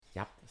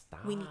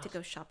We need to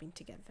go shopping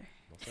together.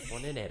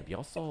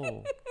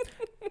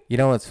 You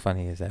know what's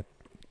funny is that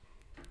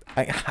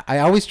I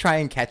always try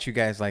and catch you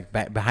guys like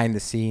behind the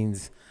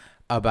scenes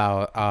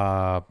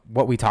about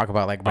what we talk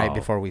about like right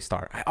before we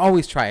start. I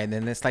always try, and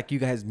then it's like you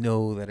guys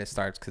know that it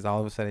starts because all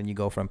of a sudden you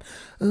go from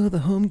the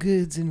Home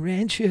Goods and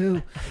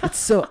Rancho. It's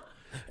so,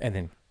 and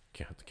then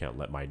can't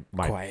let my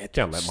quiet.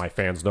 Can't let my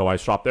fans know I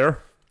shop there.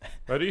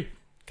 Ready?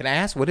 Can I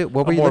ask what were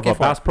I'm you more of looking a for?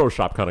 Bass Pro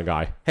Shop kind of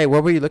guy. Hey,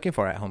 what were you looking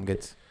for at Home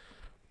Goods?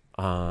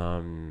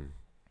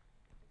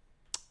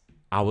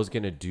 I was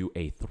gonna do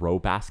a throw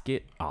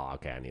basket. Oh,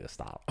 okay. I need to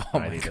stop.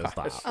 I need to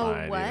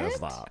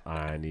stop.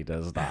 I need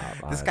to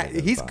stop. This guy,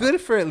 he's good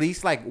for at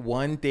least like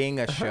one thing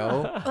a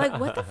show. Like,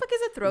 what the fuck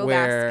is a throw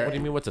Where- basket? What do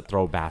you mean? What's a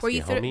throw basket, Where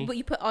you homie?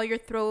 you put all your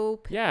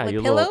throw like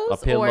your pillows, little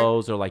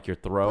pillows or like your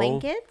throw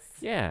blankets.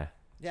 Yeah.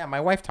 Yeah,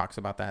 my wife talks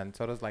about that, and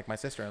so does like my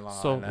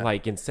sister-in-law. So and,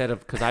 like instead of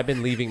because I've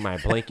been leaving my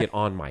blanket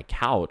on my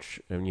couch,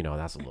 and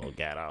that's a little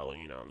ghetto.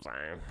 You know what I'm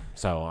saying?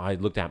 So I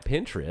looked at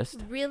Pinterest.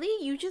 Really?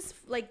 You just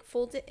like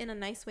fold it in a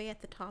nice way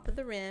at the top of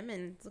the rim,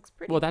 and it looks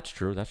pretty. Well, that's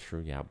true. That's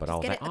true. Yeah, but I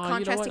was like, get a you know what?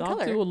 contrasting I'll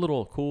color. do a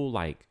little cool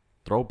like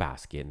throw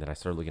basket, and then I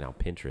started looking on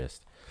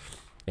Pinterest,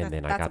 and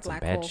then I got some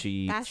bed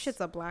sheets. That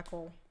shit's a black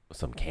hole.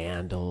 Some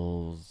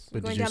candles.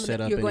 But Going did you down the- set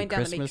up you're any going down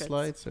the Christmas matrix.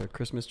 lights or a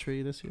Christmas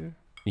tree this year?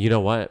 You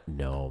know what?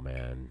 No,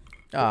 man.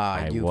 you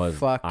I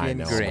fucking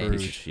know, great. I'm a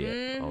piece of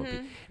shit.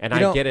 And You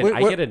know,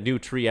 I get a new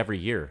tree every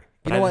year.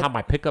 But know I didn't what? have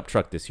my pickup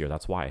truck this year.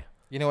 That's why.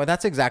 You know what?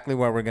 That's exactly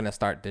where we're gonna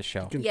start this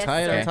show. You can Yes,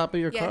 tie it sir. on top of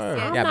your Yes, car.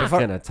 yes. I'm Yeah, not before-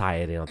 gonna tie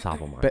it in on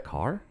top of my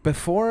car.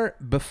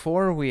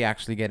 Before we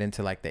actually get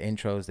into like the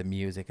intros, the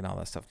music, and all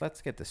that stuff,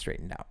 let's get this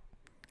straightened out.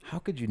 How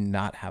could you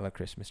not have a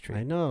Christmas tree?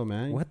 I know,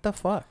 man. What the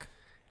fuck?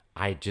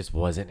 I just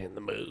wasn't in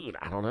the mood.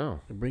 I don't know.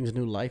 It brings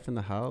new life in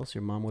the house.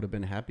 Your mom would have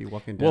been happy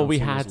walking down. Well, we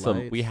seeing had those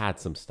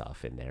some lights.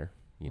 stuff in there.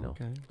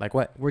 Okay. Like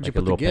what? Where'd you Like a put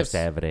the little gifts?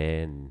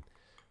 pesebre, and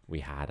we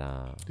had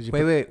Did you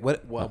Wait,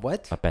 put,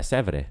 what? a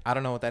pesebre. I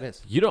don't know what that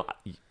is. You don't.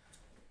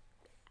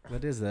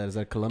 What is that? Is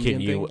that a Colombian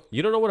Can you? thing?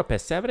 You don't know what a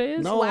pesebre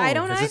is? No. Well, I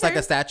don't Is this like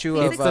a statue Please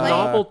of? It's the explain.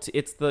 novelty.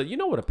 It's the. You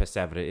know what a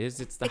pesebre is?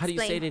 It's the. How do you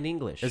say Explain. it in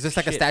English? Is this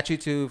like a Shit. statue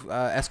to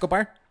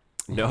Escobar?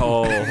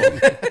 No,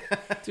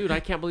 dude, I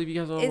can't believe you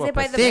guys don't know Is what it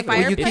by the Dick, will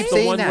you keep fireplace? It's the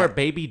saying one that? where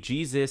baby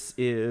Jesus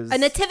is A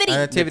nativity. A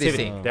nativity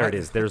Nativity. scene. There it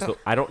is. There's the.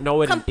 I don't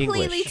know it in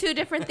Completely English. two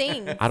different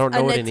things. I don't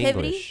know A it in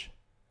nativity? English.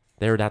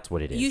 That's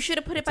what it is. You should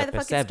have put it It's by a the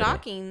fucking pesebre.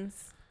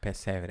 stockings.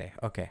 Pesebre.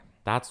 Okay.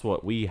 That's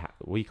what we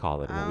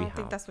call it. I What we don't have.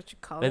 think that's what you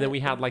call it. And then we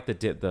had like the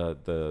Wait,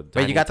 you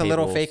dining got the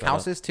little table fake set up.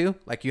 houses too?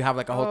 Like you have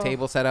like a whole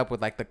table set up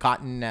with like the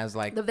cotton as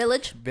like the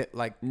village. bit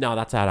like. No,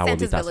 that's at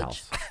Santa's Abuelita's village.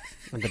 house.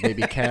 And the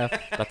baby calf.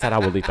 That's at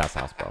Abuelita's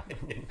house, bro.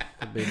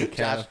 The baby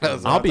calf.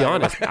 I'll be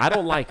honest. I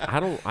don't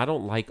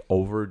like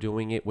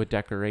overdoing it with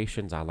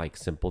decorations. I like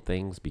simple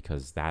things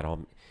because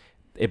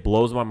it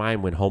blows my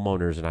mind when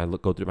homeowners and I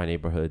go through my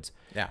neighborhoods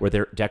where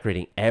they're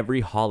decorating every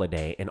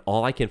holiday, and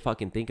all I can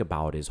fucking think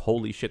about is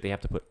holy shit, they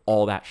have to put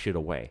all that shit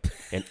away,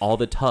 and all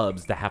the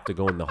tubs that have to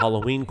go in the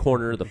Halloween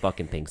corner, the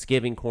fucking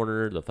Thanksgiving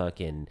corner, the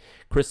fucking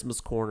Christmas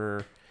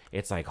corner.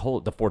 It's like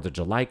the 4th of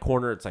July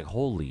corner. It's like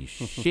holy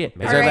shit,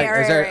 man. Is there Alright,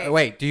 like? Is there? alright.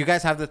 Wait, do you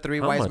guys have the three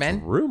How wise much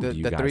men? room the, do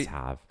you the guys three,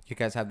 have? You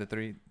guys have the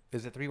three.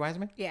 Is it three wise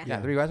men? Yeah.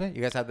 Yeah, three wise men.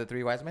 You guys have the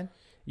three wise men.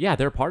 Yeah,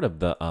 they're part of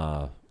the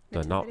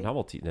Nativity?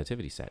 novelty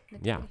nativity set.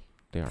 Yeah,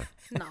 they are.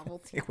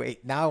 Novelty.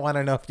 Wait, now I want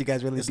to know if you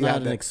guys really It's do not have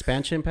an that.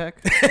 expansion pack.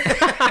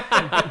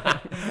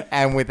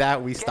 And with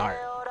that, we start.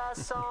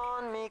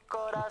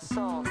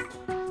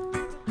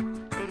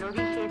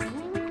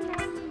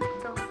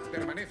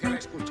 Permanece a la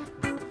escucha.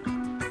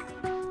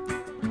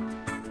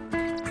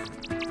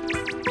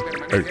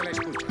 Permanece a la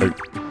escucha.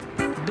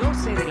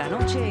 12 de la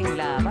noche en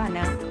La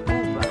Habana,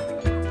 Cuba.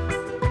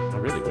 I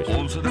really wish.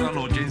 11 de la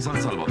noche en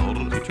San Salvador, turn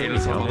El me down,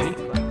 Salvador.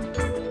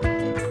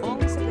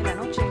 11 de la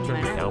noche en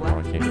Turn me down, Managua, bro,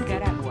 I can't hear you.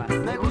 Nicaragua.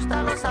 Me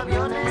gustan los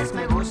aviones,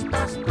 me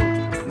gustas tú.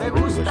 Me I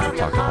really wish gusta we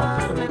talked about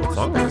viajar, me the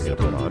song we were gustas gonna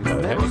put on, but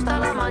Me hey. gusta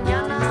la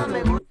mañana, me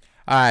gusta.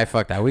 All right,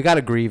 fuck that. We got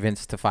a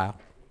grievance to file.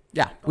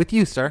 Yeah, with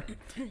you, sir,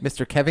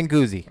 Mr. Kevin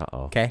Guzzi.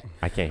 Uh-oh. Okay.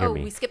 I can't hear Oh,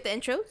 me. we skipped the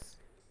intros.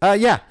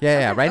 Yeah.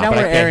 Right Oh, now but we're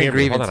I can't airing hear me.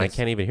 grievances. Hold on, I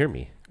can't even hear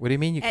me. What do you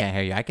mean you can't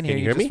hear you? I can hear you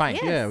you hear just me? fine.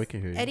 Yes. Yeah, we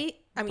can hear you. Eddie,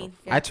 I mean,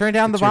 I turned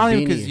down the It's your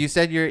volume because beanie. you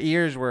said your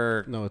ears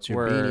were. No, it's your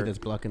were- beanie that's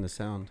blocking the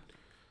sound.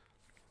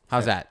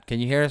 How's that? Can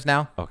you hear us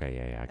now? Okay,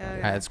 yeah, I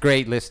got it. It's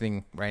great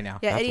listening right now.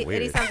 yeah, That's Eddie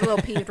weird. sounds a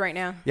little peeved right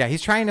now. Yeah,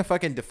 he's trying to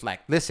fucking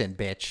deflect. Listen,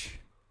 bitch.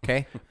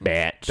 Okay.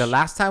 Bitch. The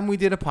last time we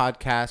did a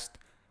podcast,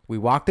 we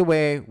walked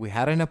away. We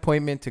had an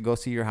appointment to go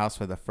see your house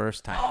for the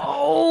first time.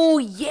 Oh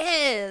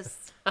yes.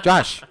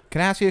 Josh,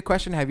 can I ask you a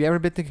question? Have you ever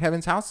been to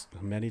Kevin's house?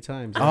 Many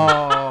times. Oh.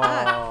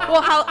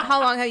 Well, how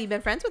long have you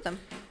been friends with him?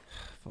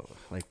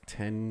 Like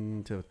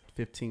 10 to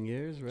 15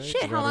 years, right?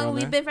 Shit, Right how long have around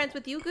we there? been friends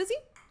with you, Guzzi?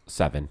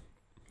 7.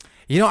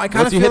 You know, I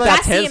kind Once of you feel hit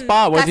like that 10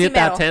 spot, once you hit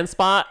that Casimiro. 10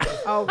 spot.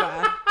 Oh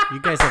god.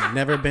 You guys have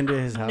never been to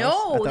his house? I No,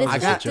 thought this it was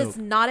shit a joke. does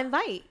not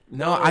invite.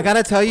 no, I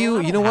gotta tell you,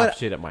 you know Have what?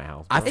 shit at my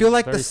house. I bro. feel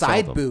like Very the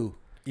side seldom. boo.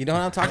 You know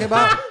what I'm talking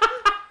about?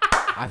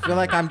 I feel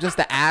like I'm just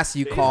the ass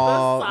you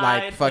call,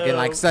 like fucking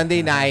like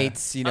Sunday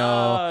nights. You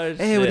know, Oh,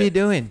 hey, what are you shit.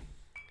 doing?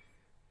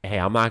 Hey,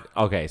 I'm not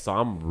okay. So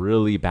I'm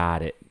really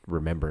bad at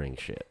remembering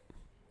shit,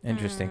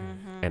 Interesting.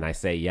 and I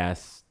say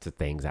yes to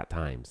things at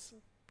times.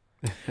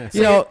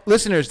 You know,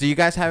 listeners, do you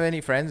guys have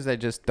any friends that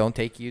just don't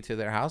take you to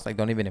their house? Like,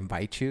 don't even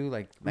invite you?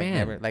 Like Man,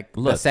 never. Like the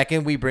look.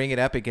 second we bring it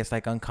up, it gets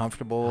like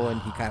uncomfortable,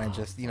 and he kind of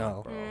just, you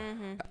know.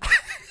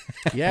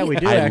 Yeah, we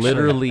do. I actually.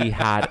 literally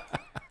had.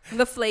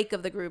 The flake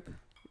of the group.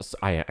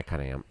 I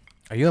kind of am.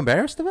 Are you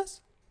embarrassed of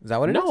us? Is that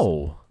what it is?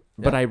 No.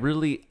 But I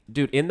really,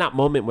 dude, in that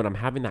moment when I'm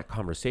having that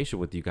conversation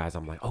with you guys,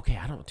 I'm like, okay,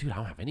 I don't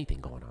have anything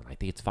going on. I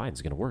think it's fine.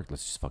 It's going to work.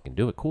 Let's just fucking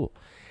do it. Cool.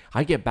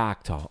 I get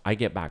back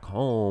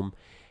home,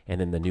 and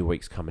then the new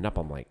week's coming up.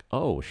 I'm like,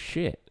 oh,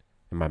 shit.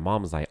 And my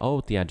mom's like, oh,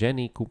 Tia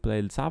Jenny, cumple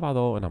el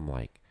sábado. And I'm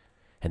like,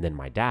 and then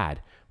my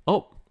dad,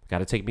 oh, got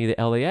to take me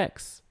to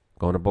LAX,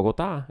 going to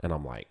Bogota. And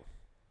I'm like,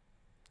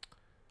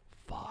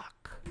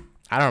 fuck.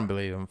 I don't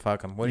believe him.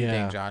 Fuck him. What do you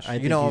think, Josh?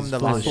 You know him the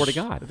full of longest. Swear to sh-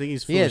 God. I think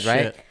he's full He of is,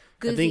 right? shit. I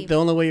Goosey. think the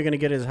only way you're gonna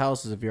get his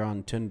house is if you're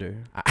on Tinder.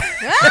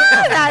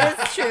 That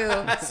is true.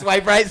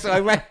 Swipe right,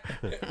 swipe right.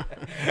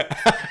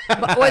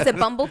 Was it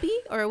Bumblebee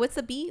or what's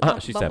the bee?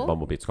 She said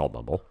Bumblebee. It's called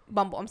Bumble.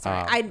 Bumble. I'm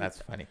sorry.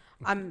 That's funny.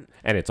 I'm.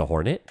 And it's a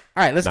hornet.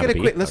 All right, let's Not get a a bee.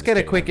 quick I'm let's just get a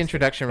kidding. quick I'm just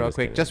introduction kidding. real I'm just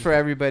quick, kidding. just for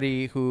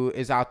everybody who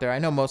is out there. I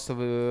know most of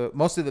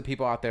the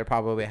people out there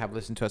probably have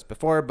listened to us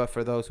before, but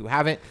for those who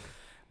haven't,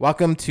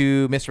 welcome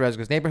to Mr.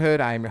 Resgo's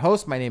Neighborhood. I am your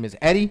host. My name is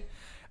Eddie.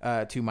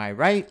 To my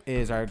right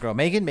is our girl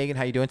Megan. Megan,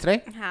 how you doing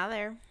today? Hi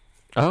there.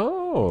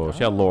 Oh, she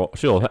had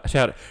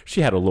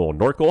a little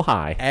Norco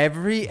high.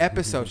 Every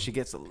episode she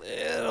gets a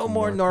little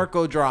more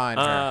Norco draw in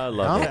her. I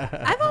love it.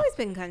 I've always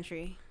been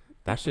country.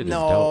 That shit is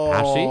dope.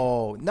 Has she?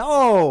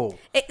 No.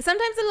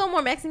 Sometimes a little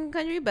more Mexican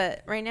country,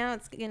 but right now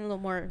it's getting a little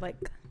more like.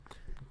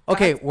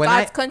 Okay,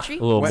 God's country.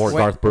 A little What- more what-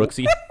 Garth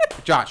Brooksy.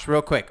 Josh,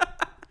 real quick.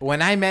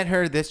 When I met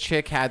her, this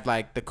chick had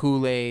like the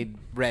Kool-Aid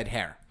red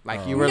hair.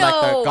 Like you were No.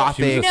 like the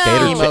gothic She was a No,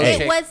 skater emo chick. it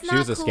chick. was She not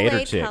was a skater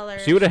Kool-Aid chick. color.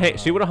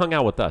 She would have hung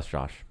out with us,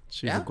 Josh.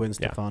 She's Yeah? a Gwen Yeah.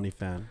 Stefani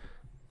fan.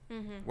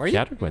 Were She you?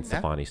 had her Gwen Yeah.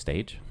 Stefani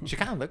stage. She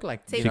kind of looked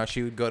like, Say- you know,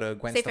 she would go to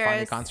Gwen Say Stefani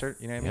Ferris. concert.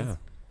 You know what I mean? Yeah.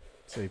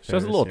 Say She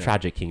has a little Ferris, yeah.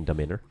 Tragic Kingdom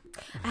in her.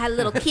 I had a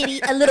little kitty.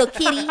 Had a little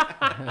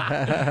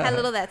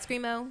of that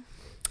screamo.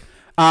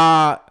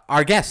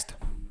 Our guest,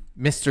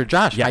 Mr.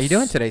 Josh. How you Yes.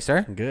 doing today,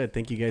 sir? Good.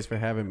 Thank you guys for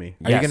having me.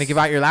 Are you Yes. going to give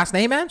out your last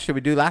name, man? Should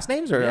we do last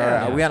names or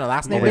Yeah. are we on a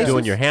last Are name we basis?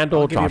 doing your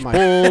handle, I'll give you Josh my-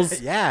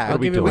 Bulls? Yeah. What are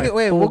we give you doing? my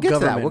Wait, full we'll get to that.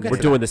 government We'll get name. We're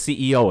to doing the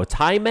CEO of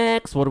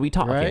Timex. What are we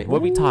talking? Right. What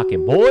are we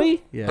talking,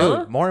 boy? Yeah.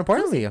 Dude, more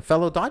importantly, a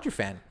fellow Dodger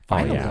fan. Oh,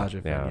 Finally. yeah.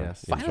 Dodger fan, Yeah.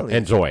 yes. Finally.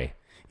 Enjoy.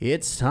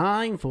 It's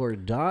time for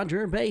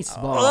Dodger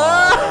baseball. Oh,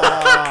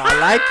 I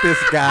like this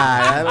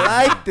guy. I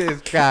like this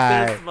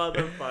guy.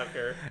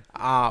 motherfucker.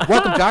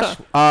 Welcome,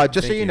 Josh.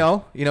 Just so you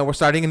know, we're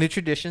starting a new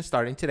tradition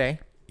starting today.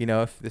 You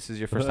know, if this is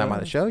your first time on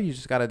the show, you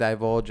just got to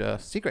divulge a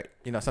secret.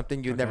 You know,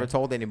 something you've never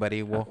told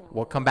anybody.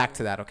 We'll come back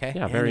to that, okay?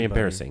 Yeah, very Anybody.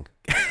 embarrassing.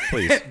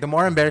 Please. The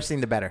more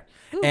embarrassing, the better.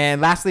 And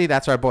lastly,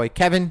 that's our boy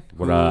Kevin.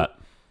 What who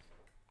up?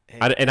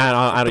 I don't.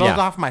 throws Yeah.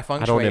 off my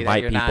feng I don't shui that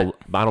invite you're people. not-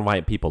 I don't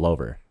invite people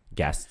over.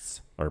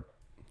 Guests or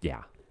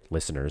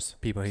listeners.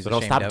 People he's So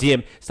don't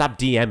ashamed stop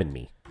DMing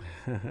me.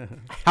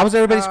 How was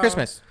everybody's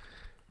Christmas?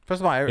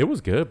 First of all, It was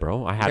good,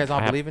 bro. you guys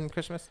all believe in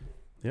Christmas?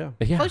 Yeah.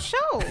 Yeah. For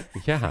sure.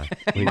 Yeah.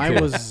 me Mine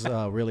too. was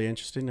really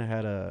interesting. I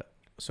had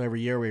so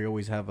every year we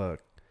always have a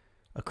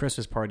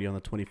Christmas party on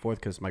the 24th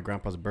because it's my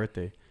grandpa's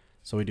birthday.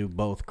 So we do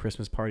both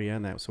Christmas party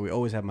and that. So we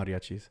always have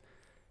mariachis.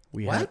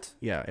 What?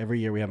 Yeah, every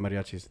year we have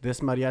mariachis. This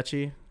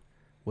mariachi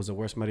was the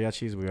worst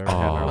mariachis we ever had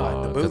in The our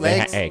life. 'cause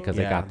bootlegs? Because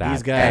they got that.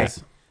 These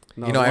guys.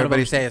 No, you know, one of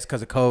everybody them- say it's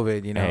because of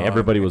COVID. You know, Hey,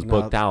 everybody was no,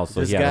 booked out,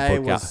 so this he had guy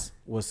to book out.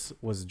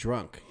 was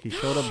drunk. He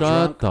showed up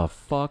Shut drunk. the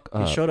fuck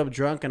up. He showed up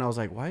drunk, and I was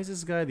like, "Why is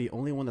this guy the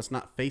only one that's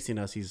not facing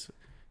us? He's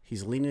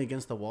leaning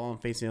against the wall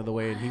and facing the other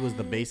way, and he was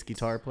the bass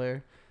guitar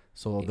player,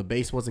 so the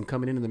bass wasn't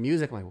coming into the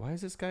music. I'm like, why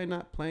is this guy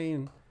not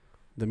playing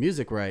the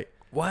music right?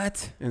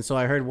 What? And so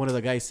I heard one of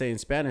the guys say in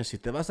Spanish, "Si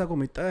te vas a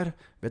vomitar,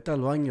 vete al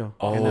baño."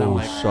 And then I'm Oh,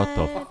 like, shut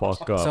the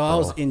fuck up. so I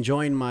was bro.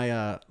 enjoying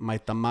my my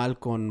tamal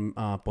con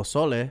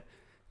pozole,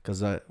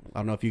 because I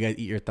don't know if you guys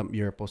eat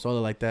your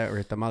pozole like that or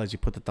your tamales. You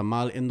put the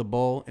tamal in the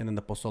bowl and then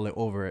the pozole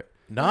over it.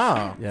 No,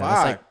 Yeah, fuck.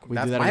 that's like- we do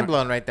That's that in mind our-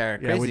 blowing right there.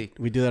 Yeah, Crazy.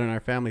 we do that in our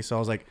family. So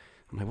I'm like,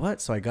 what?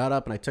 So I got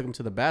up and I took him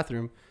to the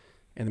bathroom,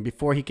 and then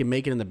before he can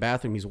make it in the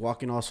bathroom, he's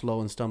walking all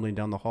slow and stumbling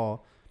down the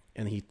hall,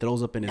 and he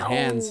throws up in his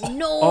hands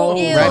No.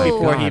 Ew. right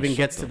before he God, even shut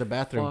gets the to the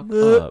bathroom.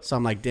 fuck up. So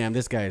I'm like, damn,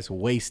 this guy is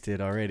wasted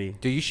already.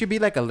 Dude, you should be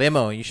like a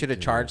limo. You should have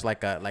charged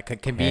like a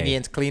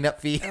convenience cleanup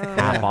fee.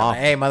 Half off.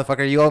 Hey,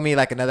 motherfucker, you owe me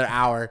like another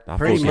hour. That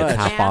Pretty fool gets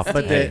much. half off.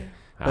 Nasty. But Hey,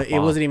 half But it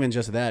off. wasn't even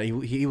just that.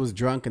 He was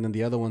drunk, and then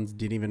the other ones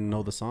didn't even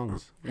know the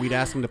songs. We'd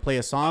ask them to play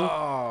a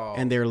song,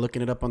 and they were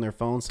looking it up on their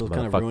phone, so it's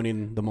kind of Motherfuck-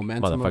 ruining the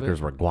momentum of Motherfuckers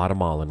it. were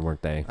Guatemalan,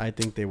 weren't they? I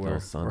think they were, Those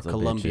or sons of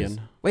Colombian. bitches.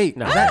 Wait,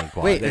 No, is that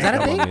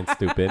a thing? Being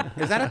stupid.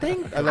 Is that a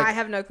thing? I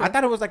have no clue. I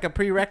thought it was like a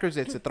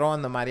prerequisite to throw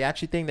on the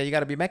mariachi thing that you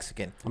got to be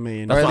Mexican. I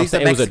mean, Or That's at what least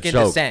I'm a saying. It was a Mexican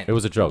joke. descent. It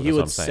was a joke. you That's would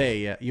what I'm saying. say,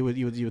 yeah, you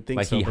would think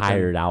Like so. he but then-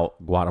 hired out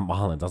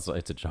Guatemalans.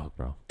 It's a joke,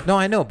 bro. No,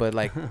 I know, but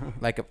like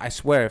I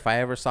swear, if I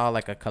ever saw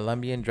like a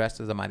Colombian dressed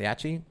as a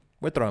mariachi,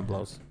 we're throwing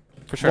blows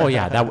for sure. Well,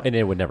 yeah, and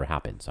it would never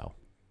happen. So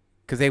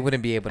because they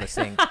wouldn't be able to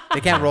sing. They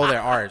can't roll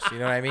their R's. You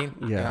know what I mean?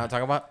 Yeah. You know what I'm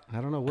talking about? I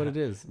don't know what it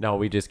is. no,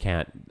 we just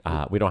can't.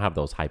 We don't have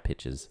those high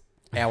pitches.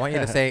 Hey, I want you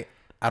to say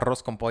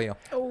arroz con pollo.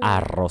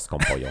 Arroz con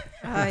pollo.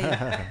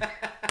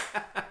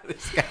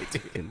 This guy,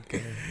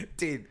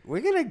 dude,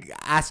 we're gonna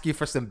ask you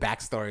for some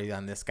backstory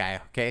on this guy,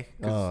 okay?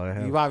 'Cause Oh, I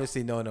have. you've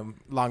obviously known him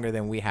longer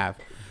than we have,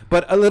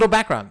 but a little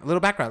background.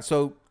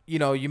 So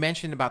you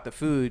mentioned about the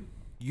food.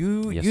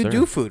 You Yes, sir.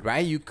 do food,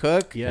 right? You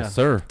cook. Yeah. Yes,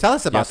 sir. Tell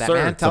us about Yes, that, sir.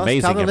 man. It's Tell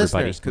amazing, the everybody.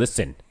 listeners, 'cause-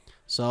 Listen.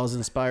 So I was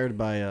inspired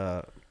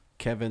by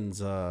Kevin's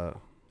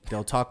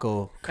Del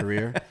Taco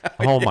career.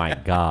 Oh my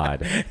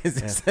God. Is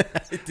this,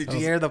 did you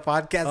hear the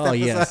podcast? Oh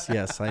episode?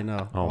 yes, I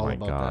know. Oh all my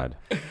about God.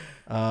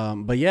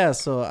 that. But yeah,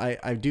 so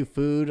I do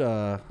food.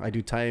 I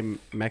do Thai and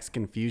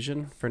Mexican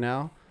fusion for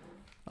now,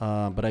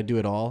 but I do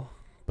it all.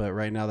 But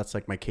right now, that's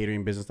like my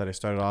catering business that I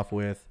started off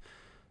with.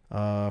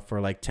 For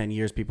like 10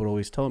 years, people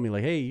always told me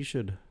like, "Hey, you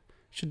should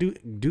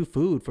do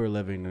food for a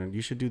living, and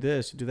you should do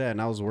this, do that."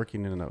 And I was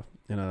working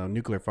in a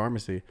nuclear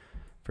pharmacy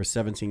for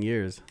 17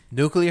 years.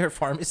 Nuclear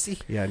pharmacy.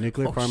 Yeah,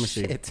 nuclear Oh,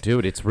 pharmacy. shit.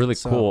 Dude, it's really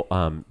So-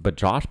 cool. But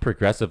Josh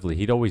progressively,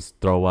 he'd always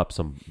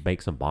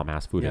make some bomb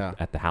ass food Yeah.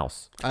 at the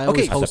house. I Okay.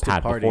 always At the hosted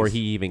pad parties. before he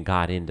even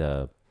got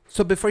into.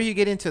 So before you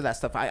get into that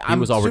stuff, I'm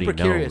was already super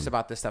curious known.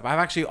 about this stuff. I've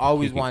actually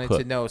always can wanted to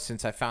cook. know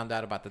since I found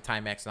out about the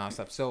Timex and all that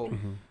stuff. So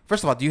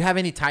first of all, do you have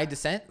any Thai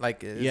descent?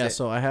 Like, is Yeah, it-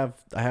 so I have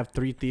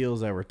 3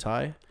 tios that were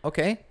Thai,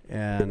 okay,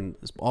 and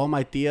all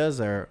my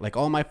tias are like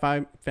all my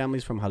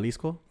families from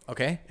Jalisco.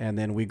 okay. And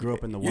then we grew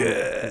up in the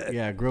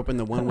grew up in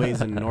the one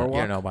ways in You don't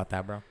Norwalk. know about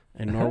that, bro.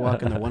 In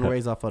Norwalk, in the one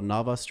ways off of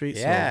Nava Street.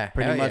 Yeah, so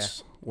pretty hell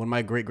much when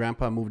my great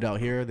grandpa moved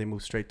out here, they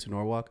moved straight to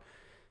Norwalk,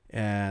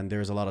 and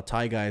there's a lot of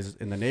Thai guys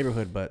in the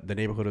neighborhood, but the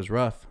neighborhood was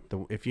rough.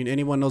 If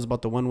anyone knows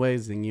about the one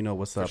ways, then you know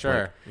what's For up. sure.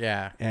 like-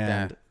 Yeah.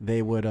 and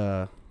they would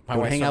My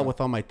wife's hang out from-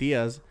 with all my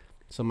tias.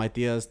 So my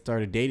tias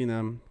started dating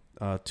them.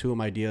 2 of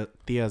my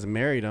tias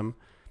married them,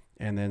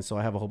 and then so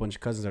I have a whole bunch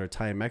of cousins that are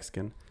Thai and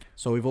Mexican.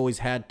 So we've always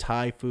had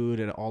Thai food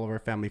at all of our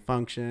family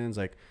functions.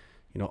 Like,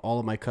 all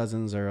of my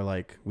cousins are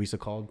like, we used to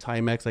call them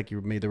Thai Mex, like you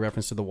made the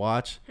reference to the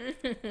watch.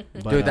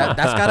 But, Dude, that's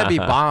gotta be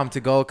bomb to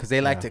go because they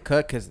like to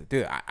cook. Because,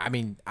 dude, I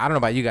mean, I don't know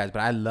about you guys,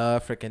 but I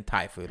love freaking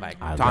Thai food, like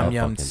I tom love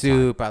yum fucking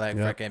soup. I like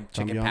Yep, freaking tom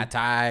chicken yum. pad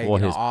thai,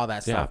 Well, all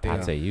that yeah, stuff, dude.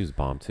 Pad See Ews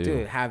bomb too.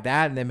 Dude, have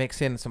that and then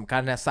mix in some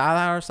carne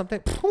asada or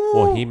something.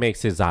 Well, he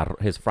makes his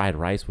fried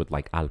rice with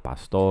like al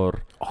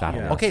pastor. carne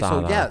yeah. Okay, so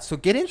asada. yeah, so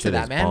get into Shit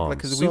that, is man, bomb.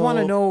 because we want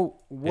to So- know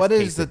what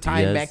His is the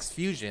Thai quesadillas. Mex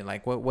fusion?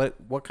 Like,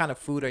 what kind of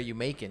food are you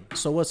making?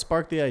 So what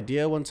sparked the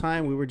idea one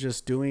time, we were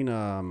just doing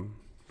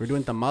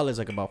tamales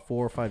like about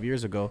 4 or 5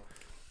 years ago,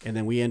 and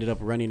then we ended up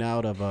running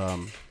out of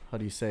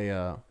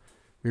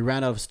we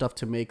ran out of stuff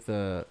to make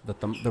the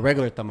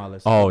regular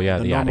tamales. Oh yeah,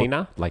 the normal-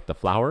 harina, like the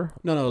flour.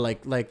 No,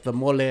 like the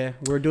mole.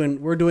 We're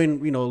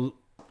doing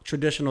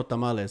traditional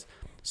tamales.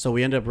 So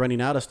we ended up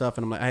running out of stuff,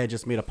 and I had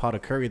just made a pot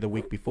of curry the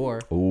week before.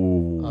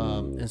 Ooh.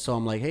 And so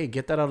I'm like, hey,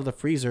 get that out of the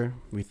freezer.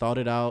 We thawed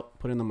it out,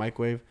 put it in the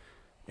microwave,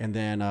 and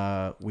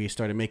then we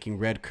started making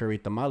red curry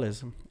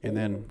tamales. And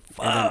then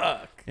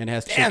and it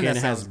has Damn, chicken, that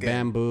it has sounds good.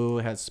 bamboo,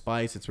 it has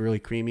spice. It's really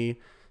creamy.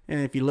 And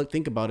if you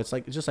think about it,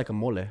 it's just like a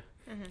mole.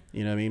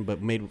 You know what I mean?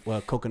 But made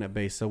coconut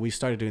based. So we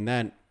started doing that.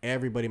 And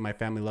everybody in my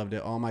family loved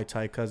it. All my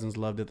Thai cousins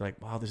loved it.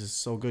 Like, wow, this is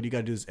so good. You got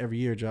to do this every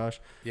year,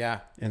 Josh. Yeah.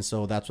 And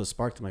so that's what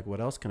sparked. I'm like,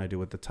 what else can I do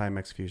with the Thai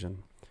Mex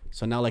fusion?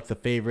 So now, like, the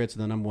favorites,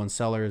 the number one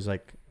sellers,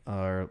 like,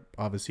 are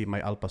obviously my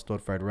al pastor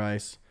fried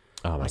rice.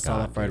 Oh my masala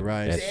god, fried dude.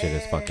 rice. That shit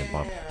is fucking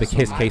bomb. His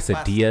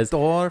quesadillas,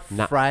 Store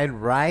Not- fried his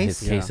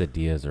rice.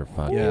 quesadillas are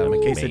fucking Yeah, my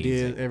amazing.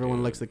 quesadillas.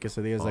 Everyone likes the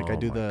quesadillas. Like, I Oh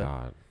do my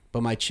God.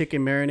 but my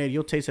chicken marinade,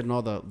 you'll taste it in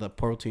all the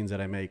proteins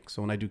that I make.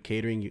 So when I do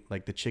catering,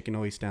 like, the chicken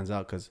always stands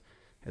out because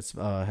it's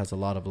has a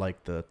lot of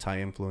like the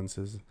Thai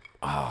influences.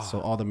 So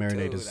all the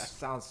marinade Dude, is. that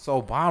sounds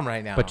so bomb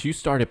right now. But you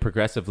started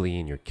progressively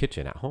in your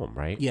kitchen at home,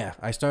 right? Yeah,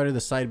 I started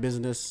the side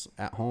business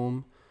at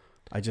home.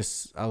 I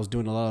was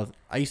doing a lot of.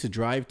 I used to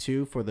drive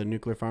too for the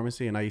nuclear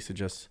pharmacy, and I used to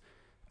just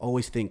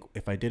always think,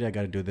 if I did it, I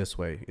got to do it this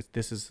way.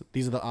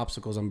 These are the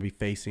obstacles I'm gonna be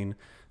facing.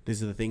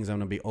 These are the things I'm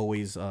gonna be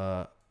always.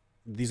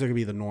 These are gonna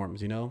be the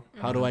norms, you know.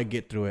 How do I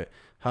get through it?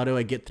 How do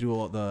I get through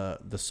all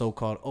the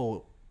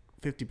so-called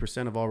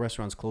 50% of all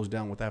restaurants closed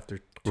down with after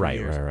 2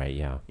 years. Right,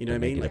 yeah. You know The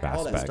what I mean? negative Like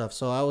all that aspect. stuff.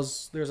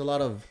 So there's a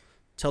lot of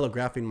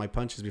telegraphing my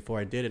punches before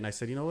I did it. And I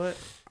said, you know what?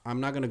 I'm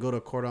not going to go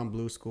to Cordon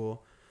Bleu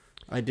school.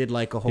 I did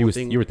like a whole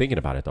thing. You were thinking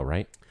about it though,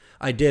 right?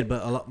 I did,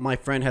 but my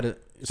friend had a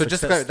so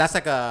success- that's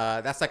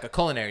like a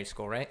culinary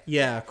school, right?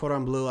 Yeah,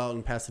 Cordon Bleu out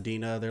in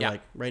Pasadena. They're Yeah.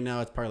 like, right now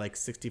it's probably like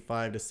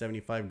 65 to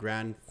 75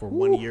 grand for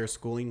 1 year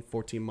schooling,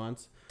 14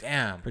 months.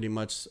 Damn. Pretty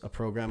much a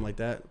program like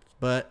that.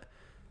 But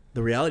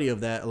the reality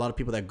of that, a lot of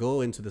people that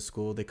go into the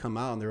school, they come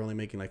out and they're only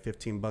making like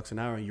 $15 an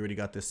hour, and you already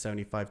got this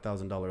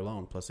 $75,000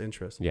 loan plus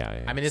interest.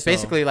 Yeah. I mean, it's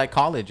basically like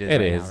college is It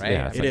right is, now, right?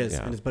 yeah. It like- is,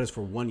 yeah. but it's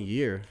for 1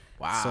 year.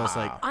 Wow. So it's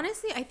like,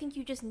 Honestly, I think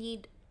you just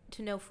need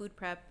to know food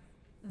prep.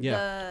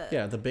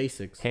 the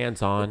basics.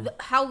 Hands on.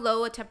 How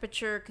low a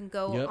temperature can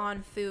go Yep.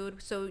 on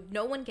food so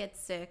no one gets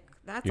sick.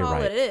 That's You're all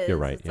right. it is. You're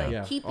right, It's yeah. like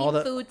Yeah. keeping All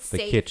the- food The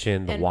safe.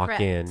 kitchen, the and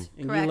walk-in. prepped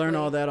And you learn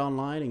all correctly. that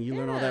online, and you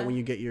learn all that Yeah. when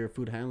you get your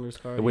food handler's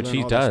card. You Which learn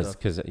he all that does, stuff.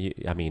 because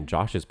I mean,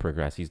 Josh has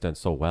progressed. He's done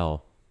so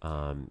well.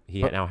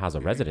 He now has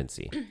a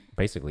residency.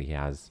 Basically, he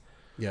has.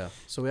 Yeah.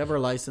 So we have our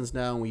license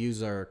now, and we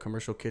use our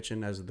commercial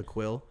kitchen as the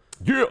Quill.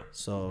 Yeah.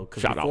 So,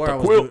 because Shout out before to I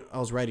was, Quill. I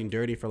was riding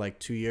dirty for like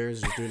 2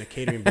 years, just doing a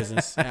catering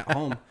business at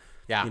home.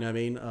 Yeah. You know what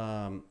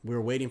I mean? We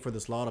were waiting for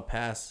this law to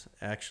pass.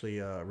 Actually,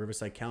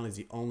 Riverside County is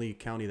the only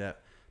county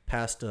that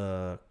passed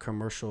a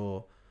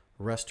commercial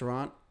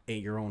restaurant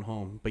ain't your own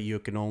home, but you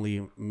can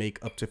only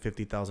make up to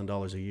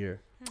 $50,000 a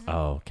year.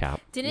 Oh,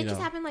 cap. Didn't it you just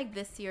know. happen like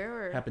this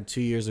year or Happened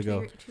 2 years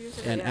ago, 2 years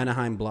ago? and yeah.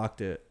 Anaheim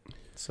blocked it.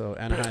 So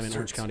Anaheim and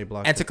Orange County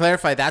blocked And to it.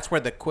 clarify, that's where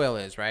the Quill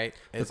is, right?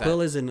 The Quill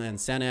is in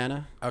Santa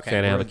Ana. Okay.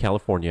 Santa Ana,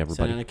 California, Santa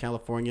everybody. Ana,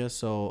 California.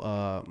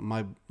 So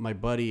my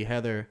buddy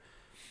Heather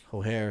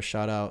O'Hare,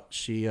 shout out.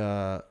 She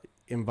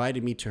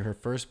invited me to her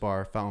first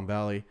bar, Fountain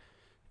Valley,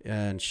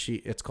 and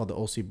it's called the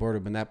OC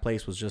Boardroom, and that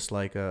place was just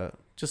like a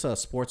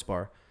sports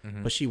bar.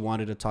 But she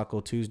wanted a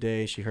Taco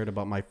Tuesday. She heard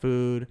about my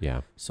food.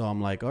 Yeah. So I'm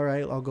like, all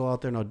right, I'll go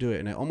out there and I'll do it.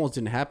 And it almost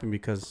didn't happen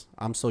because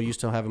I'm so used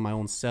to having my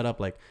own setup,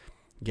 like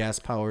gas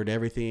powered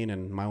everything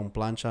and my own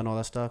plancha and all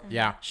that stuff.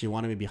 Yeah. She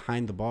wanted me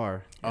behind the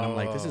bar. And I'm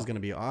like, this is going to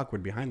be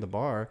awkward behind the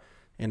bar.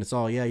 And it's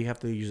all, you have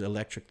to use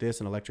electric this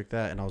and electric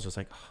that. And I was just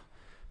like,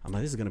 I'm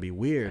like, this is going to be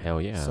weird.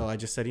 Hell yeah. So I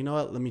just said, you know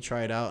what? Let me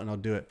try it out and I'll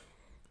do it.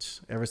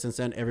 Ever since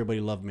then,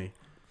 everybody loved me.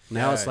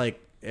 Now it's like,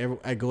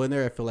 I go in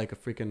there, I feel like a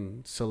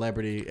freaking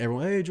celebrity.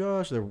 Everyone, hey,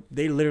 Josh.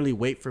 They literally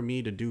wait for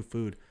me to do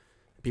food.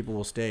 People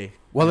will stay.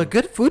 Well, a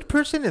good food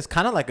person is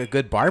kind of like a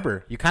good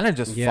barber. You kind of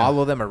just Yeah.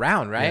 follow them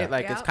around, right? Yeah.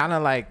 Like it's Yep. kind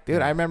of like,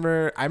 dude, I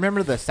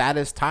remember the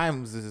saddest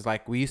times is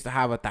like we used to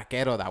have a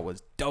taquero that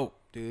was dope,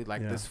 dude.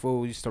 Like Yeah. this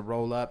fool used to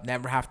roll up,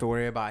 never have to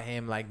worry about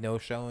him like no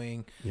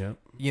showing, Yep.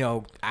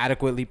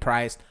 adequately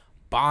priced,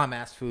 bomb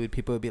ass food.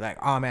 People would be like,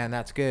 oh man,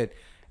 that's good.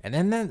 And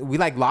then we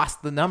like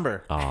lost the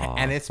number, Aw,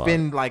 and it's fuck.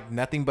 been like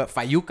nothing but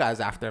fayucas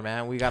after,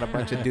 man. We got a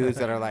bunch of dudes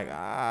that are like,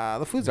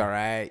 the food's all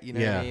right, you know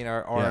what I Yeah. mean,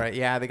 or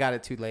yeah, they got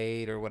it too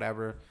late or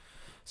whatever.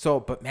 So,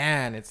 but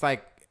man, it's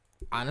like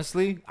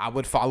honestly, I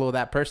would follow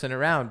that person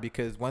around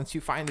because once you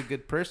find a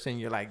good person,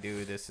 you're like,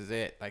 dude, this is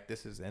it. Like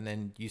this is, and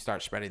then you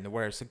start spreading the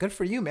word. So good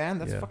for you, man.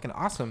 That's Yeah. fucking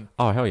awesome.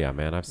 Oh hell yeah,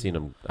 man! I've seen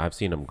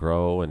him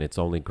grow, and it's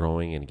only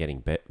growing and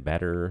getting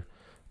better.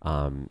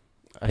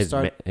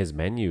 His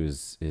menu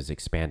is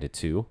expanded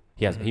too.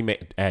 He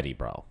made Eddie,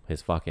 bro.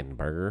 His fucking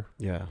burger,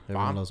 Yeah. Bomb,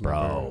 Everyone loves my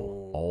burger.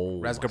 Oh,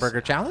 Resga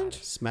Burger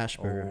Challenge. Smash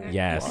burger.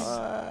 yes,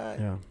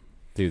 Yeah.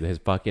 dude. His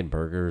fucking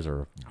burgers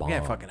are bomb. I'm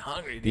getting fucking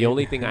hungry. Dude. The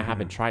only thing I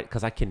haven't tried,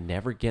 because I can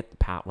never get the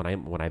pat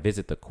when I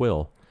visit the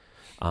Quill,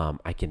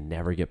 I can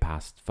never get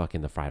past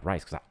fucking the fried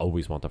rice because I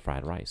always want the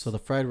fried rice. So the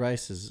fried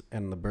rice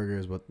and the burger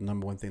is what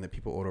number one thing that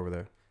people order over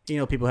there. You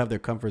know, people have their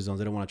comfort zones.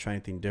 They don't want to try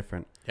anything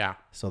different. Yeah.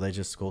 So they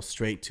just go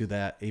straight to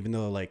that. Even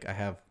though like I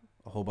have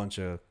a whole bunch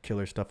of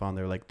killer stuff on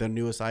there. Like the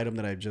newest item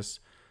that I've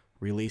just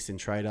released and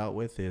tried out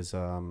with is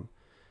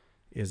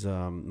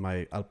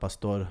my al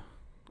pastor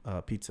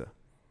pizza.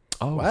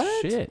 oh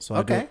What? shit! So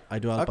Okay. I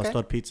do al Okay.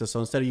 pastor pizza. So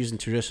instead of using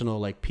traditional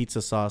like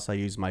pizza sauce, I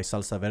use my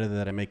salsa verde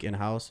that I make in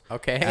house.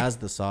 Okay. As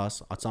the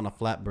sauce, it's on a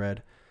flatbread,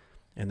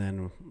 and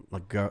then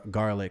like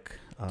garlic.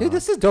 Dude,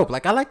 this is dope.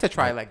 Like I like to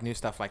try like new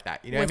stuff like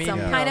that. You know With what I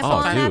mean? some Yeah. pineapple Oh,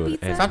 on that dude,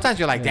 pizza. and- Sometimes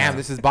you're like, damn,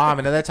 this is bomb.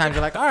 And other times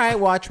you're like, all right,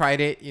 well, I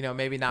tried it. You know,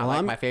 maybe not Well, like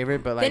I'm- my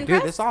favorite, but like, Thin dude,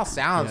 crust? this all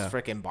sounds Yeah.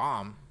 freaking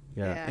bomb.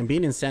 Yeah. Yeah. And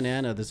being in Santa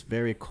Ana, this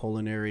very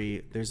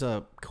culinary, there's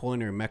a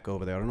culinary mecca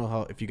over there. I don't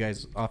know if you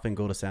guys often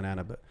go to Santa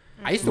Ana, but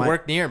I used to My-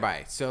 work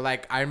nearby. So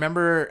like, I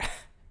remember,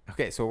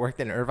 okay, so I worked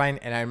in Irvine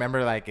and I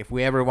remember like, if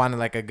we ever wanted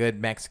like a good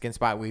Mexican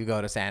spot, we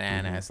go to Santa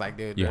Ana. It's like,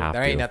 dude, You have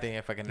there ain't to. nothing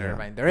in fucking Yeah.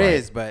 Irvine. There Right.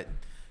 is, but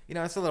you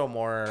know, it's a little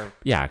more,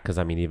 Yeah, because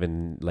I mean,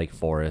 even Lake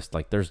Forest,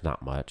 like there's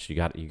not much. You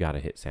got to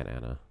hit Santa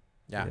Ana.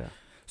 yeah. Yeah.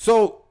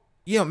 So,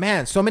 you know,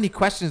 man, so many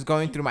questions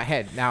going through my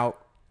head. Now,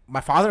 my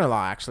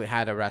father-in-law actually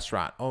had a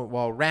restaurant.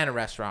 Ran a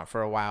restaurant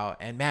for a while.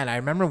 And man, I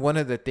remember one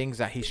of the things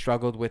that he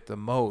struggled with the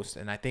most,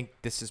 and I think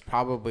this is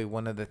probably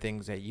one of the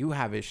things that you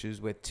have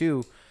issues with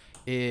too,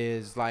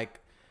 is like,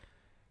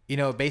 you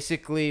know,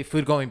 basically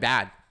food going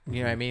bad.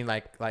 You know what I mean?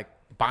 Like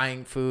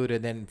buying food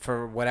and then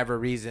for whatever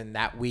reason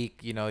that week,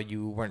 you know,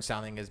 you weren't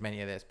selling as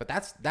many of this. But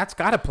that's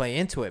got to play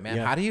into it, man.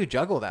 Yeah. How do you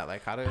juggle that?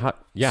 Like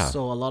Yeah.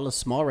 So a lot of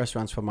small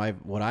restaurants, from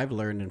what I've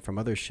learned and from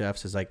other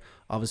chefs, is like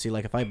obviously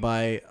like if I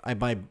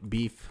buy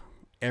beef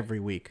every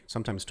week,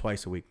 sometimes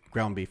twice a week,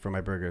 ground beef for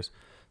my burgers.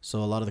 So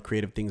a lot of the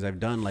creative things I've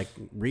done like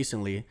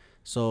recently.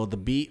 So the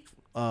beef,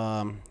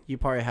 you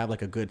probably have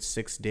like a good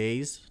 6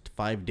 days to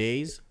 5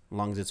 days, as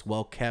long as it's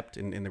well kept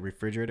in the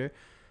refrigerator.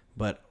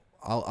 But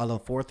on the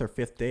 4th or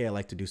 5th day, I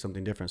like to do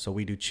something different. So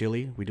we do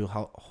chili. We do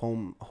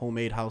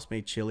homemade,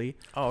 house-made chili.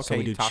 Oh, okay. So we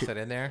you do toss it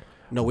in there.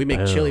 No, we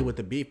make chili with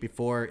the beef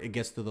before it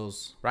gets to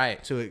those.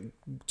 Right. So it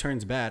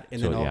turns bad,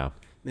 and So, then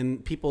then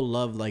people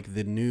love like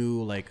the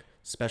new like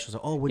specials.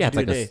 Oh, what'd Yeah, you it's do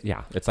like today? it's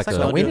like It's like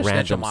a the Wiener Schnitzel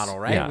random model,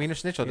 right? Yeah. Wiener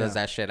Schnitzel does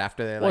that shit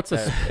after they Well, like.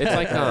 it's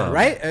like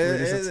right?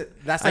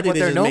 That's I like think what they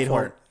they're just known made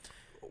for.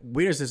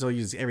 Wiener Schnitzel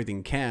use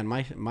everything can.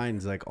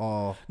 Mine's like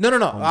all. No.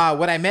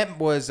 What I meant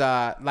was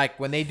like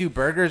when they do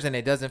burgers and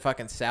it doesn't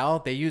fucking sell,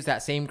 they use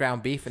that same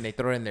ground beef and they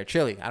throw it in their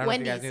chili. I don't know if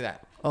you guys Wendy's. knew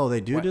that. Oh,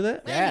 they do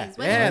that. Wendy's.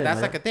 Yeah, that's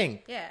know like that. a thing.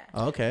 Yeah.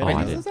 Oh, okay. Oh, I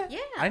Wendy's didn't. does that? Yeah.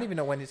 I didn't even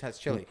know Wendy's has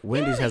chili.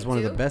 Wendy's Yeah, has they one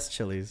of the do. best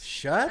chilies.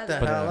 Shut the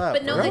But- hell up.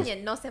 But no bro.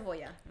 onion, no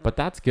cebolla. But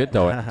that's good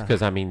though,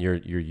 because I mean you're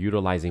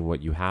utilizing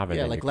what you have, and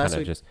Yeah, then like you're last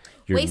kind of week- just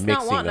you're Waste not,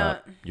 mixing want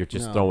up. not. You're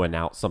just No. throwing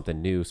out something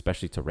new,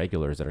 especially to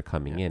regulars that are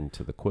coming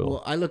into the quill.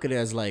 Well, I look at it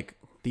as like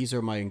these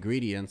are my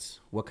ingredients.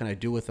 What can I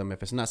do with them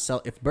if it's not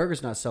if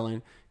burger's not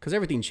selling? Because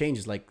everything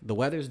changes. Like the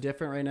weather's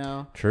different right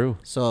now. True.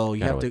 So you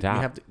Gotta have to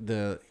adapt.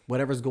 the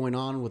whatever's going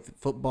on with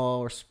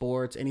football or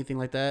sports, anything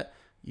like that.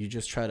 You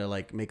just try to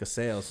like make a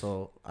sale.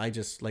 So I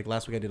just like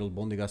last week I did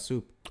albondiga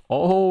soup.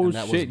 Oh And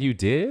that shit, was- you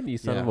did? You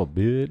son Yeah. of a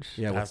bitch.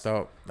 Yeah, That's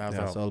dope. That's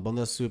yeah. dope. So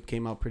albondiga soup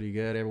came out pretty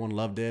good. Everyone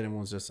loved it.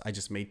 I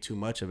just made too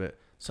much of it.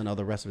 So now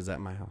the rest of it's at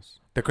my house.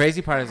 The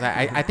crazy part is that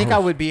I think I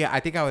would be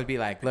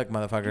like, look,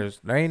 motherfuckers,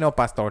 there ain't no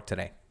pastor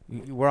today.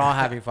 We're all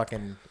having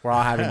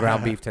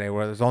ground beef today.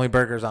 Where there's only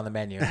burgers on the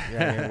menu. You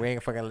know what I mean? We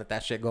ain't fucking let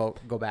that shit go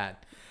bad.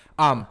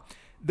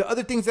 The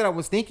other things that I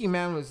was thinking,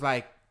 man, was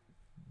like,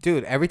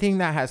 dude, everything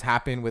that has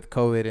happened with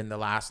COVID in the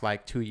last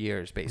like 2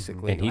 years,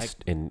 basically. And he's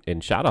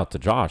and shout out to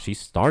Josh. He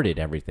started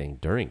everything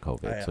during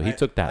COVID, so he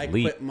took that I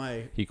leap.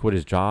 quit He quit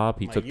his job.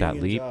 He my took that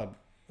union leap. job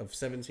of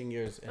 17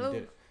 years and Oh.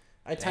 did it.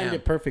 I timed Damn.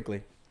 it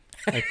perfectly.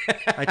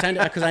 I timed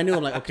it because I knew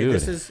I'm like, okay, Dude,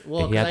 this is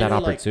well. he had 'cause I that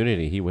knew, like,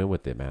 opportunity. He went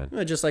with it, man.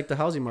 just like the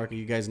housing market,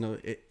 you guys know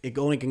it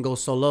only can go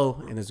so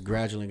low and it's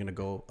gradually going to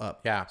go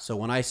up. Yeah. So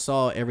when I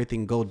saw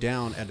everything go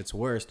down at its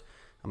worst,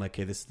 I'm like,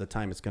 okay, this is the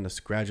time. It's going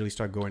to gradually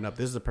start going up.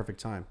 This is the perfect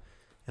time.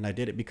 And I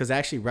did it because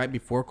actually right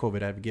before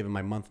COVID, I'd given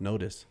my month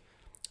notice.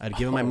 I'd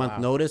given my month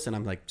notice and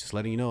I'm like, just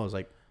letting you know, I was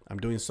like, I'm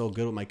doing so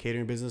good with my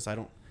catering business.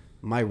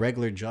 My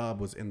regular job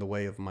was in the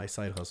way of my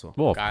side hustle.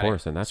 Well, of Got it.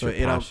 course, and that's So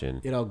your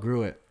passion. it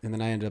outgrew it. And then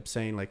I ended up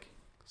saying like,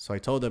 so I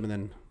told them, and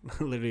then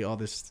literally all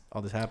this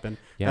happened.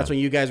 Yeah. That's when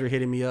you guys were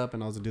hitting me up,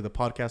 and I was to do the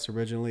podcast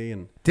originally.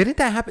 And Didn't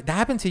that happen? That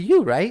happened to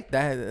you, right?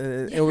 That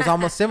it was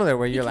almost similar,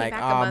 where you're came like,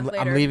 back oh, a month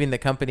I'm later. leaving the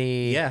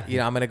company. Yeah. You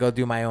know, I'm gonna go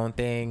do my own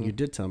thing. you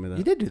did tell me that.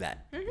 You did do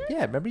that.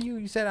 Yeah. Remember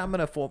you said I'm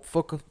gonna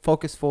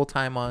focus full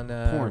time on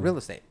Porn. real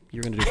estate.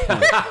 You're gonna do porn.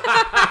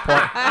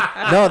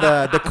 No,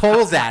 the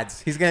Kohl's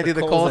ads. He's gonna do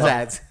the Kohl's Kohl's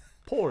ads.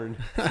 Porn.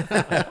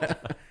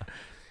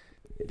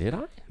 Did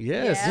I?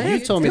 Yes, Yeah, you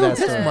you told me Dude, that.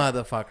 this Story.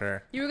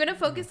 motherfucker. You were gonna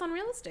focus on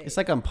real estate. It's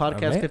like on podcast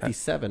Amazing.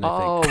 57. I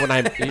Oh, think. when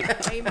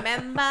I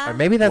Remember? Or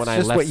maybe that's when I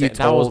just left what you that was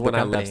told when the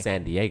I company. left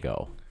San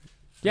Diego.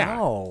 Yeah.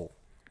 No.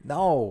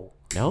 No.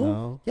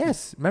 No.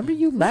 Yes. Remember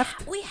you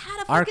left We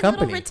had a our fucking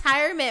company. little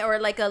retirement or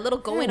like a little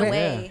going wait,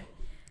 away.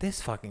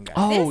 this fucking guy.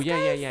 Oh This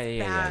yeah, guy's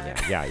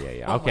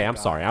yeah. Oh Okay, my I'm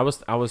God. sorry. I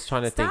was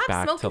trying to think Stop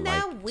back to smoking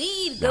like. that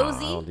weed, Nah, I Gozy.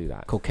 don't do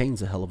that.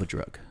 Cocaine's a hell of a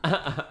drug.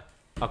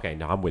 Okay,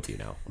 no, I'm with you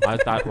now. I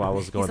thought I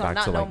was going He's all,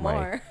 back to "Not like no my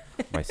more."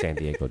 my San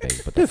Diego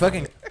days, but Dude, that's not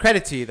fucking it.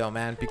 credit to you though,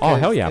 man. Oh,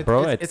 hell yeah, it-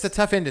 bro. It's a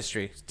tough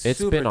industry. It's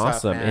Super been tough,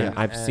 awesome, man. and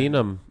I've seen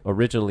him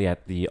originally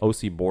at the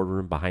OC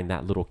boardroom behind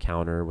that little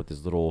counter with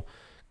his little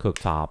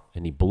cooktop,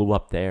 and he blew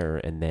up there.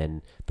 And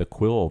then the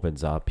Quill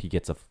opens up. He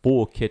gets a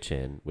full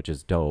kitchen, which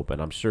is dope. And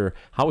I'm sure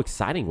how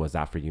exciting was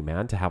that for you,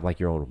 man, to have like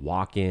your own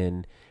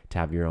walk-in, to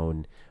have your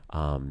own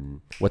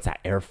what's that,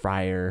 air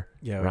fryer?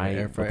 Yeah, right.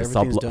 air fryer. With the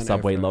Everything's done air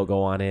Subway fryer. logo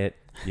on it.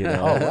 You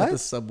know, Oh, what? The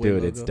Subway dude,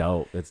 logo. it's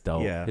dope. It's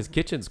dope. Yeah. His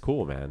kitchen's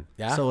cool, man.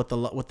 Yeah. So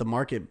with the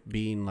market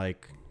being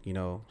like, you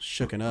know,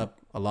 shooken up,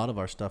 a lot of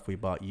our stuff we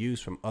bought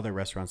used from other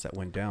restaurants that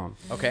went down.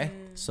 Okay.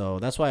 So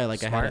that's why I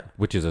Smart. had it.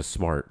 Which is a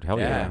smart. Hell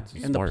yeah. Yeah. It's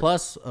And smart. the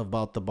plus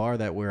about the bar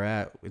that we're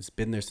at, it's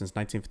been there since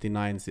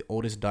 1959. It's the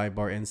oldest dive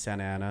bar in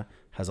Santa Ana.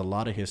 Has a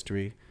lot of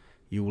history.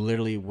 You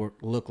literally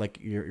look like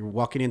you're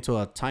walking into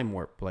a time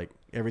warp. Like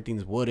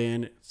everything's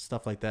wooden,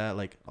 stuff like that.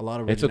 Like a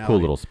lot of It's a cool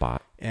originality. little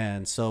spot.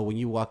 And so when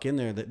you walk in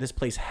there, this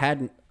place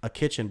had a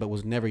kitchen but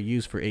was never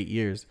used for 8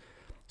 years.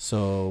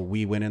 So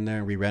we went in there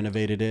and we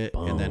renovated it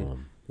and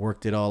then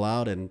worked it all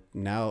out. And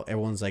now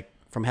everyone's like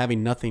from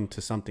having nothing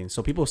to something.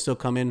 So people still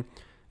come in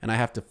and I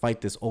have to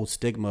fight this old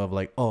stigma of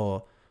like,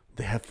 oh,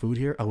 they have food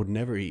here? I would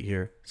never eat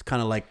here. It's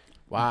kind of like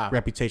Wow.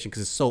 reputation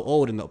because it's so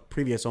old and the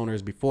previous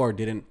owners before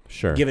didn't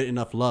Sure. give it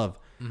enough love.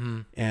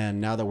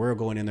 And now that we're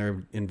going in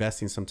there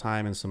investing some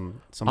time and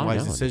some Oh,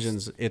 wise no,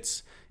 decisions,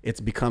 it's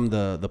become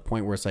the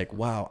point where it's like,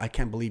 wow, I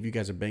can't believe you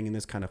guys are banging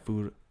this kind of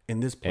food in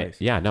this place.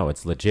 Yeah, no,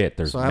 it's legit.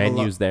 There's So I have a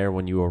menus lot- there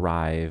when you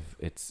arrive.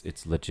 It's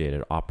legit.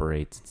 It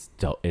operates. It's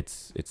dope.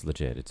 It's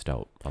legit. It's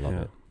dope. I love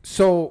Yeah. it.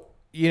 So,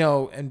 you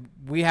know, and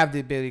we have the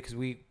ability because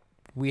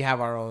we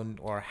have our own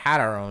or had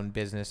our own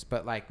business,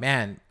 but like,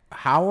 man,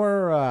 how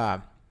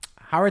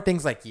are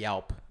things like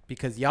Yelp?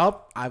 because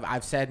Yelp,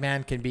 I've said,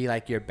 man, can be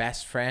like your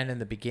best friend in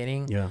the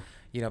beginning. Yeah.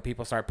 You know,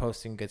 people start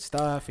posting good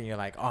stuff and you're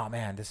like, oh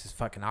man, this is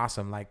fucking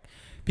awesome. Like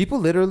people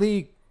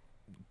literally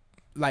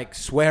like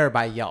swear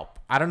by Yelp.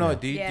 I don't know.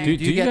 Yeah. Do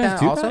you get guys that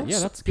do also? that? Yeah,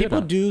 that's good.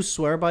 People do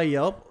swear by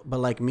Yelp, but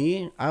like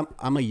me, I'm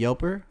a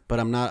Yelper, but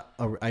I'm not.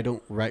 I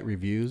don't write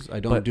reviews. I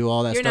don't do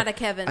all that. You're stuff. not a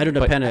Kevin. I don't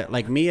depend on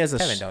like me as a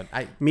Kevin don't.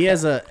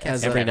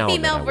 Every now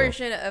and then I Female will.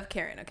 version of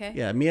Karen, okay?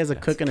 yeah, me as a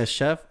cook and a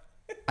chef,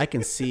 I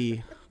can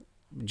see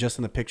just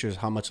in the pictures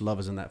how much love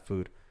is in that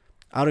food.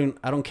 I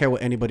don't care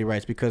what anybody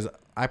writes because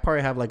I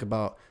probably have like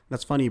about.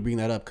 That's funny you bring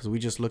that up because we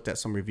just looked at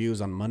some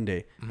reviews on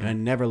Monday and I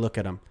never look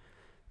at them.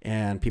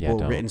 And people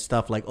written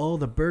stuff like, "Oh,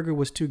 the burger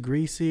was too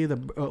greasy.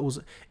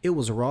 It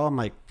was raw." I'm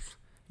like,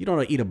 "You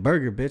don't eat a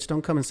burger, bitch.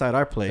 Don't come inside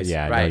our place."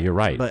 Yeah, Right. no, you're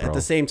right. But bro. at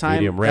the same time,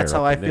 Medium rare that's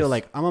how up I in feel. this.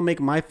 Like I'm gonna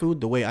make my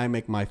food the way I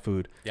make my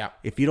food. Yeah.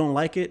 If you don't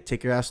like it,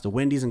 take your ass to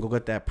Wendy's and go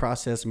get that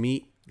processed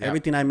meat. Yeah.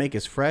 Everything I make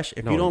is fresh.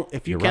 If No, you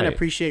you're can't right.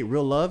 appreciate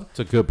real love, It's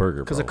a good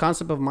burger, because bro. the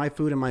concept of my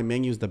food and my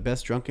menu is the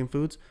best drunken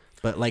foods,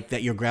 but like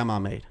that your grandma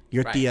made,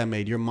 your Right. tia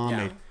made, your mom Yeah.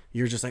 made.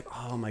 You're just like,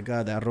 oh my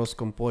god, that arroz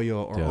con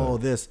pollo, or Yeah. oh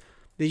this.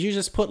 You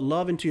just put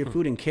love into your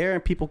food and care,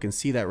 and people can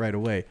see that right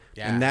away.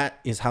 Yeah. And that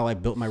is how I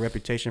built my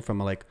reputation from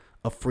like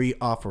a free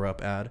offer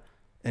up ad,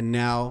 and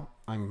now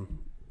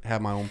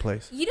have my own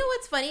place. You know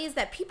what's funny is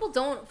that people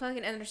don't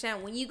fucking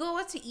understand. When you go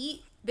out to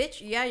eat,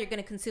 bitch, yeah, you're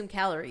gonna consume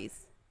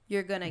calories.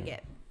 You're gonna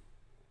get.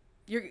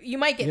 You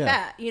might get Yeah.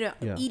 fat, you know,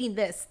 Yeah. eating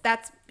this.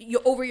 That's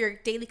over your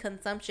daily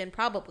consumption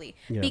probably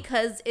Yeah.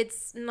 because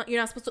you're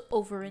not supposed to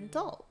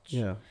overindulge.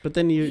 Yeah, but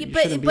then you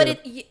But shouldn't be but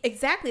at a-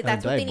 exactly at a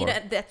that's what they dive need.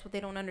 bar. That's what they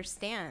don't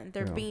understand.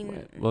 They're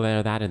being Well,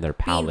 they're that in their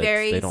palates.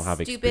 very They don't have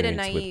stupid and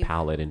experience with naive.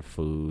 palate and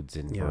foods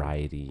and Yeah.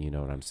 variety. You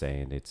know what I'm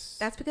saying? It's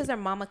that's because their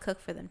mama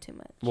cooked for them too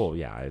much. well,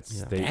 yeah. It's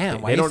Yeah. they, Damn,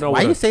 they, why they don't know why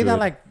what you a say that good-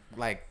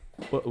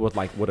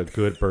 like what a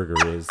good burger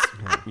is.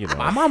 You know,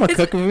 my mama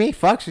cooked with me.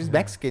 Fuck, she's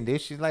Mexican, dude.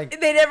 She's like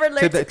They never learned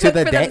to to,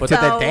 the cook for day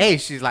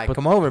themselves. she's like,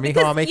 come over, mijo,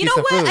 Because I'll make you you know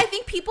some what? food. I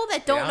think people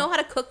that don't Yeah. know how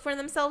to cook for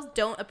themselves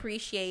don't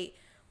appreciate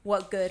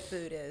what good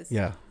food is.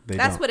 yeah,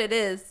 That's don't. what it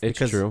is. it's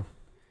because- true.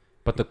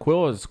 But the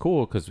quill is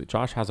cool because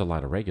Josh has a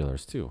lot of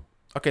regulars too.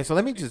 Okay, so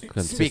let me just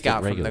Consistent speak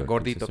out from the regular,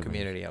 gordito consistent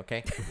community,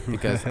 okay?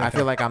 Because I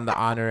feel like I'm the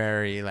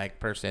honorary like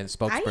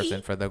spokesperson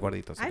eat. for the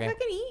gorditos. I Okay,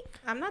 fucking eat.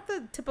 I'm not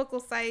the typical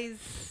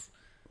size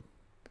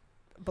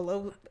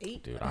below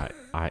 8. Dude,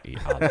 I eat.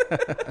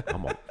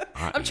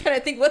 I'm trying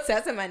to think what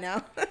size am I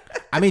now?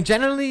 I mean,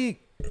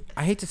 generally,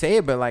 I hate to say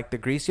it, but like the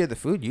greasier the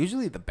food,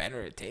 usually the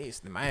better it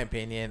tastes, in my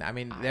opinion. I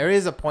mean, there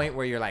is a point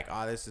where you're like,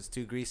 oh, this is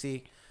too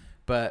greasy,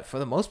 but for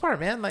the most part,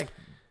 man, like,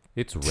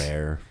 It's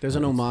rare. There's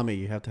an umami.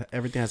 You have to.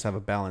 Everything has to have a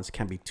balance. It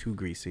can't be too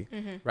greasy.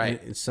 right?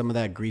 And some of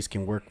that grease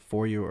can work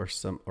for you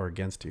or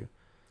against you.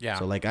 Yeah.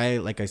 So like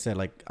I said,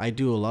 like I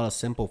do a lot of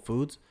simple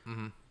foods,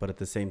 but at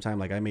the same time,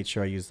 like I made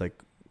sure I use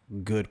like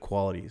good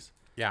qualities.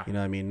 Yeah. You know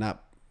what I mean?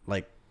 Not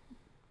like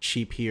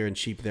cheap here and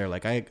cheap there.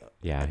 Like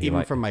Yeah, he even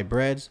like- for my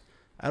breads,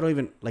 I don't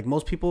even like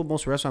most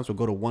restaurants will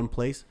go to one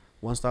place,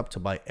 one stop to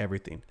buy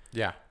everything.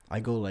 Yeah. I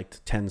go like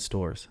to 10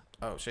 stores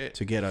Oh shit.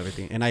 to get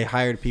everything. And I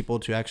hired people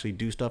to actually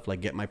do stuff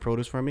like get my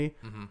produce for me,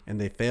 and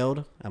they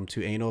failed. I'm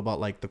too anal about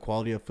like the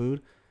quality of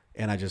food,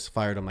 and I just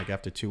fired them like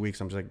after 2 weeks.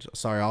 I'm just like,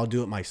 sorry, I'll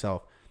do it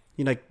myself.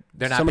 You know, like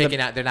They're not some of the-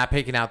 picking out. They're not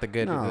picking out the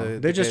good. No,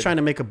 they're just trying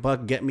to make a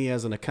buck, get me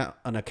as an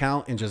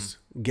account, and just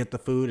get the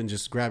food and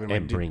just grab it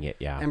And bring it,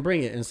 yeah. and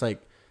bring it. And it's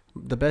like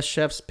the best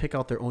chefs pick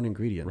out their own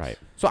ingredients. Right.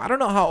 So I don't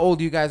know how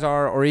old you guys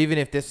are, or even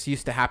if this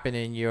used to happen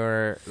in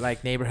your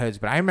like neighborhoods,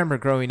 but I remember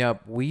growing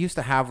up, we used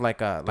to have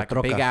like a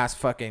troca. big ass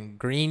fucking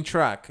green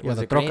truck. Yeah, Was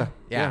the it green? troca.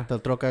 Yeah. The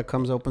troca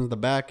comes, opens the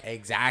back.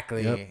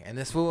 Exactly. Yep. And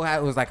this fool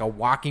was like a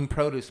walking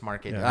produce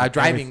market, Yeah.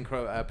 driving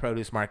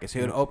produce market. So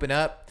he would open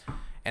up,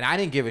 and I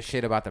didn't give a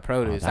shit about the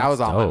produce. that's I was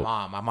on dope. my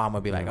mom. My mom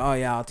would be like, "Oh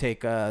yeah, I'll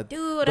take Dude, I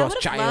dos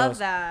would have chayos." loved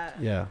that.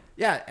 Yeah.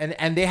 Yeah,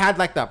 and they had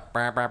like the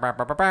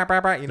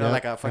you know, Yeah.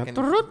 like a fucking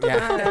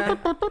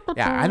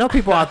yeah. I know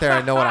people out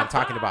there know what I'm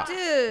talking about.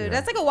 Dude,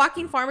 that's like a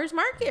walking farmer's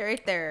market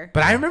right there.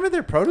 But I remember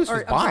their produce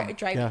was I'm bomb. sorry,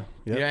 drive. Yeah.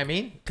 You know what I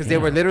mean? Because they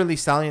were literally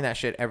selling that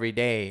shit every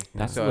day.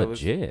 That's so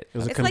legit. It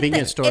was a It's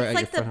convenience store It's at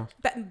like your the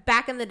front house.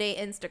 back in the day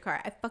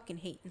Instacart. I fucking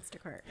hate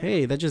Instacart.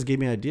 Hey, that just gave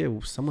me an idea.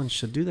 Someone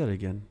should do that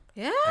again.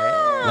 Yeah.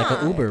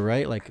 Like an Uber,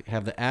 right? Like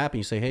have the app and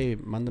you say, "Hey,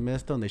 mándame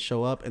esto," and they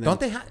show up. And Don't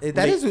then they have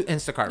that? Is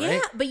Instacart, Yeah,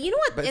 right? but you know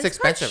what? But it's Instacart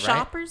expensive, right?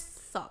 shoppers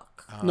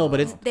suck. No,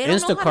 but it's They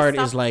don't know how to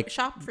Instacart is stop- like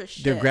shop for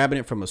shit. they're grabbing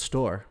it from a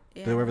store,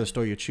 Yeah. wherever the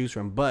store you choose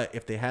from. But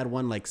if they had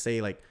one like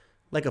say like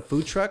a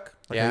food truck,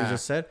 like Yeah. you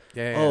just said,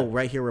 Yeah, yeah, oh, yeah.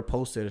 right here we're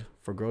posted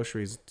for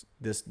groceries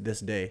this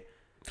day.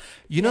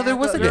 You know, Yeah, there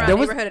was go a around there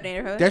was neighborhood to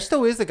neighborhood. there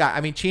still is a guy. I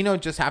mean, Chino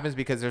just happens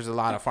because there's a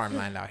lot of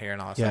farmland out here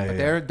and all that Yeah, stuff. But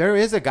yeah, there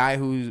is a guy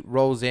who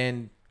rolls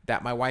in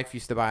that my wife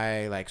used to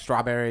buy like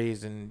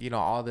strawberries and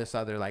all this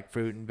other like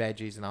fruit and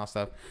veggies and all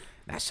stuff.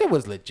 That shit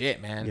was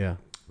legit, man. Yeah,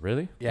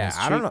 Really? Yeah, It's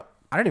I don't cheap. know.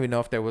 I don't even know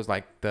if there was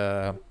like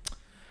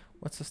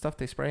What's the stuff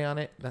they spray on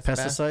it? That's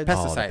Pesticides? Bad?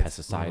 Oh, the Pesticides.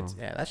 pesticides.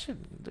 Yeah, that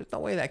shit. There's no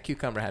way that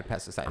cucumber had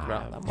pesticides,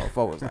 bro. That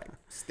motherfucker was like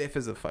stiff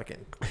as a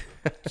fucking.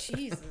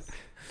 Jesus.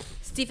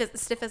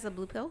 Stiff as a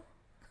blue pill.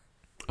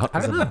 I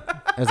don't know.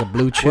 As a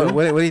blue chew.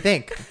 What do you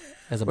think?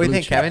 As a What do you blue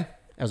think, chew. Kevin?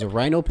 As a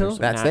rhino pill.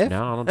 That's Nah, it?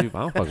 No, I don't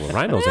fuck with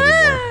rhinos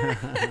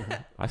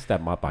anymore. I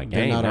stepped up my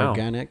They're game not now.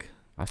 organic.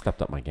 I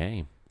stepped up my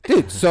game.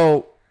 Dude,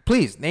 so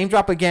please name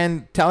drop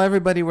again. Tell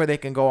everybody where they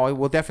can go.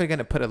 We're definitely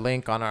gonna put a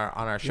link on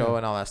our show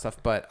and all that stuff.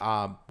 But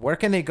where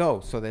can they go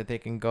so that they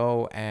can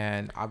go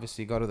and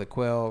obviously go to the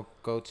Quill,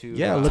 go to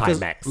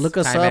Look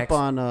us Timex. up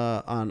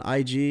on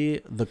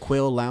IG, the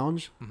Quill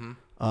Lounge.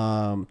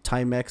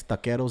 Timex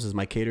Taqueros is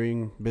my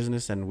catering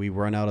business, and we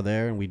run out of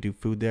there and we do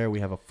food there. We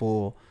have a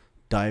full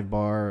dive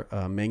bar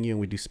menu, and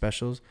we do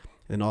specials.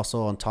 And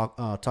also on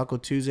Taco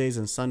Tuesdays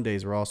and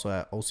Sundays, we're also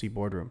at OC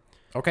Boardroom.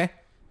 Okay.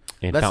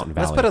 In Fountain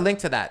Valley. Let's put a link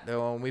to that.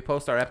 When we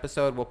post our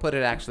episode, we'll put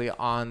it actually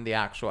on the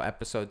actual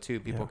episode too.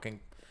 People can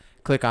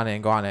click on it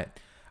and go on it.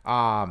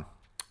 Man,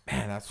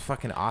 that's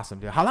fucking awesome,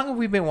 dude. How long have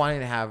we been wanting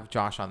to have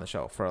Josh on the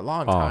show? For a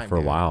long time. For a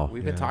dude. while.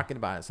 We've been talking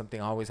about it. Something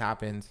always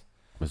happens.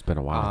 It's been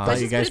a while. thought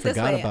Let's you just guys put it this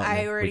forgot way. about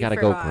me. I already we gotta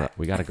forgot. go.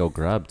 We gotta go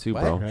grub too,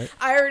 What? bro. Right?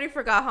 I already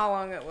forgot how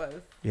long it was.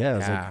 Yeah, it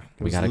was, Yeah. like, We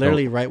it was gotta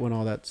literally go. right when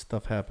all that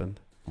stuff happened.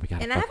 We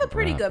gotta And I have a fucking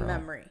pretty grub, good bro.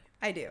 memory.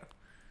 I do.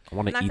 I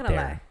want Not to eat gonna there.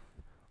 lie.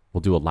 We'll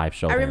do a live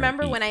show. I there and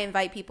remember eat. when I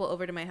invite people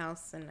over to my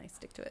house and I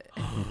stick to it.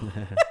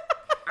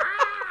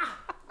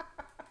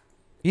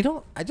 You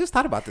know, I just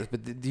thought about this,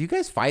 but do you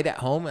guys fight at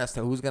home as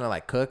to who's gonna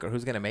like cook or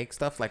who's gonna make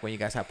stuff like when you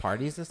guys have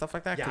parties and stuff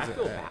like that? Yeah, I 'Cause,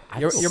 feel bad. I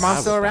your feel mom's bad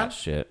still with that around?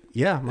 Shit.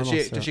 Yeah, my Does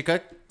mom's does she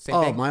cook? Same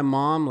Oh, thing. my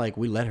mom, like,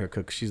 we let her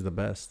cook. She's the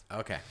best.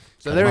 Okay,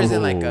 so there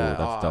isn't like Ooh, a.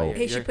 that's dope.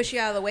 Hey, she push you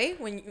out of the way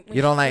when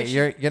You don't like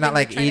you're not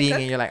like trying to eating cook?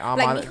 and you're like, oh,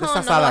 Like, mom, mijo, this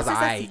no sala's haces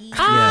aight. así.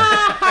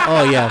 Yeah.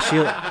 Oh, yeah. She's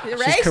Right?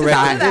 This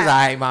correct. is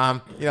aight,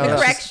 mom. You know, The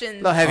it's corrections. a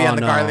little heavy Oh, on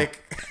the no.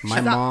 garlic. My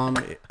mom,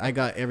 I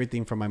got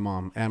everything from my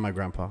mom and my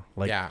grandpa.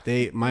 Like,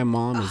 Yeah. my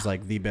mom is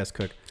like the best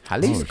cook.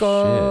 Jalisco.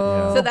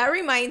 Oh, So that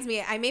reminds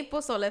me, I made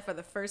pozole for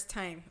the first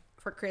time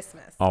for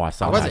Christmas. Oh, I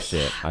saw How was that it?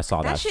 shit. I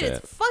saw That that shit shit.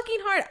 is fucking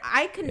hard.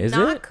 I could Is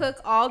not it? cook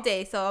all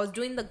day. So I was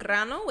doing the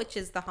grano, which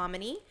is the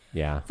hominy.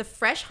 Yeah. The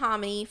fresh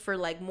hominy for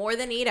like more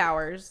than 8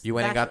 hours. You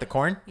went and got the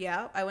corn?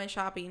 Yeah, I went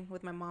shopping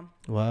with my mom.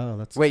 Wow,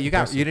 that's Wait, you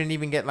impressive. didn't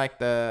even get like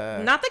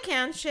the. Not the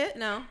canned shit.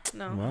 No.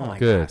 Oh my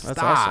Good. God, That's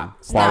stop. awesome.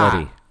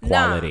 Quality. Nah.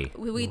 Quality.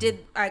 We did.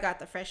 I got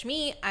the fresh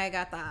meat. I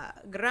got the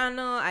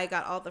grano. I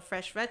got all the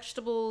fresh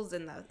vegetables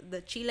and the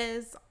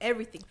chiles.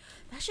 Everything.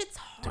 That shit's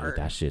hard. Dude,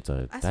 That's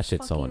that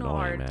shit's so fucking annoying,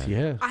 hard. man.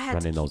 Yeah. I had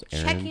Running to those keep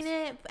errands. checking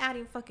it,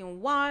 adding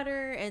fucking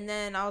water, and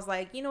then I was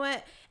like, you know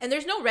what? And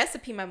there's no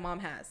recipe my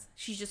mom has.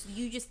 She's just,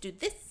 you just do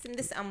this and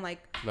this. I'm like,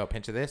 Little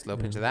pinch of this,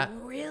 little pinch of that.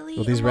 really?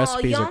 Well, these I'm all,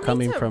 recipes "Y'all are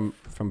coming need to-"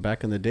 from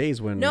back in the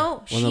days when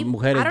No, when the I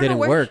mujeres don't know didn't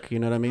where work. she- You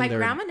know what I mean? My They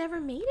were- grandma never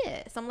made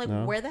it, so I'm like,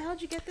 No? where the hell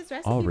did you get this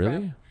recipe? Oh, really?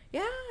 From?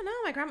 Yeah, no,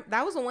 my grandma.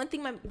 That was the one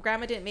thing my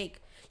grandma didn't make.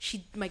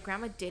 My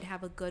grandma did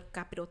have a good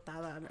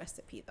capirotada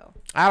recipe though.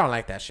 I don't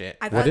like that shit.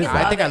 I I fucking think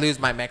love I it. lose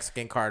my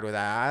Mexican card with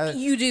that.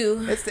 You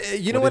do. It's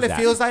you know What what is it that?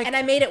 feels like. And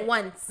I made it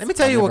once. Let me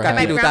tell you what never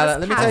had it. My capirutada. grandma's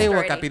Let me tell you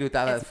what passed already.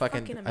 capirutada It's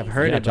fucking. fucking I've amazing.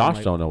 heard Yeah, it. but Josh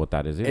like- don't know what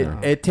that is either.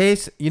 It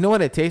tastes. You know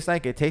what it tastes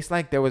like? It tastes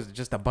like there was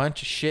just a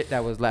bunch of shit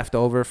that was left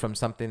over from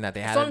something that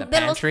they had in the Son de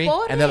los pantry,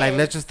 and they're like, pobres.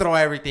 let's just throw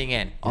everything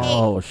in.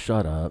 Oh,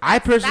 shut up. I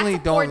personally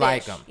That's a poor don't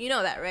like dish. them. You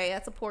know that, right?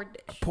 That's a poor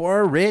dish.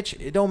 Poor, rich,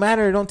 it don't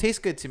matter. It don't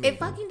taste good to me. It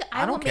fucking.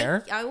 I don't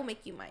care. I will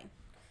make you mine.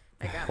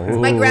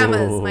 My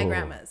grandma's. My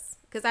grandma's.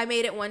 Because I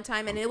made it one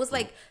time, and it was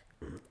like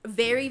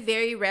very,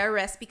 very rare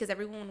recipe because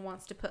everyone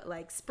wants to put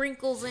like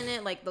sprinkles in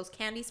it, like those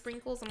candy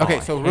sprinkles. I'm Okay,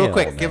 like, so real hell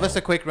quick, no. give us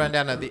a quick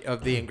rundown of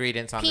the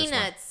ingredients on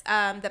peanuts,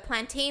 the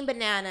plantain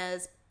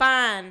bananas,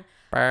 pan,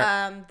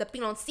 Burr. the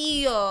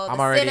piloncillo, I'm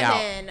the already out.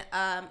 cinnamon,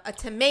 a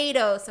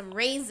tomato, some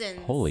raisins.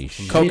 Holy this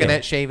shit. one.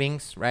 Coconut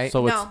shavings, right?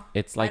 So No,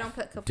 it's I like, don't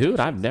put coconut dude,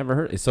 I've shavings. never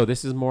heard. So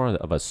this is more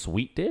of a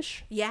sweet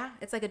dish. Yeah,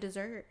 it's like a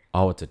dessert.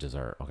 Oh, it's a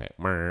dessert. Okay.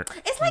 Mer.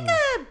 It's like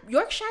a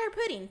Yorkshire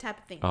pudding type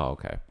of thing. Oh,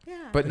 okay.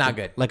 Yeah. but not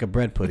good. like a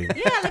bread pudding.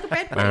 Yeah, like a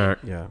bread pudding. Mer.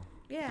 Yeah.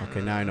 Yeah.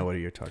 Okay, now I know what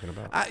you're talking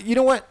about. You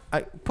know what?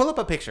 Pull up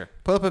a picture.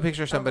 Pull up a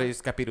picture of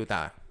somebody's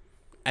capirutada.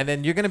 And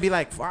then you're going to be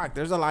like, fuck,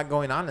 there's a lot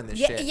going on in this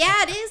Yeah, shit. yeah,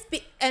 it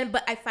is.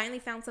 But I finally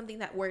found something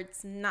that where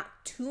it's not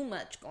too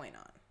much going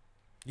on.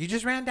 You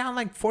just ran down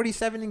like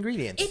 47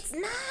 ingredients. It's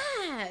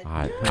not.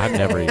 I've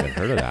never even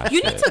heard of that.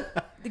 You shit. need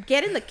to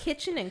get in the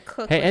kitchen and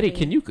cook. Hey with Eddie,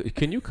 me.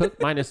 can you cook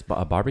minus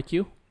a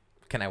barbecue?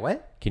 Can I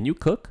what? Can you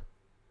cook?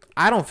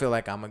 I don't feel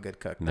like I'm a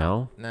good cook.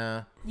 No.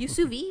 No. You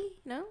sous vide?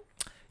 No.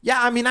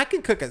 Yeah, I mean, I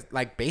can cook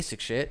like basic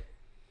shit.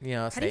 You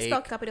know, How do you steak.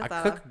 spell capirotada?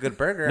 I cook a good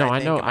burger. No, I I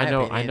think, know, in my I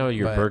know, I opinion, know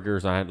your but-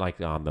 burgers. I like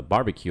on the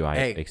barbecue. I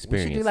Hey, we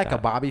experienced should do like that.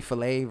 a Bobby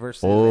Filet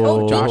versus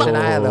Oh. Josh and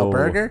I, a little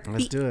burger.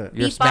 Let's do it.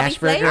 Your Beef Bobby smash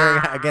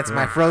burger Flay? against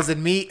my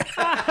frozen meat.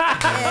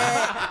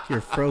 Your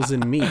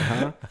frozen meat,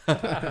 huh?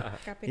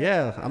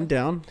 Yeah, I'm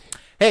down.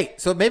 Hey,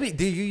 so maybe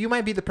you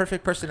might be the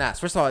perfect person to ask.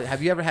 First of all,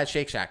 have you ever had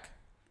Shake Shack?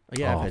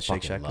 Yeah, Oh, I've had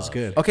Shake fucking Shack. It's love.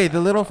 good. Okay, the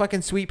little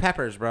fucking sweet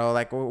peppers, bro.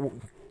 Like,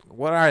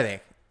 what are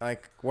they?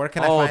 Like, where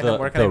can I find them?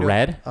 Where can I do the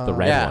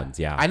red ones,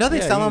 yeah. I know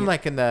they sell them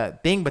like in the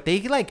thing, but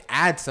they like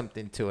add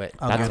something to it.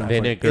 That's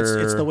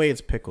vinegar. It's the way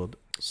it's pickled.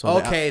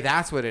 So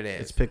that's what it is.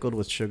 It's pickled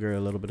with sugar,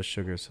 a little bit of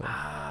sugar. So,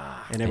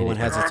 and everyone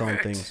has its own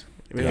things.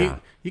 I mean,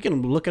 you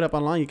can look it up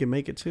online. You can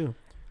make it too.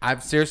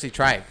 I've seriously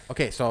tried.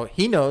 Okay, so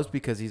he knows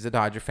because he's a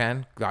Dodger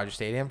fan. Dodger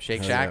Stadium,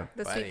 Shake Shack.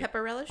 The sweet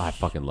pepper relish. I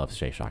fucking love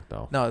Shake Shack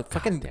though. No,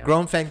 fucking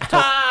grown folks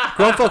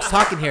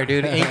talking here,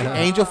 dude.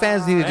 Angel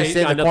fans need to just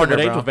sit in the corner,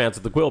 bro. Angel fans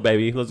at the Quill,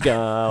 baby. Let's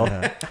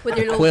go. With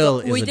your Quill little,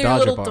 is with a your Dodger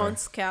little bar.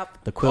 dunce cap.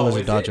 The Quill is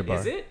a Dodger bar.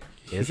 Is it?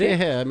 Is it?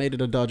 Yeah, I made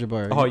it a Dodger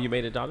bar. Oh, you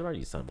made a Dodger bar?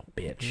 You son of a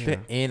bitch. Yeah.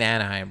 In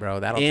Anaheim, bro.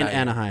 That'll In tell you.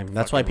 Anaheim.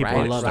 That's why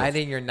people love right it.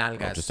 in your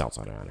nalgas. Just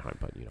outside of Anaheim,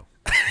 but you know.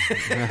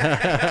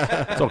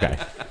 It's okay.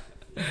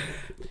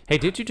 Hey,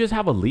 did you just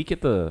have a leak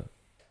at the...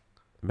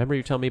 Remember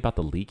you telling me about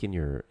the leak in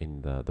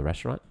the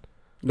restaurant?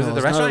 Was it the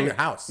it's restaurant not or your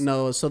house?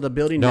 No, so the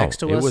building No, next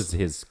to us. it was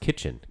his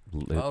kitchen.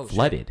 It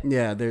flooded. Shit.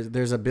 Yeah,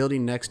 there's a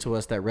building next to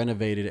us that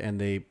renovated, and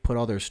they put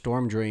all their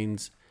storm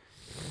drains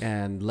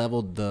and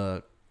leveled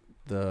the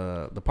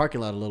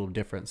parking lot a little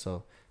different.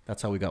 So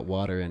that's how we got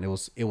water, and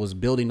it was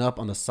building up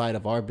on the side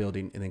of our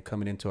building and then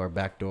coming into our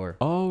back door.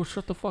 Oh,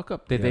 shut the fuck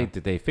up! Did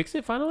they fix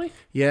it finally?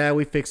 Yeah,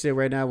 we fixed it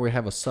right now. We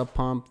have a sub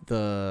pump.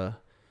 The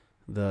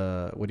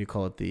what do you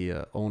call it?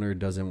 The owner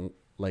doesn't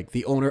like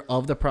the owner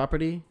of the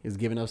property is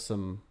giving us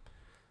some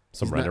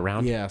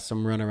runaround. Yeah,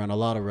 some runaround, a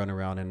lot of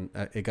runaround, and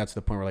it got to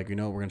the point where like we're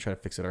gonna try to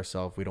fix it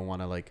ourselves. We don't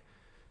want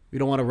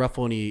to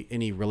ruffle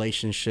any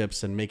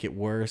relationships and make it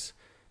worse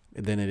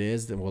than it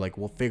is. Then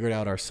we'll figure it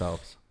out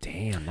ourselves.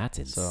 Damn, that's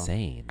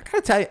insane.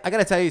 I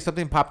gotta tell you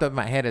something popped up in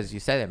my head as you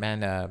said it,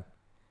 man.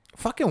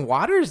 Fucking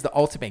water is the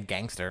ultimate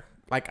gangster.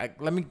 Like,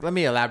 let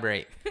me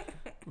elaborate.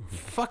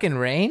 Fucking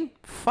rain,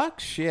 fuck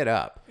shit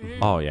up.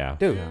 Oh yeah,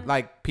 dude. Yeah.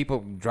 Like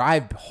people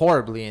drive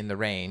horribly in the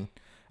rain.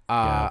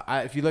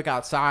 If you look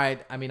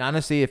outside, I mean,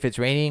 honestly, if it's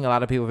raining, a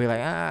lot of people be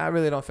like, I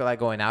really don't feel like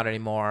going out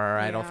anymore. Or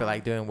I don't feel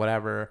like doing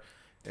whatever.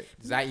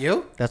 Is that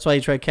you? That's why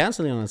he tried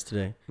canceling on us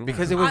today.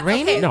 Because it was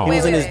raining? Okay, No. He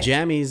was in his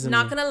jammies.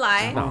 Not gonna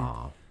lie.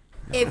 No.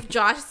 If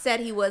Josh said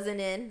he wasn't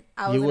in,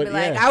 I was You gonna would- be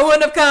like, yeah. I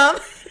wouldn't have come.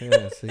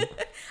 Yeah, see?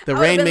 The I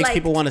rain would've makes been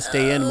people like, want to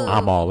stay in more.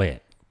 I'm all in.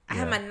 I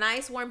had my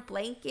nice warm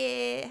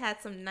blanket,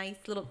 had some nice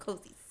little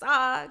cozy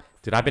socks.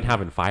 Dude, I've been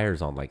having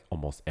fires on like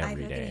almost I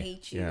every fucking day.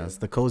 hate you. Yeah, it's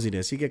the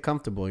coziness. You get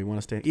comfortable. You want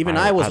to stay. Even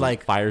I I was like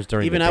like fires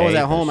during Even the I was day,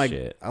 at home. but I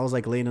shit. was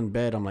like laying in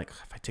bed. I'm like,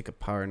 if I take a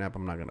power nap,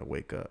 I'm not gonna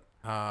wake up.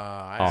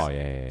 Oh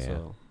yeah.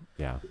 So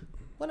Yeah.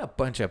 What a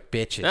bunch of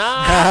bitches.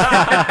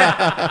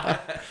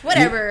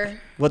 Whatever.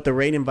 what, the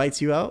rain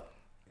invites you out?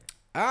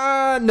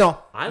 No.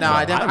 I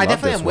love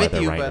definitely this am with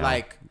weather you, right but now.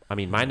 like, I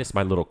mean, minus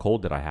my little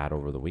cold that I had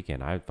over the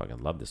weekend. I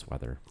fucking love this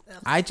weather.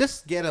 I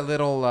just get a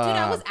little. Dude,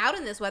 I was out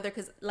in this weather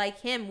because, like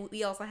him,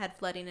 we also had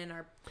flooding in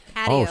our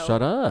patio. Oh,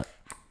 shut up.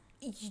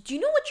 Do you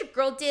know what your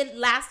girl did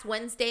last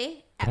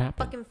Wednesday at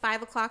happened? fucking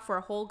 5 o'clock for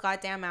a whole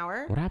goddamn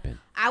hour? What happened?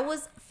 I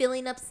was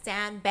filling up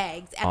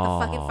sandbags at the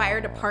fucking fire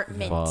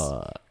department.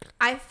 Fuck.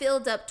 I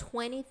filled up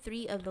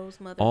 23 of those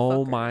motherfuckers.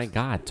 Oh my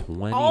god,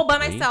 20. All by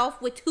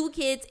myself with 2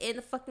 kids in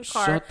the fucking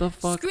car. Shut the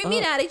fuck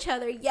screaming up. at each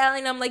other,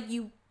 yelling. I'm like,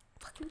 you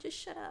fucking just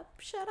shut up.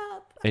 Shut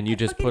up. And you I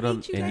just fucking put them,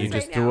 hate you and you guys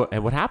just right threw now. it.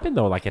 And what happened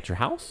though? Like at your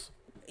house?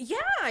 Yeah,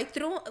 I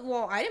threw.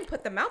 Well, I didn't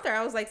put them out there.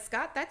 I was like,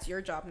 Scott, that's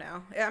your job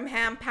now.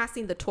 I'm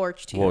passing the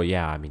torch to you. Well,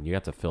 yeah. I mean, you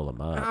have to fill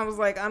them up. I was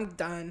like, I'm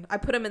done. I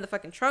put them in the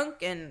fucking trunk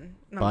and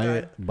I'm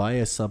done. Buy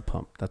a sub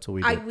pump. That's what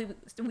we did.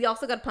 We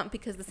also got a pump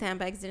because the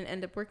sandbags didn't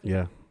end up working.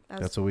 Yeah,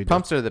 that's what we did.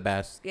 Pumps are the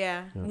best.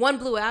 Yeah. One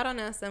blew out on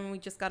us, and we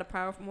just got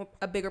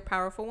a bigger,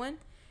 powerful one,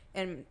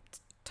 and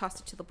tossed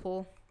it to the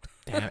pool.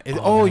 Damn.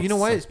 Oh, You know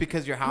what? that's It's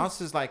because your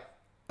house is like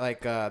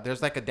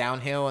there's like a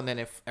downhill, and then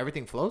if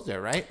everything flows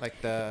there, right?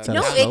 Like the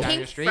No, down it your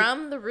came street?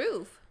 from the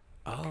roof.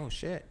 Oh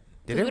shit!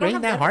 Did We it don't rain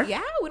have that gutters. hard?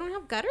 Yeah, we don't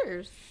have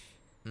gutters.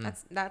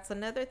 That's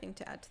another thing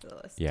to add to the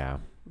list. Yeah.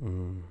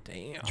 Damn.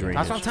 Drainage.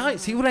 That's what I'm telling you.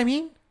 See what I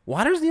mean?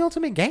 Water's the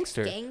ultimate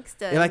gangster.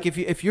 Gangsta. Yeah, like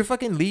if you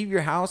fucking leave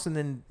your house and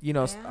then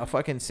Yeah. a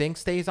fucking sink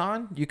stays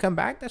on, you come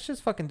back, that's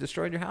just fucking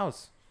destroyed your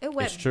house. It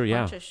went It's true, yeah.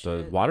 bunch of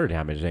The shit. water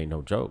damage ain't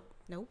no joke.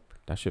 Nope.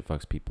 That shit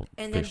fucks people.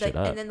 And then Fish shit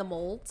up. and then the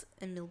mold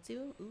and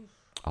mildew. Ooh,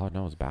 Oh,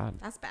 no, it's bad.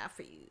 that's bad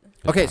for you.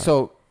 Okay,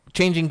 so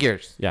changing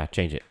gears. Yeah,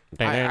 change it.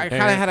 I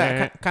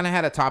kind of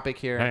had a topic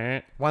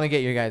here. Want to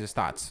get your guys'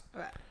 thoughts.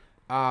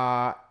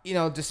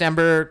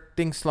 December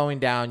things slowing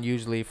down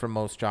usually for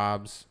most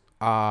jobs.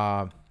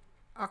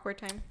 Awkward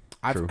time.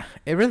 True.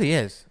 It really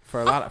is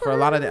for a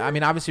lot of. I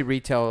mean, obviously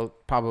retail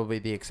probably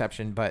the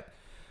exception, but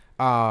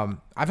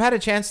I've had a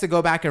chance to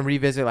go back and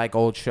revisit like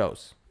old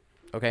shows.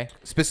 Okay,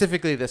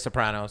 specifically The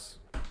Sopranos.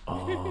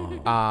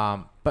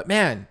 Oh. But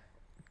man,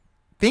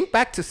 think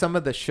back to some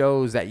of the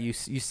shows that you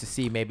used to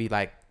see maybe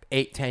like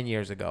 8-10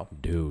 years ago.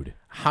 Dude.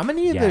 How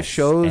many of the Yes,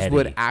 shows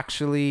would Eddie.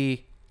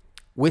 actually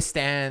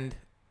withstand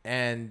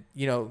and,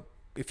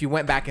 if you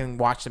went back and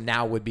watched them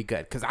now would be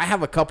good? Because I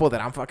have a couple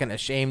that I'm fucking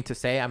ashamed to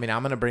say. I mean,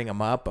 I'm going to bring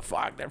them up, but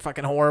fuck, they're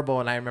fucking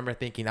horrible. And I remember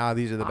thinking, oh,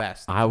 these are the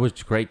best. I was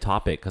great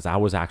topic because I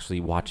was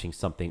actually watching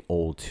something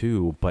old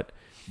too, but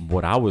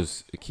what I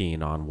was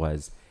keen on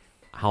was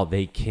how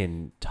they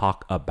can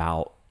talk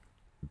about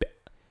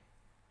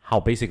how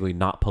basically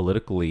not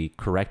politically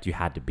correct you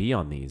had to be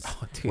on these,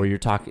 where you're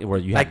talking, where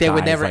you like they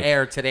would never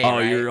air today. Oh,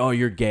 right?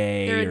 you're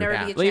gay. There would You're never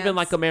that. be a Even chance.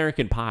 like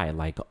American Pie,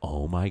 like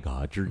oh my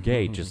God, you're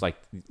gay. Just like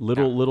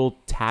little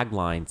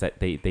taglines that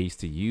they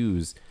used to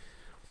use.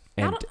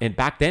 And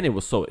back then it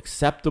was so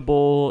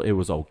acceptable. It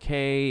was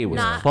okay. It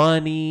was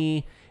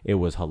funny. It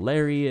was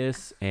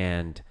hilarious.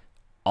 And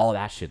all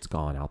that shit's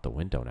gone out the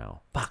window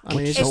now. I mean,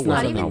 it's It's just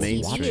not wasn't even the TV,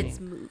 mainstream. it's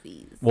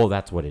movies. Well,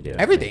 that's what it is.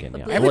 Everything.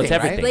 Megan, Everything, Well, it's right?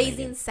 everything. Blazing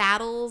Megan.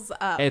 Saddles.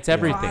 It's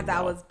everything, God, that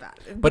though. was bad.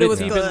 But it it's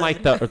was even good.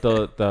 like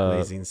the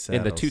Blazing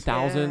in the Saddles.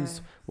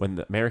 2000s when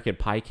the American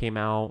Pie came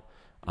out.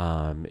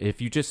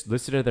 If you just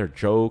listen to their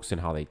jokes and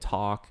how they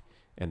talk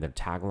and their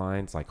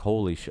taglines, like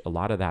holy shit, a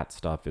lot of that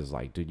stuff is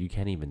like, dude, you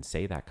can't even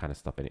say that kind of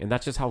stuff. And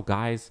that's just how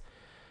guys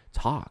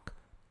talk.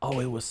 Oh,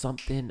 it was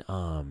something.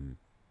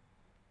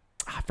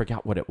 I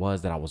forgot what it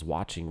was that I was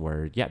watching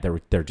where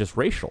they're just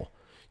racial.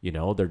 You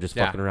know, they're just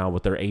fucking around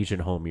with their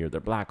Asian homie or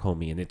their black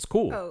homie, and it's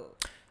cool. Oh,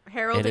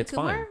 Harold And and it's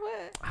Kumar? fine.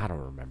 What? I don't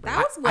remember.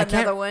 That was I can't-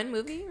 another one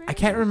movie, right? I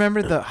can't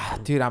remember the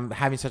dude. I'm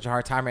having such a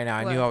hard time right now.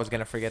 I What? knew I was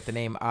gonna forget the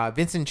name.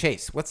 Vincent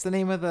Chase. What's the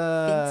name of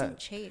the? Vincent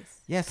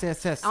Chase. Yes.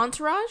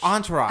 Entourage?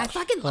 Entourage. I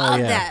fucking love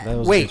that. that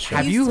was Wait, good shit.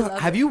 have I used you to love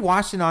have it. you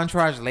watched an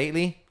Entourage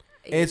lately?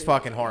 It's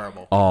fucking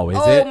horrible. Oh, is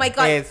Oh it? my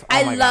god! It's- oh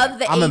I my love God.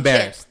 the I'm agent.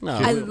 embarrassed. No,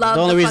 I love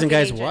the only reason fucking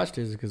guys agent. watched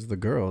it is because the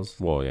girls.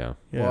 Well, yeah.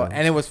 Yeah. Well,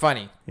 and it was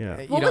funny. Yeah.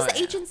 You What know, was the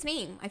agent's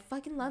name? I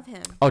fucking love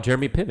him. Oh,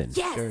 Jeremy Piven.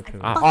 Yes, Jeremy I Piven.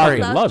 I fucking Ari,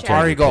 love Jeremy.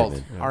 Ari Gold.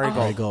 Piven. Ari Ari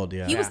Gold. Gold,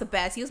 yeah. He was the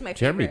best. He was my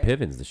Jeremy favorite.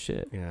 Piven's the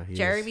shit. Yeah, he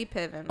Jeremy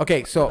Piven.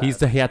 Okay, so He's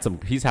had some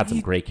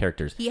great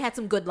characters. He had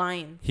some good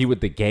lines. He was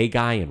the gay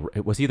guy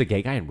was he the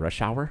gay guy in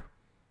Rush Hour?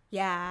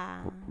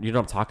 Yeah. You know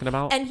what I'm talking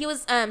about? And he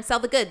was Sell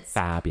the Goods.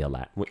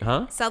 Fabulous.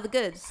 Huh? Sell the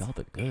Goods. Sell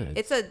the goods.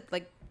 It's a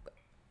like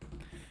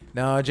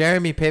no,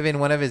 Jeremy Piven.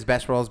 One of his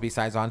best roles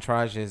besides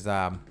Entourage is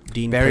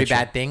Dean Very Pritchard.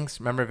 Bad Things.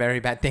 Remember Very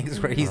Bad Things,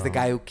 where he's the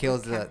guy who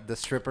kills the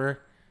stripper,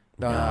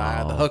 the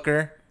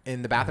hooker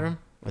in the bathroom.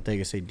 I thought you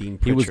could say Dean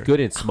he was Pritchard. good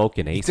in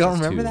Smoking Aces. You don't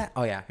remember too. that?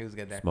 Oh yeah, he was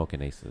good there.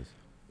 Smoking Aces.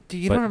 Do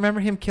you But- don't remember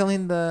him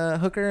killing the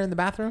hooker in the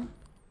bathroom?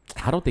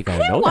 I don't think I, I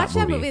know didn't watch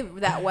that movie.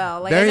 that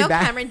well. Like Very I know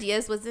bad. Cameron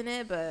Diaz was in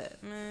it, but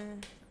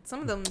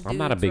some of them. I'm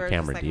not a dudes big were just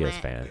Cameron like, Diaz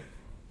meh. fan.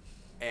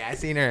 Hey, I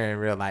seen her in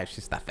real life.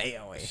 She's the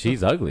feo.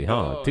 She's ugly,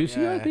 huh? Oh, Dude,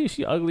 she yeah. ugly.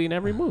 She ugly in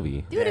every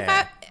movie. Dude, if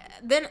Yeah. I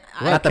then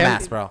Not the I,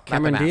 mask, bro. Not the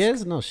Cameron mask.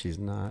 Diaz? No, she's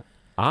not.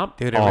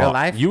 Dude, in real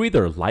life? you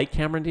either like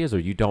Cameron Diaz or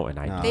you don't, and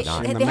I No, do They,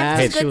 not. in they the have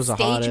mask, some she good was the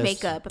stage hottest.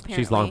 makeup. Apparently,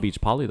 She's Long Beach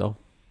Polly though,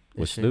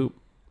 with she? Snoop.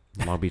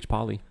 Long Beach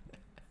Polly.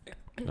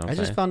 You know what I I'm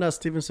just saying? found out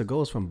Steven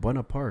Seagal is from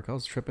Buena Park. I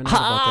was tripping out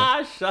about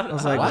that. Shut I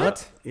was like,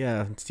 what?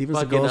 Yeah, Steven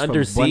Fucking Seagal is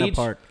Under from Buena Siege.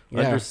 Park. Yeah.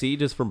 Under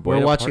Siege is from We Buena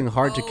were watching Park.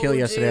 Hard to Kill Oh,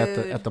 yesterday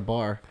dude. at the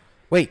bar.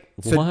 Wait.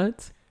 So,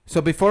 What?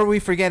 so before we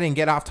forget and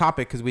get off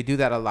topic, because we do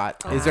that a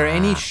lot, is there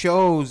any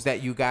shows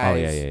that you Oh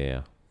guys,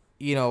 yeah.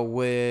 you know,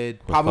 would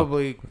We're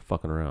probably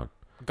fucking around.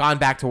 gone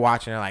back to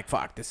watch and are like,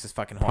 fuck, this is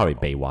fucking Probably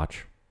horrible? Baywatch.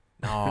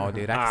 No,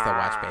 dude, I can still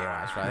watch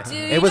Baywatch, right?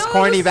 Dude, It was you know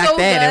corny was back so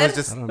then. It good? was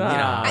just, you know.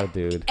 Ah,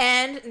 dude.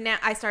 And now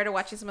I started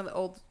watching some of the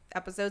old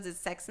episodes. It's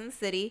Sex and the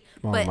City.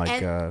 Oh but my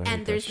and, God, I hate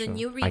and that there's the show.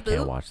 new I can't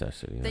reboot, watch that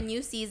shit. the Either.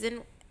 new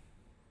season.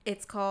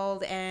 It's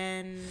called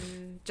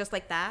and just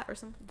like that or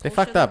something. They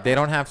fucked up. They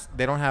don't have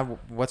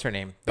what's her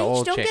name? The They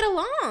old don't chick. get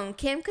along.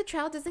 Kim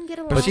Cattrall doesn't get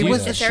along. But she with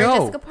was the Sarah show.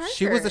 Jessica Parker.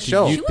 She was the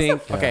show. You She was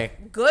think- a Okay,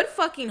 good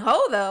fucking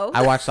hoe though.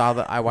 I watched all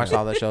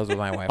the shows with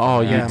my wife.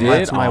 Oh, you Yeah, did?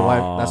 That's my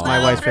wife. That's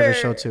my wife's favorite Louder.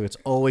 show too. It's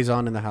always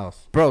on in the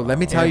house. Bro, let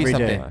me tell you Every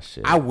day. something. Oh,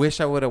 shit. I wish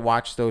I would have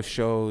watched those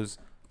shows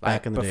like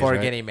Back in the days, before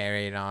right? getting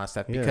married and all that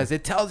stuff Yeah. because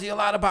it tells you a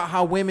lot about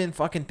how women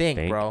fucking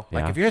think, bro.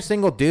 Like yeah. if you're a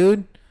single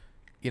dude,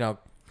 you know,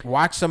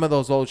 watch some of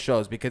those old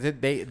shows because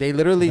they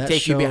literally That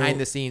take you show- behind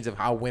the scenes of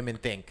how women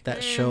think.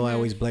 That show, I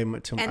always blame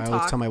it. And I always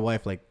talk. tell my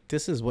wife, like,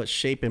 this is what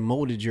shaped and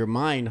molded your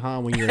mind, huh?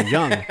 When you were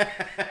young,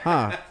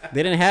 huh?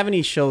 They didn't have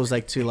any shows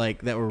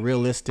that were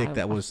realistic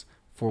that was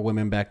for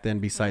women back then.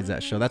 Besides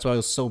that show, that's why it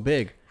was so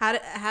big. How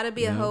to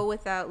be a hoe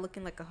without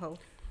looking like a hoe.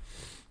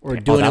 Or Oh,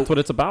 doing that's it what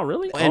it's about,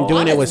 really? and Oh.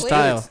 doing it with honestly,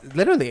 style. It's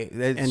literally,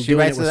 And she doing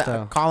writes it with a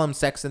style. column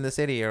 "Sex in the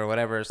City" or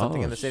whatever,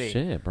 something Oh, in the city.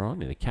 Shit, bro, I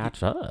need to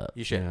catch up.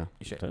 You should. Yeah.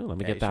 You should. Dude, let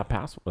me Yeah, get that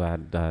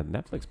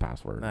Netflix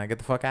password. Nah, get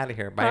the fuck out of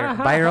here.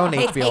 Buy your own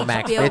It's HBO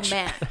Max, HBO bitch.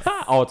 Max.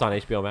 Oh, it's on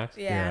HBO Max.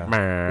 Yeah.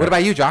 Meh. What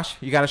about you, Josh?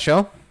 You got a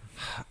show?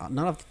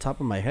 Not off the top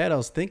of my head, I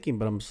was thinking,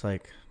 but I'm just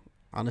like,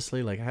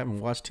 honestly, like I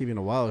haven't watched TV in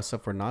a while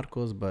except for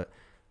Narcos, but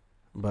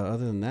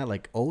other than that,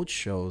 like old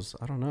shows,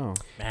 I don't know.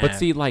 But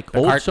see, like The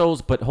old cart-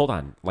 shows. But hold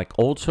on, like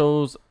old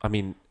shows. I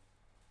mean,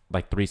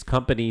 like Three's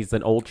Company's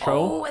an old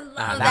show. Oh, I love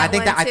that I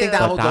think one I think too. that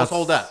But those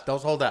hold that's- up.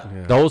 Those hold up.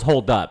 Yeah. Those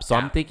hold up. So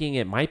I'm thinking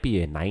it might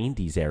be a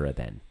 '90s era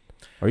then.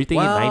 Are you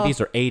thinking Well-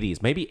 90s or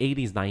 80s? Maybe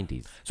 80s,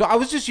 90s. So I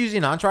was just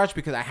using Entourage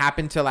because I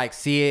happened to like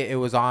see it. It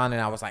was on,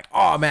 and I was like,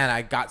 "Oh man!"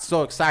 I got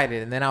so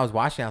excited, and then I was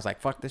watching. I was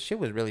like, "Fuck, this shit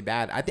was really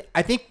bad."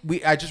 I think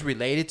I just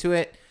related to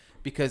it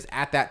because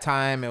at that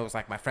time it was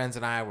like my friends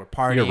and I were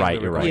partying. You're right, We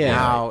were you're right, going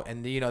yeah. out,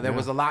 and you know there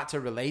was a lot to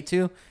relate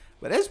to.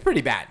 but it's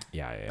pretty bad.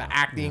 Yeah. The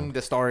acting,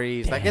 the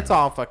stories, like it's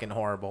all fucking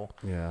horrible.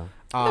 Yeah.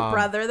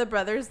 The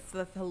brother's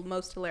the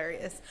most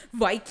hilarious.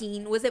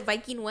 Viking, was it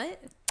Viking what?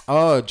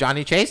 Oh,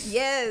 Johnny Chase.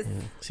 Yes.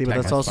 See, but That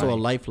that's guy's also funny. a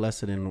life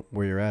lesson in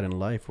where you're at in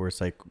life, where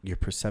it's like your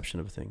perception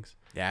of things.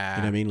 Yeah. You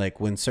know what I mean? Like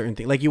when certain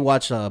things, like you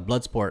watch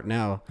Bloodsport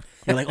now,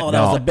 you're like, oh, that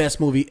No. was the best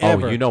movie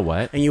ever. Oh, you know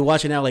what? And you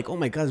watch it now, like, oh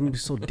my god, this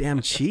movie's so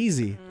damn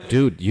cheesy.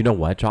 Dude, you know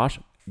what, Josh?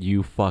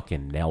 You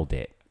fucking nailed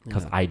it.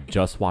 Because I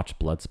just watched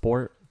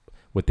Bloodsport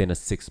within a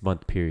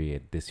 6-month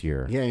period this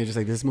year. Yeah, you're just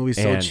like, this movie's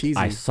so And cheesy.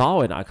 I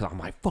saw it because I'm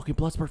like, fucking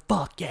Bloodsport,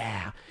 fuck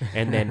yeah.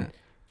 And then,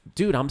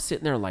 dude, I'm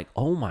sitting there like,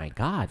 oh my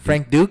God.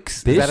 Frank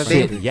Dukes. This Is that a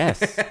shit, thing?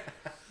 yes.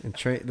 And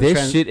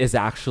This shit is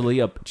actually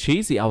a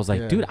cheesy. I was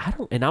like, Yeah. dude,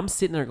 and I'm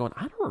sitting there going,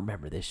 I don't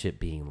remember this shit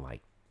being like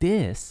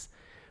this.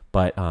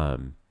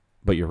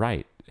 But you're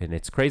right. And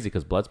it's crazy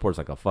because Bloodsport's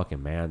like a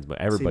fucking man's, but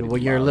everybody.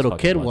 when you're a loves little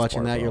fucking kid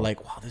watching Bloodsport, that, bro. you're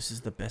like, wow, this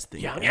is the best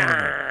thing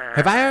ever.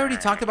 Have I already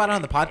talked about it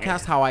on the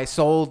podcast how I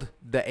sold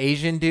the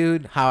Asian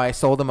dude? How I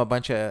sold him a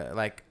bunch of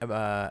like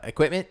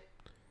equipment?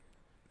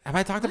 Have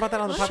I talked about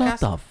that on the Shut podcast?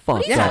 the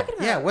fuck yeah, up.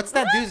 yeah. What's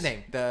that dude's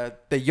name? The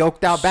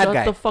yoked out bad Shut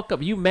guy. the fuck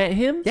up. You met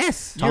him?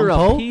 Yes. You're Tom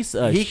a Poe? piece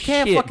of He shit.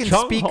 can't fucking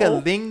Chung speak Ho?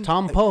 a ling.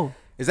 Tom Poe.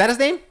 Is that his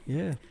name?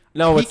 Yeah.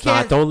 No, He it's not.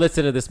 can't- Don't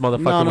listen to this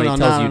motherfucker when he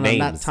tells you names,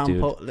 not Tom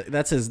dude. Poe.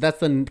 That's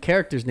the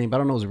character's name, but I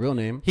don't know his real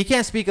name. He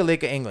can't speak a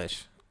lick of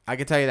English. I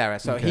can tell you that,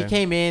 right? So he Okay.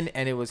 came in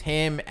and it was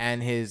him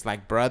and his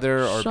like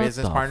brother or Shut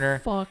business the partner.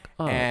 fuck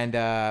up. And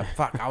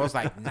I was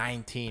like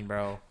 19,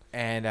 bro.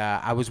 And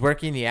I was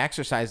working the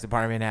exercise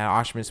department at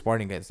Oshman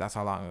Sporting Goods. That's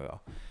how long ago.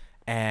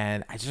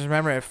 And I just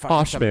remember it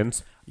fucking some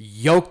Oshman's.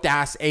 yoked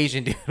ass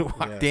Asian dude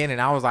walked in,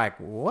 and I was like,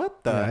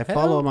 "What the Yeah, I hell?"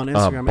 follow him on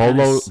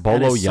Instagram.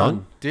 Bolo his Young?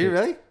 son. Do you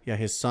really? Yeah,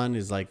 his son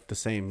is like the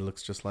same.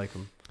 Looks just like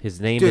him. His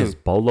name Dude. is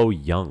Bolo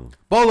Young.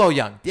 Bolo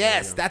Young.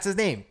 Yes, that's his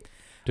name.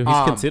 Dude, he's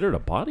Um, considered a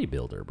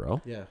bodybuilder,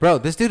 bro. Yeah. Bro,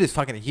 this dude is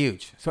fucking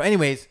huge. So,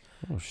 anyways,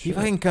 Oh, he shit.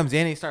 fucking comes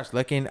in. He starts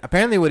looking.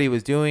 Apparently, what he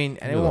was doing,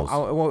 and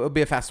it'll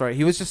be a fast story.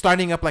 He was just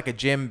starting up like a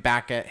gym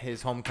back at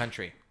his home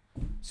country.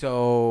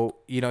 So,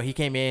 he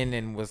came in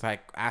and was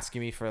like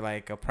asking me for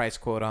like a price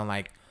quote on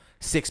like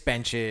 6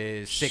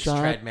 benches, 6 Shut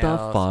treadmills.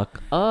 the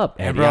fuck up,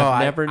 And Eddie. bro,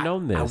 I've never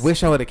known this. I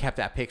wish I would have kept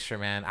that picture,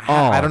 man.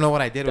 I don't know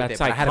what I did with it, that's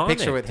but I had a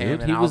picture iconic, with him, dude.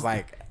 and He I was was-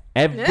 like,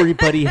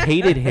 Everybody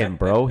hated him,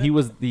 bro. He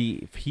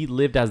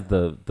lived as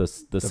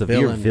the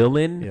severe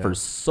villain Yeah. for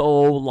so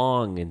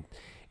long, and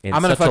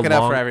I'm gonna such a fuck it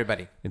up long- for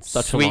everybody. in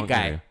such a Sweet long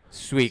guy. career.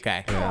 Sweet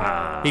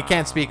guy. He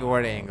can't speak a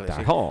word of English.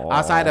 Oh.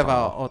 Outside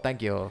of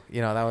thank you.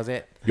 That was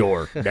it.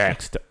 You're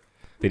next.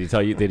 Did he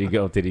tell you?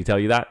 Did he tell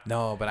you that?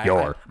 No, but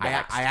You're I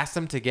next. asked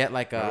him to get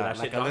like Remember a that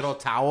shit, Josh? little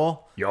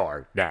towel.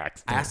 You're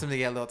next. I asked him to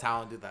get a little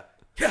towel and do that.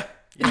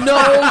 No, you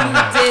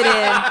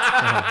didn't.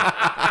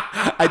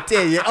 I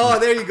did. Yeah. Oh,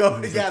 there you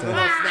go. Yeah, the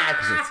little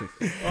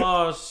snatch.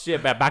 Oh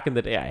shit, man! Back in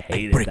the day, I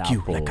hated that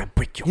fool.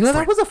 break you.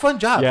 That was a fun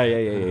job. Yeah.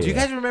 Do you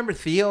guys remember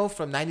Theo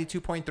from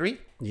 92.3?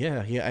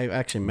 Yeah, I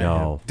actually met him.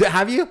 No.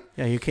 Have you?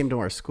 Yeah, he came to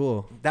our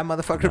school. That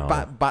motherfucker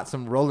No. bought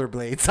some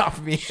rollerblades off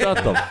of me.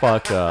 Shut the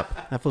fuck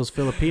up. That fool's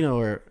Filipino,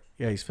 or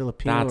yeah, he's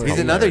Filipino. That's or- He's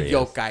another hilarious.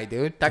 yoked guy,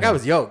 dude. That guy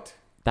was yoked.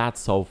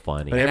 That's so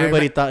funny. But And I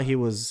everybody remember- thought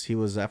he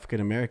was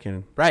African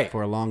American, Right.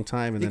 for a long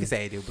time, and You then can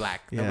say, dude, black.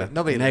 yeah,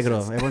 Nobody negro.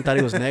 listens. Everyone thought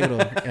he was negro,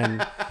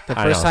 and the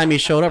I first know. time he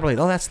showed up, we're like,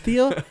 oh, that's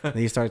Theo. And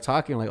he started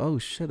talking, like, oh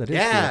shit, that is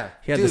Yeah, Theo.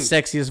 He had dude. the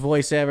sexiest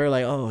voice ever,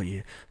 like, oh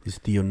yeah, this is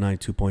Theo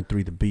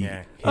 92.3 the beat. Yeah.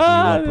 Hit me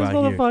up right here.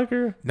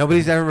 motherfucker.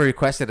 Nobody's ever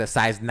requested a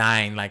size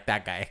 9 like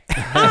that guy.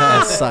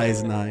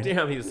 Size 9.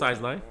 Damn, he's a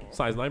size 9.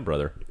 Size 9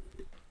 brother.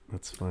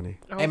 That's funny.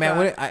 Hey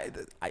man,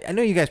 I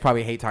know you guys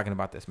probably hate talking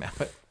about this, man,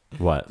 but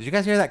What? did you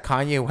guys hear that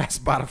Kanye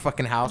West bought a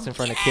fucking house in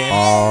front of Kim?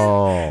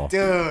 Oh,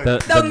 Dude,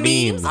 The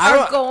memes I are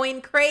don't-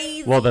 going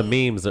crazy. Well, the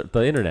memes,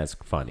 the internet's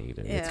funny.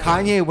 Dude. It's Yeah.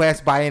 Kanye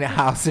West buying a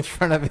house in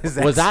front of his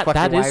Was that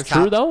fucking is wife's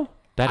true house. though?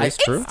 That I- is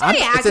true.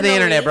 It's It's in the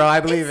internet, bro. I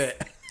believe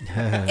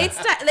It's-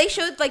 it. They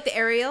showed like the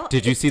aerial.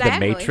 Did you It's see the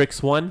diagonally.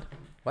 Matrix one?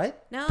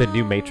 What? No. The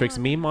new Matrix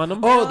meme on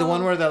them? Oh, the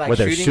one where they're like where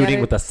they're shooting, shooting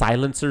at with it? the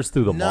silencers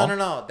through the No, mall?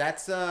 no.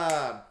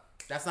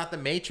 That's not the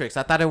Matrix.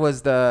 I thought it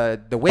was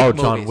the Wick Oh,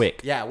 movies. John Wick.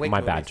 Yeah, Wick My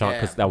movies. bad, John,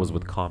 yeah. because that was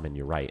with Common.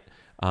 You're right.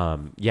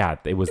 Yeah,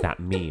 it was that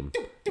meme.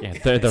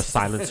 Yeah, the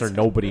silencer.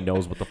 Nobody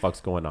knows what the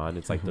fuck's going on.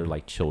 It's like they're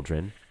like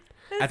children.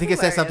 I think it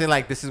says something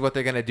like, "This is what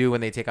they're gonna do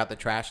when they take out the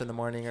trash in the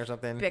morning" or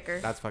something. Bicker.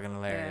 That's fucking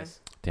hilarious.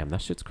 Damn,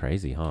 that shit's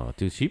crazy, huh?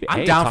 Dude,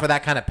 I'm down for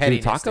that kind of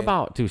pettiness. Dude, talk dude.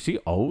 about, dude, she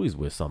always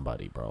with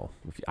somebody, bro.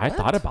 I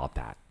thought about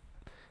that.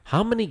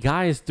 How many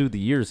guys through the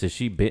years has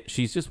she been?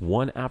 She's just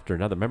one after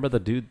another. Remember the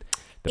dude,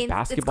 the It's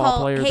basketball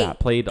called- player hey, that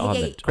played hey, on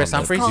hey, the Chris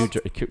on the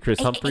Humphries? Chris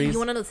Hey, Humphries. you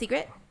want to know the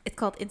secret? It's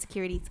called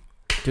insecurities.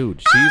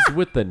 Dude, she's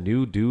with the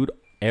new dude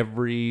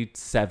every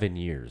 7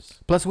 years.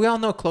 Plus, we all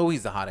know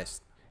Chloe's the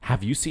hottest.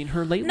 Have you seen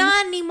her lately?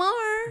 Not anymore.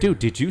 Dude,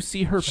 did you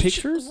see her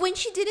pictures? When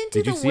she didn't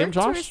do Did you the see 'em, work to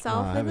Josh?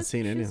 herself, I it haven't was-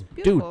 seen any she's of 'em.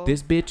 beautiful. Dude,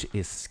 this bitch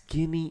is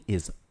skinny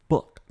as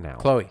fuck now.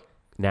 Chloe.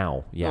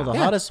 Now, yeah. No, the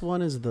hottest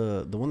one is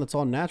the one that's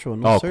all natural.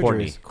 No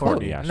surgery.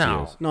 Courtney. Yeah,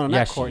 No. she is. No, yeah,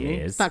 not Courtney. She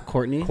is. It's not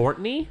Courtney.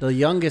 Courtney? The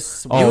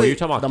youngest. Oh, you're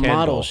talking about the Kendall.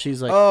 model.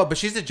 She's like. Oh, but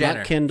she's a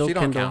Jenner. Kendall, She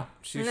don't Kendall. count.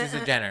 She's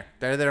a Jenner.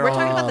 They're their We're own.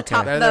 talking about the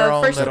top, They're their the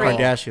own first little- three.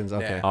 Kardashians.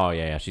 Okay. Yeah. Oh,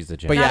 yeah, she's a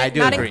Jenner. But yeah, Not, I do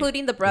not agree.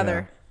 including the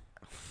brother.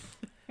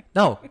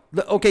 No.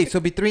 Okay, so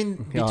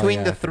between Oh,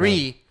 yeah, the I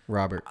three,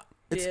 Robert.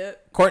 it's Yeah.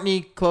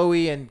 Courtney,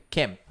 Chloe, and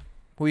Kim.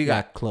 Who you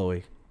got?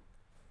 Chloe.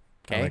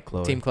 I Okay, like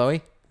Chloe. Team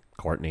Chloe.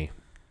 Courtney.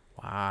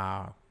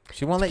 Wow.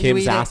 She won't let you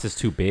Kim's eat ass it. is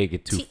too big.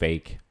 It's too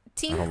fake.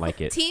 Team, I don't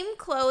like it. Team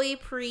Chloe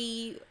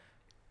pre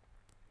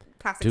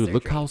plastic Dude, surgery.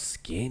 look how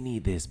skinny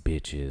this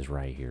bitch is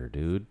right here,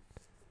 dude.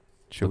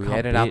 Should Look we how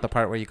edit out big- the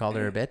part where you called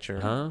her a bitch? Or?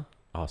 Huh?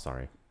 Oh,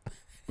 sorry.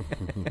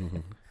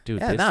 Dude,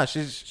 Yeah, this,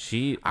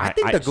 no, I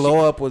think the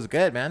glow up was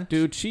good, man.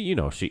 Dude,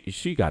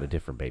 she got a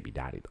different baby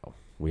daddy though.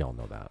 We all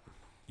know that.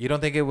 You don't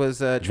think it was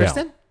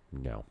Tristan?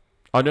 No.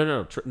 Oh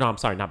no. No, I'm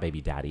sorry, not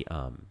baby daddy.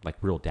 Like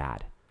real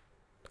dad.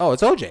 Oh,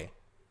 it's OJ.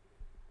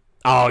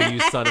 Oh, you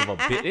son of a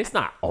bitch! It's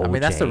not OJ. I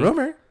mean, that's the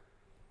rumor.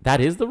 That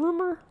is the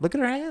rumor. Look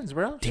at her hands,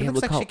 bro. She Damn,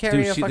 looks look like how, she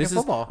carries a dude, fucking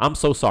football. I'm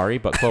so sorry,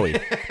 but Chloe,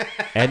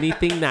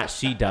 anything that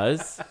she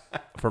does,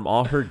 from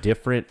all her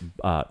different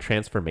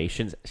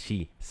transformations,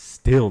 she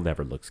still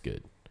never looks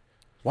good.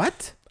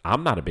 What?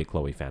 I'm not a big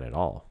Chloe fan at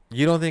all.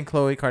 You don't think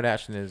Khloe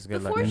Kardashian is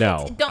good Before looking? she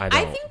No, don't, I I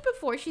don't. think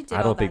before she did I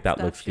don't all think that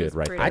stuff, looks she was good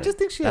right pretty. there. I just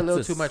think she's a That's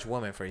little a too s- much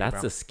woman for you, That's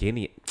bro. a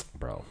skinny,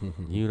 bro.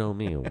 You know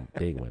me,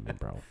 big women,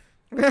 bro.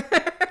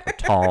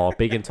 Tall,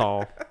 big and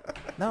tall.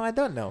 No, I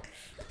don't know.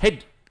 Hey,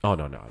 oh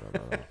no.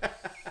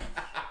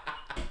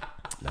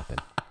 Nothing.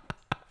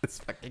 This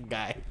fucking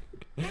guy.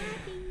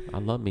 I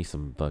love me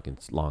some fucking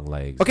long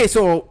legs. Okay,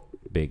 so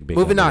big.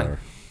 moving on. underwear.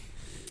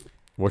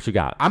 What you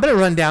got? I'm gonna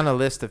run down a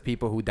list of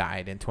people who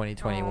died in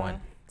 2021. Aw.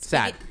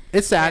 Sad.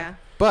 It's sad, Yeah.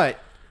 but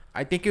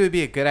I think it would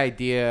be a good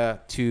idea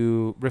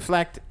to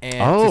reflect and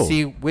to Oh.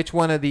 see which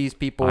one of these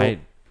people,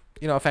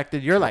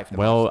 affected your life. the most.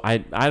 Well, I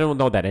don't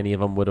know that any of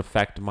them would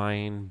affect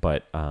mine,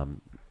 but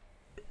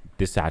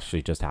this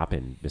actually just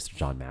happened. Mr.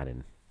 John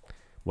Madden,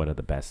 one of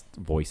the best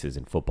voices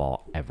in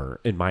football ever,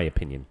 in my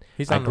opinion.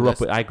 He's I on the grew up.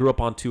 list. I grew up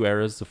on two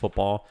eras of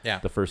football. Yeah.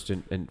 The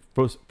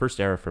first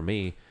era for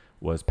me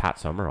was Pat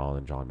Summerall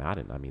and John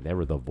Madden. I mean, they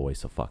were the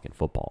voice of fucking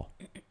football.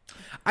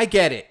 I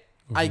get it.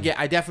 I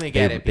definitely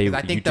get it because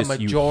I think the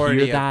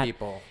majority of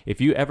people. If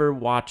you ever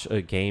watch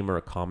a game or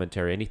a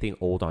commentary, anything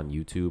old on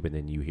YouTube, and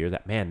then you hear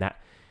that, man, that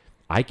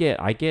I get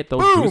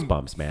those Boom!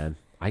 goosebumps, man.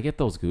 I get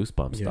those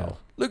goosebumps Yeah. though.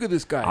 Look at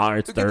this guy. Oh,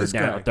 it's Look at this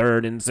guy.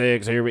 3rd and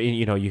 6. Here,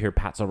 you know, you hear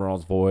Pat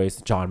Summerall's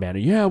voice, John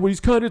Madden. Yeah, when he's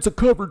cutting, it's a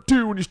cover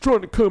too, when he's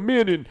trying to come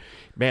in, and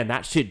man,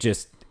 that shit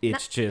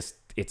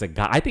it's a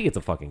guy. I think it's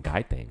a fucking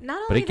guy thing. Not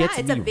but only it gets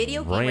that, it's a me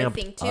video gamer ramped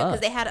thing too, because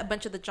up. they had a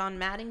bunch of the John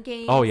Madden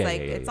games. Oh, yeah,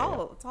 like yeah, it's yeah,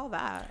 all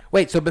that.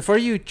 Wait, so before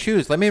you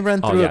choose, let me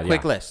run through a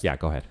quick list. Yeah,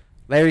 go ahead.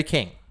 Larry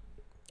King,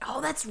 Oh,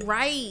 that's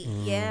right.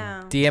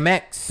 Yeah.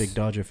 DMX, Big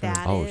Dodger fan.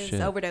 That Oh, is shit.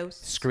 overdose.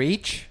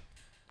 Screech,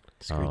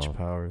 Screech Oh.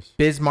 Powers.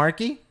 Biz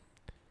Markie,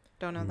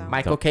 Don't know that.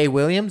 Michael K.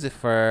 Williams, if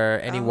for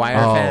any Wire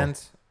Oh.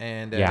 fans,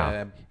 and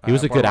Yeah, he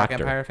was a good Boardwalk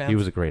actor. Empire fans. He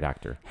was a great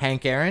actor.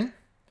 Hank Aaron,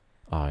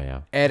 Oh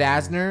yeah. Ed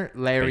Asner,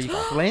 Larry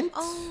Baseball. Flint,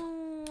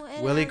 Oh,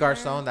 Willie Ed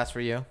Garcon. That's for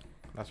you.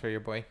 That's for your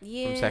boy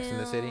Yeah. from Sex and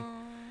the City.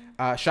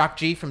 Shock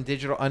G from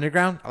Digital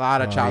Underground. A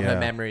lot of Oh, childhood yeah.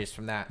 memories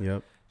from that.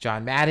 Yep.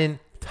 John Madden,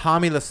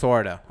 Tommy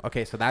Lasorda.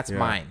 Okay, so that's Yeah.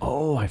 mine.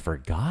 Oh, I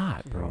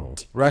forgot, bro.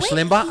 Rush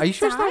Wait, Limbaugh. he Are you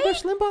sure it's not died?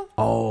 Rush Limbaugh?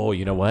 Oh,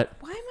 you know what?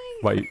 Why am I?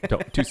 Wait,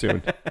 don't, too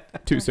soon.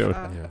 Too soon.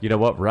 You know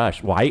what?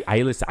 Rush. Well,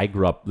 I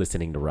grew up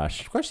listening to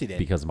Rush. Of course he did.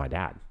 Because of my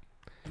dad.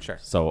 Sure.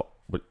 So,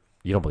 what,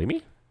 you don't believe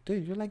me?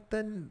 Dude, you're like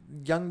the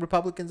young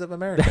Republicans of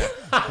America.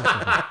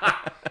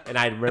 And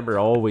I remember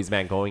always,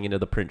 man, going into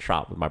the print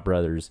shop with my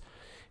brothers.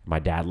 My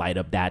dad light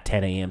up that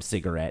 10 a.m.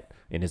 cigarette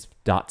in his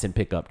Datsun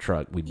pickup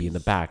truck. We'd be in the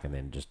back, and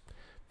then just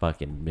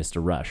fucking Mr.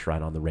 Rush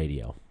right on the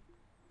radio.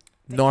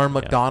 Norm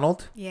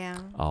MacDonald, Yeah.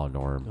 Oh,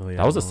 Norm. Oh, yeah,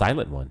 that was a Norm.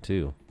 silent one,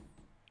 too.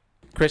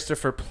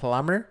 Christopher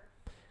Plummer,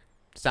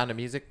 Sound of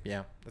Music.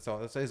 Yeah, that's all.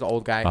 That's his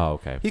old guy. Oh,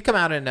 okay. He come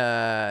out in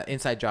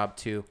Inside Job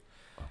too.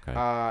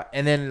 Okay.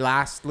 And then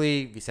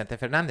lastly, Vicente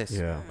Fernandez.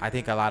 Yeah. I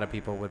think a lot of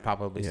people would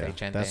probably say Yeah,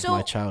 Chente. that's So,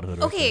 my childhood.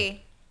 Right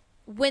Okay.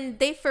 When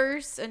they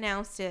first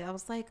announced it, I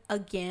was like,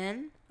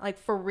 again? Like,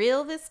 for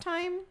real this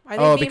time? Are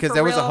they Oh, being because for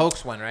there was a real?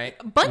 hoax one, right?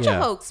 A bunch Yeah.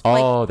 of hoax.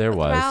 Oh, there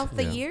was. Throughout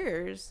the Yeah.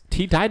 years.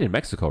 He died in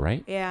Mexico,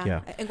 right? Yeah. Yeah.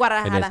 In In his,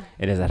 Guadalajara.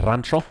 in his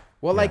rancho.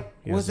 Well, Yeah, like,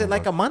 he was has it no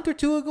like a month or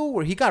two ago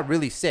where he got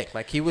really sick?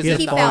 Like, he was He in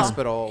had the fallen-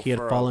 hospital. He had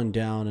for fallen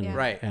down and Yeah.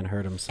 Right. and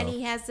hurt And himself.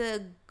 he has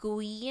a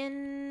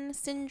Guillain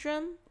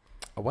syndrome.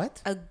 A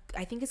what?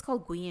 I think it's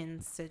called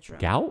Guillain syndrome.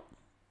 Gout?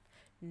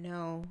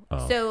 No.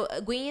 Oh. So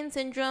Guillain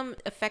syndrome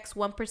affects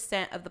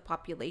 1% of the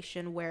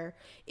population, where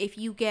if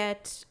you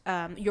get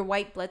your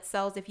white blood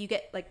cells, if you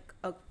get like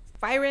a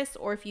virus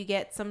or if you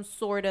get some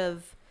sort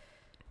of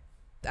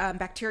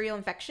bacterial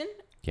infection,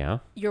 Yeah.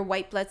 your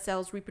white blood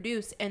cells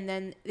reproduce and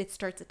then it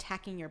starts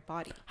attacking your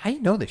body. How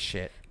you know this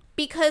shit?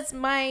 Because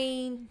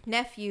my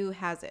nephew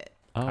has it.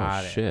 Oh,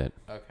 Got it. shit.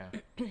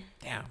 Okay.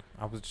 Damn.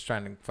 I was just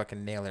trying to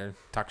fucking nail her,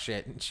 talk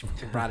shit, and she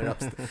brought it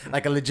up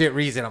like a legit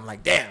reason. I'm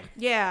like, damn.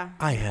 Yeah.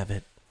 I have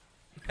it.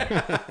 No,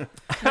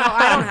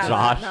 I don't have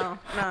Josh. that. No.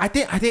 I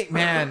think,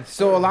 man.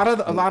 So a lot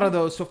of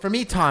those. So for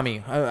me,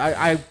 Tommy,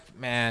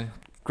 man,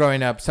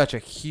 growing up,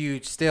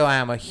 still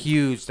am a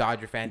huge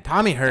Dodger fan.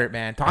 Tommy Hurt,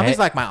 man. Tommy's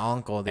like my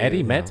uncle, dude.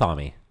 Eddie met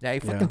Tommy. Yeah, he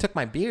fucking took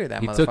my beer.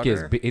 That He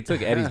motherfucker.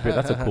 took Eddie's beer.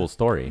 That's a cool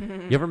story.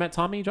 You ever met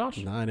Tommy, Josh?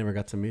 No, I never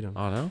got to meet him.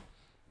 Oh no.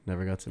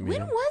 Never got to meet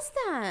When him. was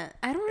that?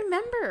 I don't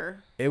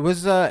remember. It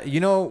was, we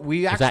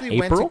Was that actually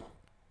went April? to.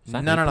 Is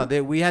that No.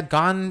 April? We had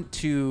gone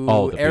to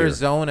Oh, the beer.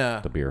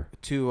 Arizona. The beer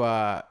To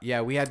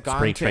we had gone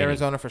Spring to training.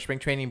 Arizona for spring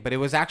training, but it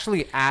was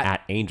actually at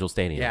at Angel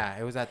Stadium. yeah,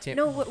 it was at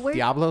No, where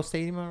Diablo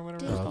Stadium or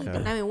whatever. did it was he?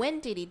 called. I mean, when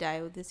did he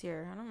die this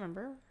year? I don't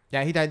remember.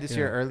 Yeah, he died this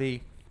year, Yeah.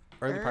 early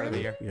part of the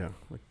year. Yeah.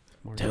 Like,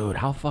 more Dude,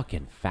 how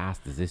fucking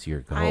fast does this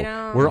year go? I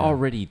know. We're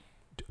already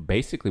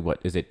basically what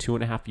is it?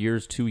 2.5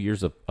 years? 2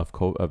 years of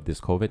this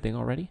COVID thing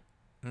already?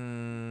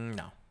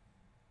 No.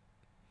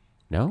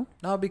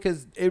 No.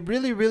 Because it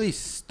really, really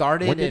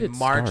started When did in it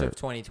March start? of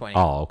 2020.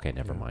 Oh, okay,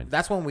 never mind.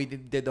 That's when we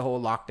did the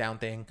whole lockdown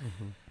thing.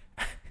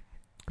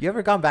 You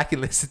ever gone back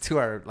and listened to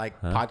our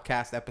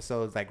podcast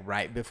episodes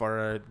right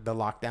before the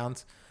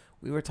lockdowns?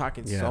 We were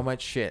talking so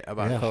much shit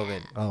about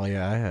COVID. Oh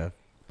yeah, I have.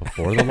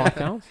 Before the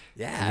lockdowns?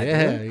 Yeah.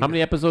 Yeah. dude. How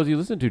many episodes you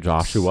listen to,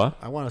 Joshua?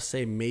 I want to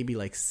say maybe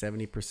like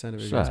 70% of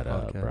it. Shut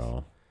up,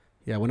 bro.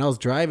 Yeah, when I was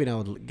driving, I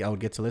would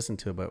get to listen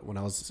to it, but when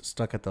I was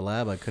stuck at the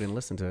lab, I couldn't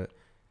listen to it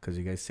because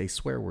you guys say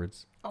swear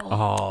words.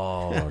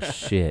 Oh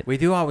shit. We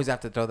do always have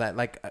to throw that.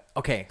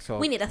 Okay, so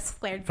We need a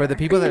square for the jar.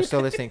 people that are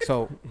still listening,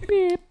 so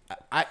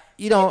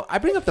I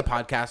bring up the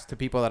podcast to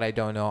people that I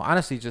don't know,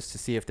 honestly, just to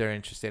see if they're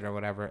interested or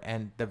whatever.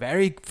 And the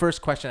very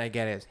first question I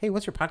get is, "Hey,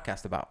 what's your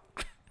podcast about?"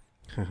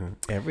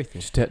 Everything.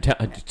 Just you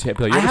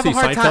ever I have see a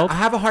hard time. Seinfeld? I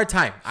have a hard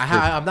time.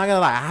 I'm not gonna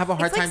lie. I have a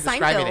hard It's like time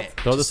describing Seinfeld. it.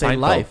 Throw the Just say Seinfeld.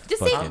 life.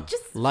 Just say, fucking-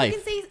 just life.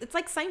 fucking say it's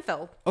like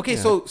Seinfeld. Okay, Yeah,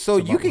 so it's you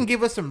about can me.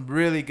 give us some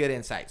really good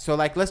insight. So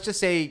let's just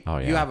say Oh,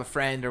 you yeah. have a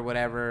friend or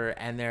whatever,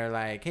 and they're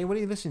like, "Hey, what do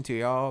you listen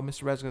to?" Oh,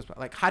 Mr. Rezgo's.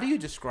 Like, how do you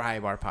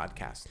describe our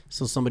podcast?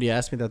 So somebody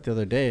asked me that the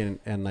other day,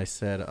 and I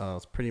said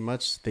it's pretty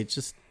much they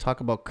just talk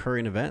about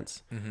current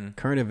events,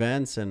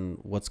 and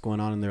what's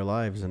going on in their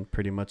lives, and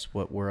pretty much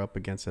what we're up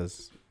against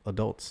as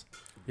adults.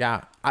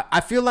 Yeah,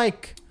 I feel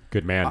like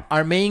Good man.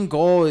 our main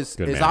goal is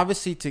Good man.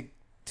 obviously to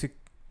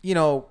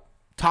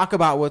talk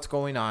about what's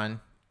going on,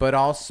 but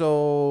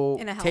also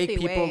In a take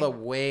healthy people way.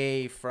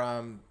 away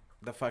from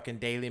the fucking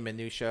daily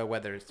minutia,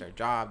 whether it's their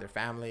job, their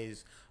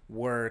families,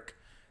 work,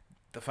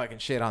 the fucking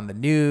shit on the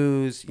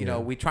news. You know,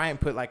 we try and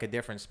put like a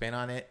different spin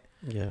on it,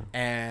 Yeah.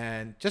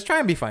 and just try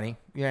and be funny.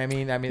 You know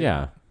what I mean?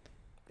 Yeah.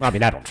 Well, I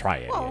mean, I don't try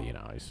it. Well- You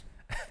know. It's-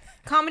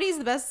 Comedy is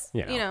the best,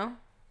 Yeah.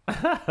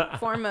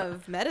 form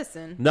of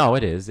medicine. No,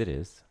 it is. It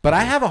is. But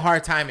I have a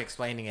hard time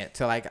explaining it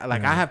to I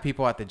have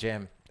people at the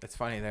gym. It's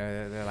funny.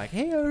 They're like,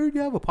 "Hey, I heard you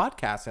have a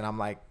podcast," and I'm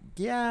like,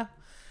 "Yeah,"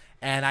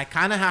 and I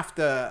kind of have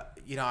to,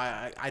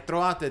 I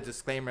throw out the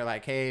disclaimer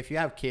like, "Hey, if you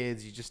have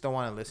kids, you just don't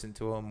want to listen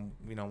to them,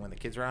 when the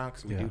kids are around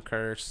because we do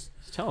curse."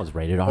 Just tell us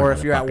rated R. Or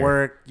if you're at motherfucker.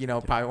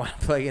 work, probably want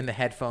to plug in the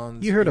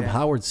headphones. You heard of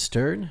Howard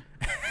Stern?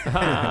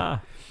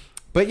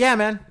 But yeah,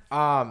 man.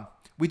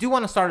 We do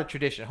want to start a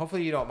tradition.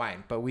 Hopefully you don't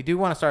mind, but we do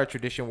want to start a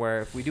tradition where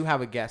if we do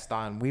have a guest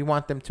on, we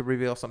want them to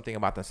reveal something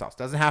about themselves.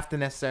 Doesn't have to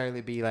necessarily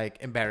be like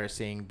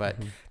embarrassing, but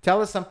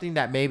tell us something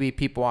that maybe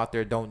people out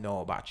there don't know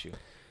about you.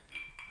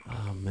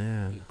 Oh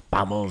man,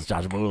 Vamos,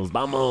 Josh Bulls.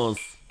 Vamos.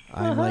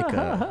 I'm like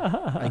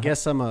I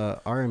guess I'm a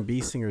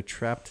R&B singer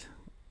trapped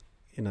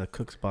in a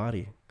cook's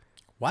body.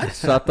 What?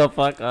 Shut the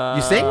fuck up.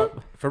 You sing?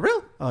 For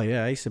real? Oh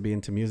yeah, I used to be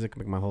into music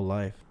like my whole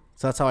life.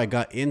 So that's how I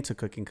got into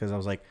cooking because I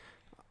was like,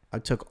 I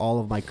took all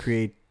of my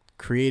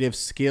creative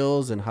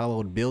skills and how I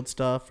would build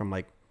stuff from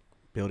like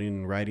building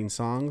and writing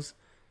songs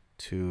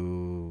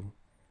to,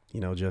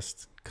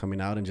 just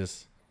coming out and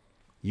just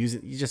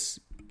using.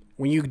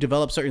 When you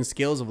develop certain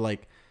skills of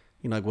like,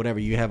 like whatever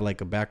you have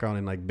like a background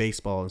in like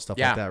baseball and stuff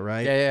like that,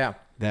 right? Yeah.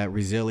 That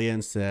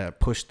resilience, that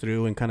push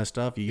through and kind of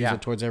stuff. You use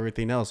it towards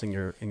everything else in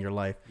your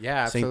life.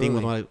 Yeah, Same thing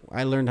with absolutely.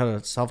 I learned how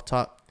to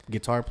self-taught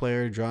guitar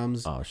player,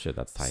 drums, Oh shit,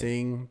 that's tight.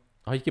 sing.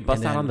 Oh, you can bust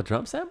And out then- on the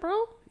drum set, bro.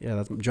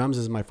 Yeah, drums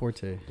is my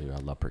forte. Dude, I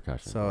love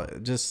percussion.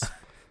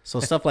 So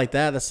stuff like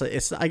that.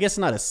 It's I guess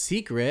not a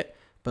secret,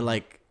 but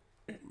like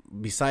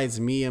besides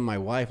me and my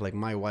wife, like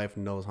my wife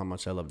knows how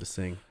much I love to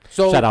sing.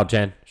 So shout out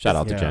Jen. Shout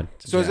out to Yeah. Jen.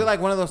 So is it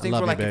like one of those things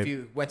love where you, like if babe.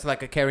 you went to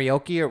like a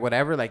karaoke or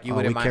whatever, like you We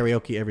wouldn't mind?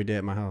 karaoke every day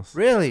at my house.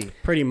 Really?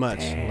 Pretty much.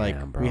 Damn,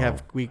 Like bro.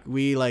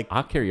 we like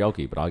I'll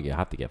karaoke, but I'll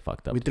have to get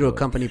fucked up. we to threw a do it.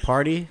 company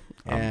party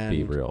I'll and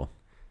be real.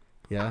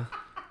 yeah.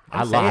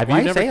 I Say love. it- Have why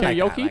you never say it like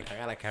that? karaoke? Like, I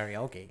got a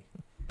karaoke.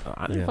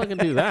 I didn't fucking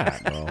do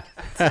that, bro.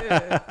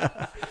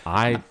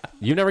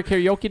 You never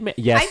karaoke, man?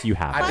 Yes, you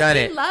have. I've done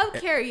fucking it. love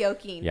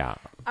karaoke. Yeah.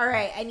 All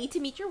right, I need to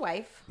meet your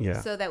wife. Yeah.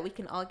 So that we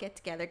can all get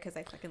together because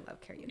I fucking love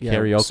karaoke. Yeah.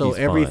 Karaoke's So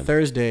every fun.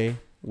 Thursday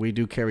we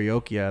do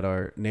karaoke at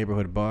our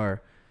neighborhood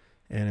bar,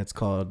 and it's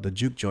called the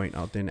Juke Joint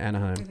out there in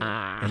Anaheim.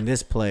 And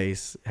this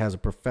place has a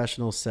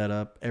professional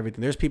setup,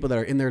 everything. There's people that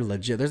are in there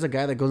legit. There's a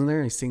guy that goes in there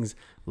and he sings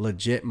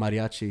legit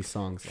mariachi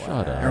songs. Shut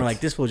up. And we're like,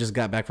 this fool just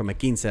got back from a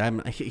quince.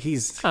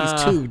 He's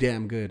too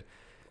damn good.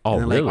 Oh,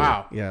 And then, really?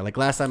 Wow. Yeah, like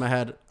last time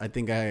I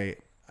think I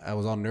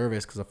was all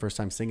nervous because the first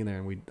time singing there,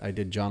 and I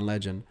did John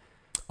Legend.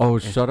 Oh,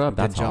 shut up.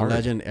 Did That's John hard.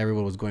 Legend.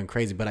 Everyone was going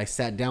crazy, but I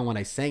sat down when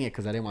I sang it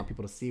because I didn't want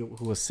people to see who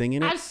was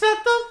singing it. I set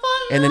the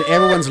fuck. And then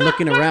everyone's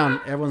looking around.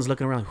 Everyone's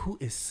looking around. Who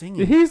is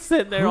singing? He's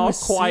sitting there Who all is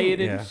quiet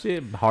singing? and Yeah.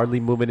 shit, hardly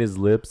moving his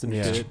lips and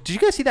Yeah. shit. Did you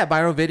guys see that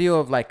viral video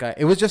of like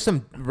it was just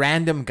some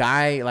random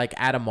guy like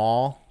at a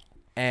mall,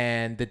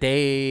 and the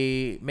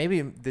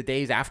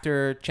days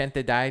after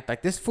Chente died,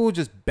 like this fool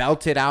just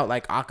belted out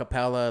like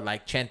acapella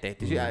like Chente.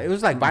 Did you? It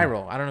was like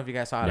viral. I don't know if you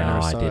guys saw it. No,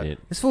 I saw it.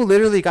 didn't. This fool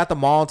literally got the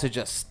mall to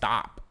just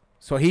stop.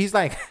 So he's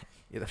like,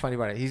 yeah, the funny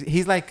part,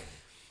 he's like,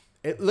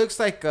 it looks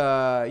like you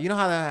know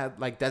how they have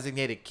like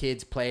designated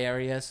kids play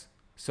areas.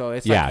 So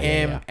it's like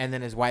him, and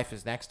then his wife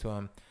is next to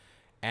him,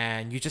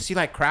 and you just see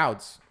like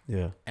crowds.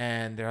 Yeah.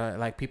 And they're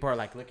like, people are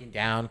like looking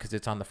down because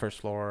it's on the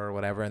first floor or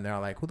whatever, and they're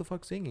like, who the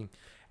fuck's singing?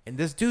 And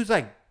this dude's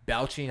like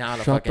belching out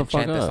a Shut the fucking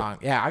fuck Chente up. song.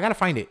 Yeah, I gotta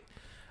find it.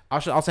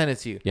 I'll send it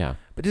to you. Yeah.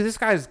 But dude, this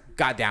guy's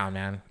got down,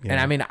 man. Yeah.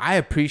 And I mean, I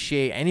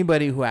appreciate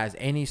anybody who has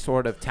any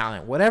sort of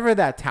talent, whatever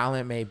that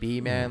talent may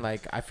be, man.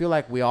 Like, I feel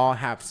like we all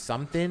have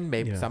something.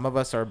 Maybe some of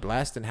us are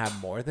blessed and have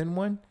more than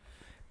one.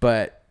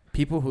 But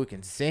people who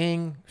can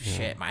sing,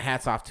 shit, my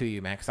hat's off to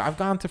you, man. Because I've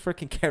gone to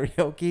freaking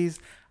karaoke's.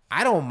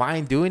 I don't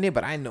mind doing it,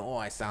 but I know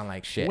I sound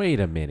like shit.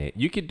 Wait a minute.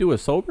 You could do it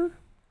sober?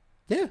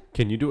 Yeah.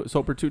 Can you do it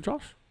sober too,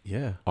 Josh?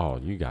 Yeah. Oh,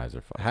 you guys are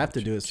I fucking have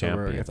to do it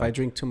sober. champions. If I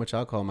drink too much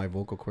alcohol, my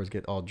vocal cords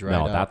get all dried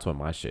No, out. that's when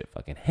my shit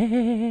fucking.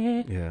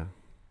 Yeah.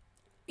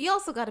 You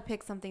also got to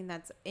pick something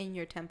that's in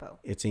your tempo.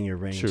 It's in your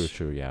range.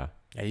 True, yeah.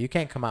 Yeah, you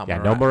can't come out. Yeah,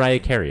 no Mariah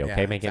Carey, okay,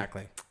 Yeah, Megan?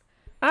 exactly.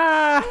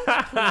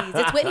 Please,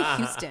 it's Whitney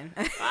Houston.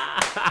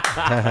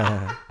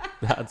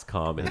 That's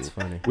comedy. That's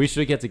funny. We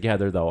should get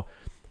together, though,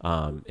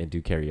 and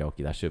do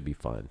karaoke. That should be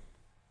fun.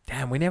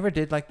 Damn, we never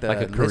did like the Like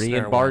a listener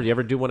Korean bar. one. You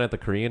ever do one at the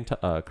Korean?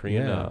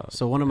 Yeah.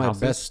 So one of my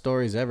houses? best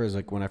stories ever is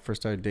like when I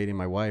first started dating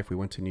my wife. We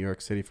went to New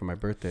York City for my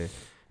birthday.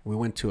 We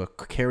went to a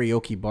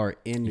karaoke bar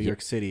in New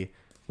York City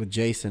with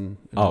Jason.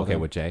 and Oh, all okay,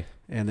 them. with Jay.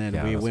 And then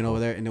Yeah, we that's went cool. over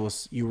there, and it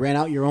was you rent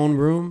out your own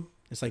room.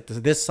 It's like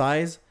this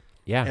size.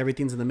 Yeah.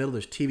 Everything's in the middle.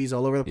 There's TVs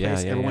all over the Yeah,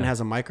 place. yeah, Everyone yeah. has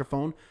a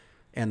microphone,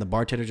 and the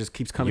bartender just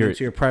keeps coming You're-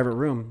 into your private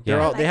room. Yeah.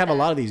 They're all, I they like have a that.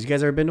 lot of these. You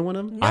guys ever been to one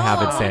of them? No, I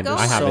have in oh, San. go.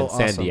 I have So in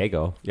San awesome.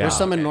 Diego. Yeah, There's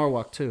some in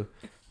Norwalk too.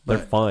 they're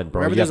But fun, bro.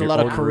 wherever You there's have a lot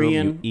your of own room,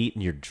 Korean- you eat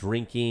and you're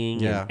drinking.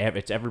 Yeah. and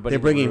it's everybody. They're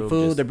in the bringing room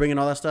food. just They're bringing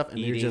all that stuff, and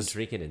eating, you're just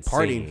drinking, and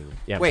partying. singing.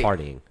 Yeah, Wait.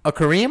 partying. A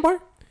Korean bar?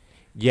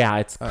 Yeah,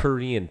 it's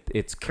Korean.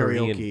 It's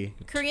Korean. Karaoke.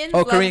 Koreans Oh,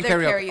 love Korean their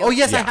karaoke. karaoke. Oh,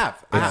 yes, I Yeah.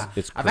 have.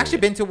 It's I've actually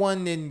Korean. been to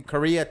one in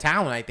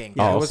Koreatown, I think.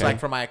 Oh, It was okay. like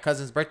for my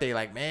cousin's birthday,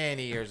 like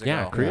many years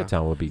Yeah, ago.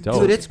 Koreatown would be dope.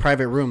 Dude, it's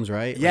Private rooms,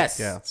 right? Like, yes,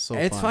 yeah. So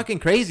it's fun. fucking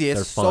crazy. It's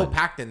They're so fun.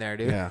 packed in there,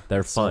 dude. Yeah.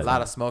 They're A fun.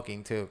 lot of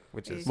smoking too,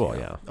 which is Well,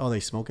 yeah, Oh,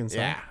 they smoke inside.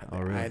 yeah. Oh,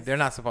 really? They're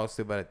not supposed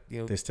to, but you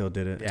know, They still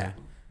did it. yeah.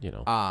 you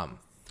know,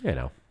 You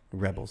know.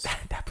 Rebels.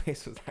 that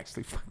place was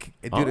actually fucking.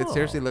 Dude, it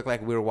seriously looked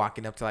like we were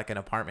walking up to like an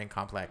apartment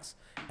complex,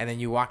 and then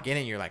you walk in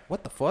and you're like,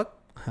 "What the fuck?"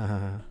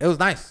 It was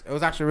nice. It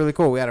was actually really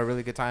cool. We had a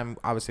really good time.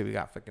 Obviously, we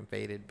got fucking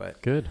faded,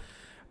 but Good,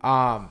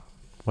 um,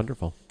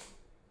 wonderful,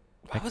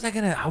 what was I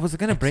gonna? I was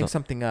gonna bring Excellent.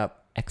 something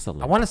up.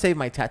 excellent. I want to save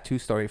my tattoo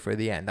story for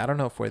the end. I don't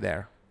know if we're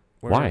there.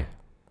 Why?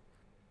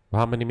 Well,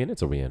 how many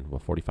minutes are we in?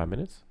 What, 45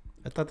 minutes?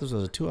 I thought this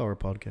was a 2-hour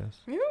podcast.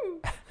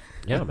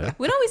 Yeah, man.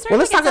 We know we Well, started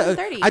let's at talk.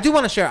 7:30. I do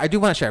want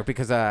to share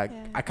because I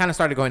kind of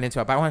started going into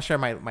it, but I want to share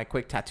my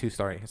quick tattoo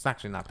story. It's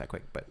actually not that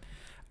quick, but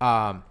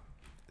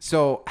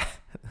so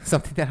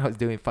something that I was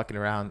doing fucking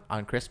around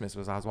on Christmas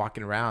was I was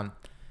walking around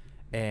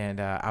and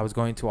I was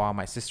going to all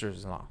my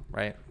sisters-in-law,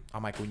 right? All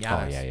my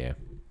cuñadas. Oh, yeah.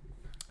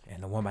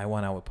 And one by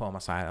one, I would pull them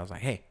aside. I was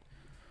like, "Hey,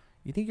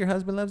 you think your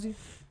husband loves you?"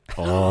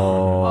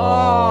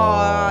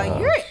 Oh,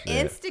 you're an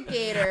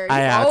instigator.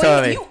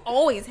 Totally. You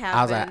always have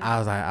I was been.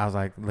 like, I was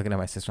like looking at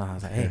my sister. I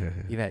was like, "Hey,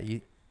 Yvette, you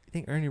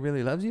think Ernie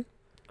really loves you?"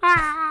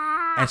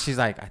 And she's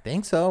like, "I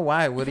think so.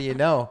 Why? What do you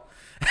know?"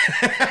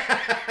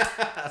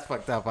 That's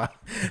fucked up, huh?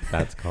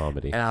 That's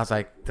comedy. And I was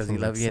like, "Does he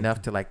love you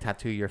enough to like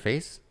tattoo your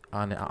face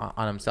on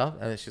himself?"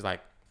 And then she's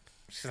like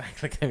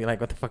looking at me like,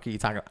 "What the fuck are you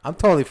talking about?" I'm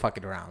totally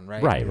fucking around,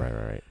 right?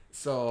 Right.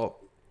 So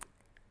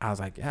I was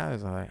like, yeah,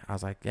 I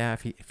was like, yeah,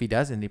 if he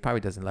doesn't, he probably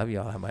doesn't love you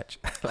all that much.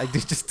 Like,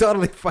 dude, just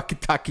totally fucking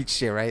talking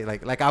shit, right?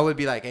 Like I would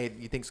be like, "Hey,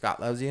 you think Scott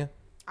loves you?"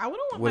 I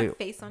wouldn't want What my do you-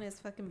 face on his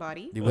fucking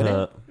body. You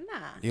wouldn't? Nah.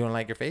 You don't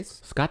like your face?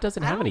 Scott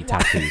doesn't I have don't any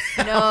want- tattoos.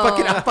 No.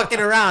 I'm fucking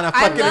around. I'm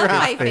I fucking love around.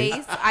 my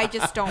face. I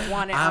just don't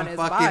want it on I'm his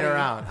fucking body.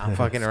 around. I'm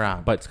fucking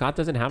around. But Scott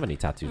doesn't have any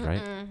tattoos,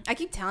 right? I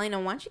keep telling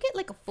him, why don't you get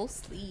like a full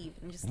sleeve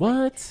and just What?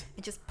 like,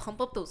 and just pump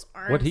up those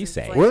arms. What'd he and it's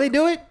say? like, Will he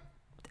do it?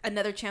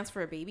 another chance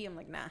for a baby? I'm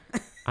like, nah.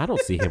 I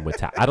don't see him with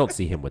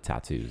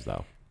tattoos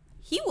though.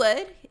 He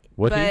would.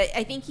 Would but he?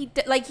 I think he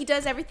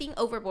does everything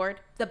overboard.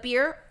 The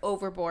beer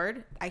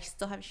overboard. I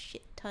still have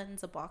shit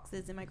tons of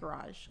boxes in my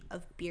garage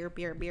of beer.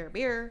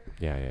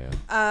 Yeah.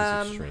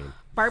 It's extreme.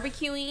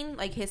 Barbecuing,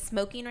 like his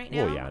smoking right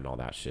now. Oh yeah, and all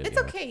that shit. It's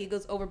okay. He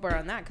goes overboard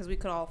on that because we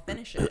could all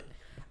finish it.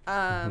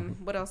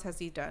 What else has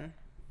he done?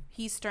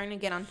 He's starting to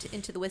get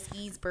into the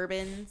whiskeys,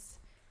 bourbons.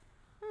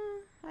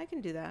 I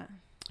can do that.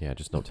 Yeah,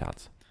 just no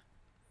tats.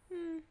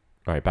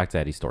 All right, back to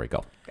Eddie's story.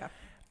 Go.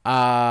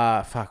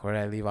 Yeah. Fuck, where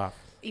did I leave off?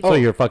 So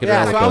you're fucking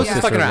around so with I was those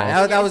just fucking around.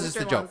 sister-in-laws. That was just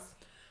a joke.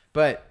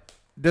 But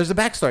there's a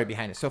backstory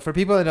behind it. So for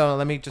people that don't know,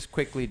 let me just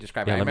quickly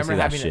describe it. Yeah,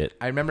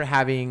 I remember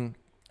having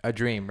a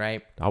dream,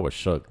 right? I was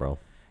shook, bro.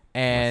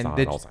 And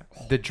I was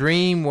like, the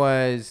dream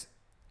was,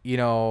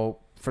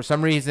 for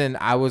some reason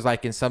I was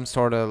like in some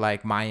sort of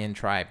like Mayan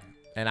tribe.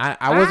 And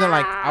I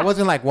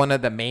wasn't like one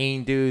of the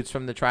main dudes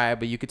from the tribe,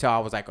 but you could tell I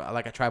was like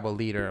a tribal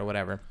leader or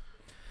whatever.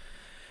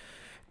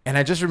 And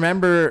I just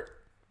remember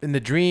in the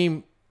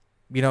dream,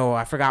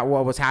 I forgot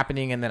what was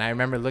happening, and then I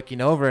remember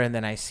looking over, and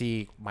then I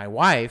see my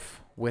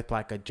wife with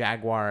like a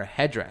jaguar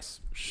headdress.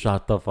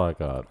 Shut the fuck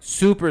up.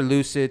 Super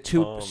lucid,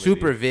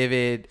 super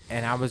vivid,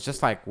 and I was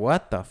just like,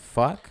 "What the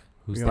fuck?"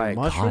 Who's like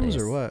mushrooms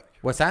or what?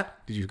 What's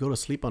that? Did you go to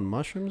sleep on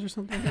mushrooms or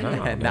something?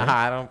 Nah,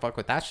 I don't fuck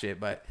with that shit.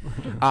 But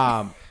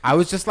I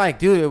was just like,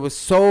 dude, it was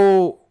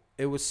so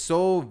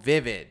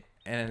vivid,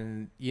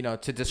 and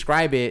to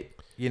describe it,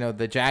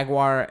 the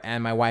jaguar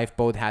and my wife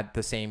both had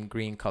the same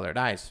green colored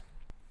eyes.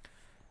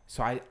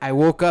 So I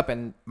woke up,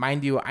 and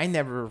mind you, I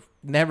never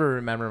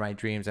remember my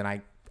dreams, and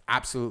I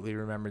absolutely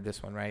remember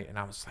this one, right? And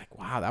I was like,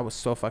 wow, that was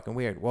so fucking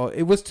weird. Well,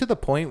 it was to the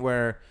point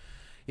where,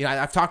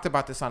 I've talked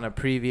about this on a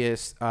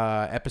previous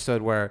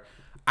episode where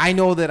I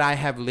know that I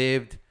have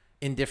lived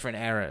in different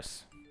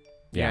eras.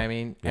 You know what I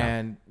mean? Yeah.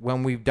 And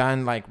when we've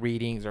done like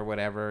readings or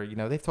whatever,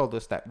 they've told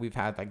us that we've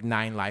had like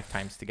 9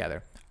 lifetimes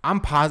together.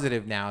 I'm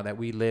positive now that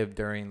we lived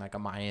during like a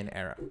Mayan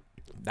era.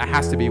 That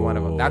has to be one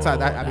of them. That's how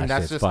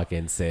that's just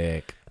fucking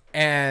sick.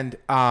 And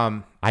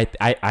I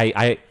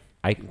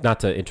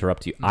not to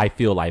interrupt you. I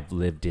feel I've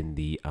lived in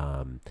the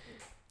and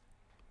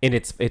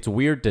it's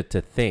weird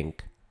to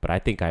think, but I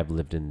think I've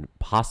lived in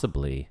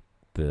possibly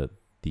the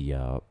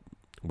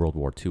World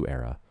War II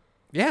era.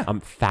 Yeah.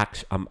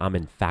 I'm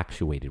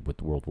infatuated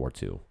with World War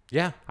II.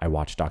 Yeah. I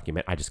watched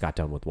I just got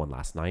done with one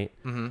last night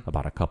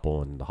about a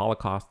couple in the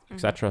Holocaust,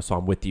 etc. So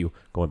I'm with you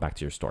going back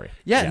to your story.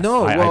 Yeah, yes,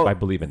 no. I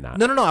believe in that.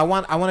 No. I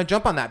want to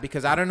jump on that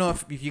because I don't know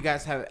if you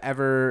guys have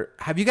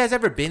you guys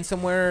ever been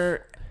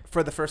somewhere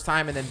for the first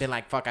time and then been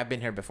like, fuck, I've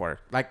been here before.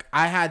 Like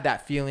I had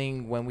that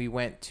feeling when we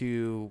went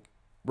to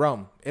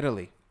Rome,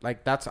 Italy.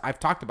 Like I've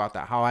talked about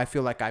that, how I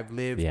feel like I've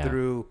lived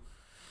through,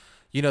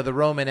 the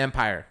Roman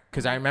Empire.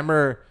 Cause I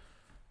remember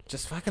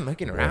just fucking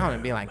looking around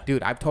and being like,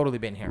 dude, I've totally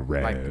been here.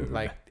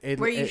 Like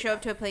where you show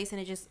up to a place and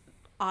it just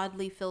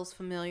oddly feels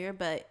familiar,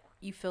 but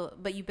you've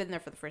been there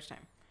for the first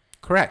time.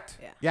 Correct.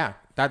 Yeah.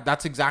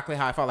 That's exactly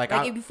how I felt. Like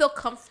if you feel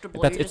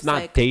comfortable, it's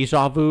not like,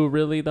 deja vu,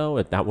 really,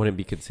 though. That wouldn't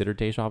be considered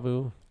deja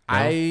vu. No?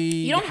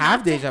 I don't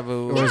have deja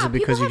vu. Or is it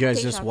because you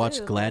guys just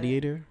watched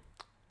Gladiator?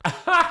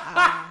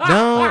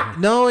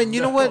 No, and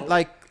you know what?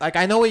 Like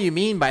I know what you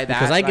mean by that.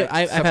 Because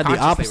I've had the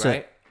opposite,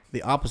 right?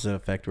 The opposite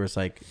effect, where it's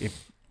like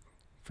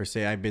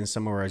say I've been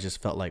somewhere where I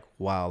just felt like,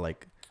 wow,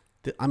 like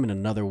I'm in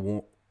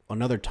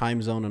another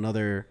time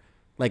zone,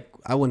 like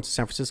I went to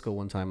San Francisco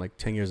one time like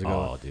 10 years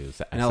ago. Oh, dude,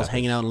 and I was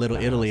hanging out in Little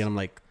Italy, and I'm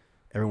like,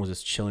 everyone was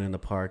just chilling in the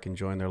park,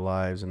 enjoying their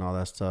lives and all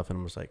that stuff, and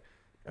I'm just like,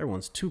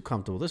 everyone's too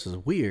comfortable. This is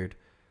weird.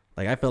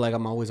 Like I feel like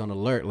I'm always on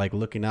alert, like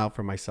looking out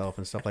for myself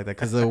and stuff like that,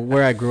 because of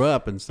where I grew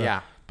up and stuff.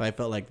 Yeah. But I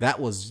felt like that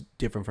was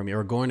different from me.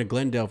 Or going to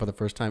Glendale for the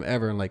first time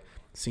ever and like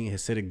seeing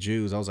Hasidic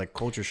Jews, I was like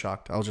culture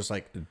shocked. I was just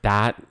like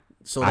that.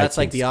 So that's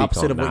like the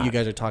opposite of what you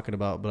guys are talking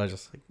about. But I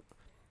just like,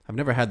 I've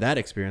never had that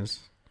experience.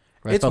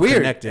 It's weird.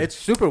 Connected. It's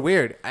super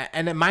weird.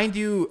 And mind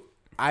you,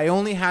 I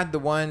only had the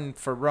one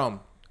for Rome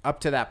up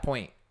to that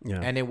point.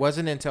 Yeah. And it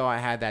wasn't until I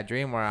had that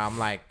dream where I'm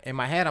like, in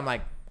my head, I'm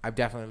like, I've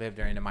definitely lived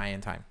during the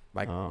Mayan time.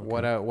 Like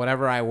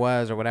whatever I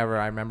was or whatever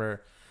I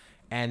remember.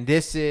 And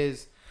this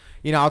is,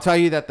 I'll tell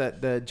you that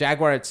the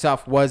jaguar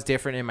itself was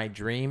different in my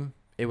dream.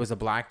 It was a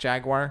black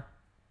jaguar,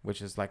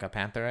 which is like a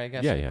panther, I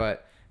guess. Yeah.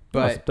 But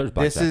there's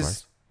black this jaguars.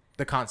 Is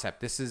the concept.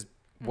 This is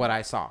what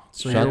I saw.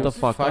 So shut the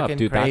fuck up,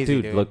 dude. Crazy,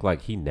 that dude looked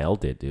like he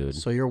nailed it, dude.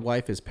 So your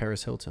wife is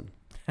Paris Hilton.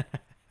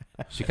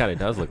 She kind of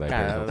does look like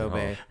Paris Hilton. A little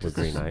bit. With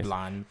green eyes.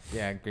 Blonde.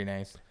 Yeah, green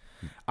eyes.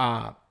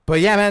 But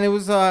yeah, man, it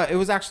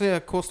was actually a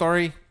cool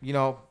story.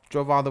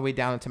 Drove all the way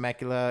down to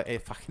Temecula.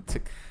 It fucking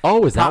took.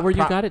 Oh, is that where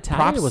you got it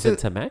tatted? Was it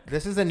Temec?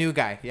 This is a new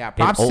guy. Yeah,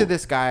 props to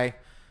this guy.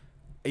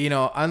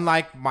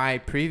 Unlike my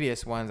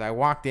previous ones, I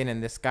walked in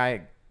and this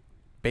guy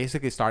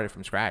basically started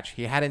from scratch.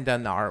 He hadn't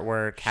done the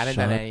artwork, hadn't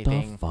done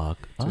anything. The fuck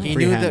up. He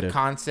knew the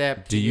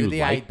concept. Do you knew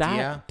the like idea.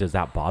 that? Does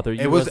that bother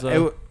you? It was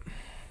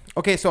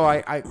okay. So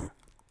I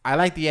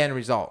like the end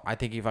result. I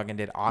think he fucking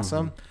did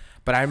awesome. Mm-hmm.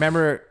 But I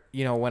remember,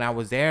 when I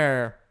was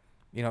there,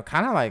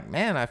 kind of like,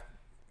 man, I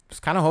was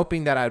kind of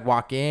hoping that I'd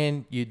walk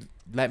in, you'd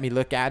let me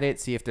look at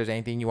it, see if there's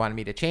anything you wanted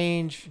me to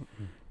change,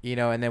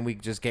 and then we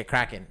just get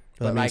cracking.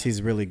 But that means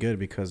he's really good,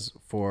 because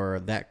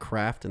for that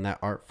craft and that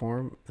art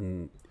form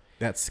and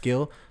that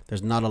skill,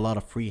 there's not a lot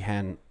of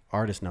freehand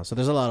artists now. So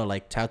there's a lot of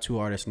like tattoo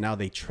artists now,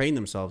 they train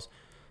themselves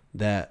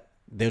that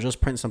they'll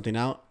just print something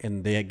out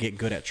and they get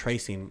good at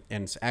tracing,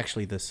 and it's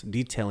actually this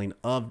detailing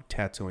of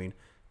tattooing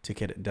to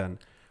get it done.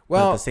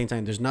 Well, but at the same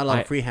time, there's not a lot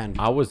of freehand.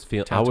 I was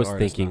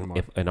thinking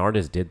if an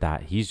artist did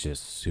that, he's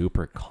just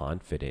super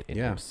confident in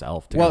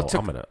himself.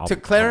 To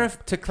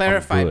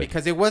clarify,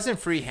 because it wasn't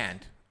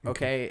freehand.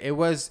 Okay, it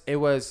was.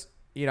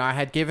 I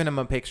had given him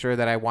a picture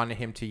that I wanted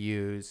him to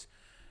use,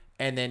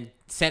 and then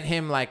sent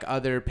him like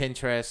other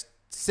Pinterest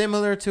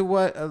similar to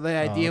what the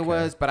idea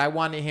was, but I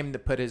wanted him to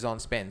put his own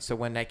spin. So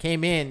when I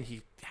came in,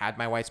 he had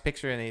my wife's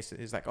picture, and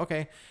he's like,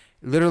 okay,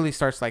 literally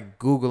starts like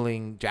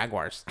Googling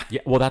Jaguars. Yeah,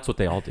 well, that's what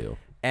they all do.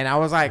 And I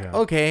was like,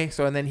 okay.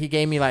 So, and then he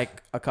gave me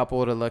like a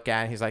couple to look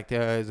at. And he's like,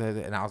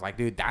 and I was like,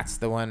 dude, that's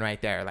the one right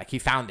there. Like he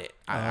found it.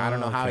 I don't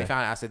know how he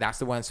found it. I said, that's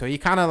the one. So he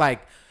kind of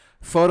like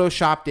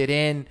Photoshopped it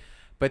in.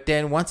 But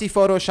then once he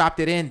Photoshopped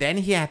it in, then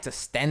he had to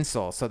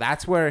stencil. So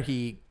that's where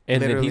he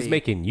then he's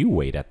making you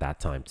wait at that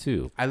time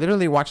too. I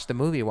literally watched the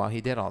movie while he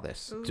did all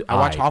this. I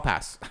watched Hall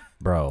Pass.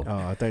 Bro. Oh,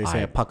 I thought you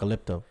said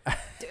Apocalypto.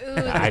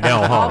 Dude, I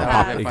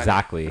know.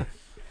 Exactly.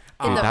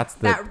 Dude,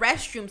 that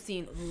restroom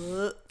scene.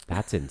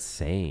 That's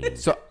insane.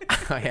 So,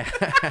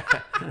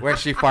 where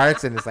she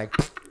farts and it's like,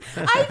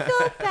 I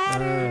feel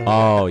better.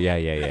 Oh,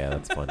 yeah.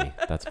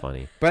 That's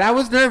funny. But I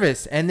was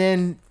nervous. And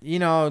then,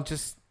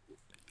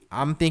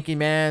 I'm thinking,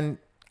 man,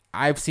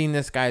 I've seen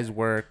this guy's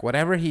work.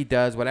 Whatever he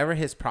does, whatever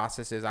his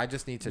process is, I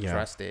just need to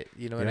trust it.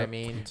 You know what I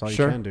mean? That's all you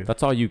can do.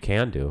 That's all you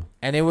can do.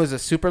 And it was a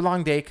super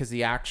long day because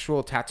the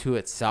actual tattoo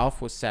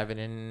itself was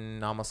almost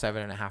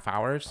 7.5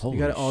 hours. Holy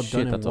you got it all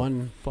shit, done in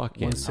one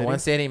city? One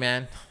city,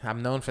 man.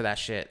 I'm known for that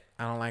shit.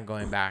 I don't like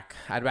going back.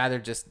 I'd rather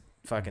just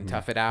fucking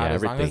tough it out.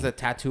 As long as the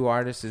tattoo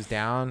artist is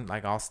down,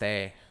 like I'll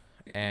stay.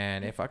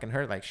 And it fucking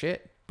hurt like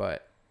shit,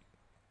 but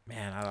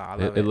man, I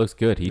love it. It looks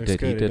good. He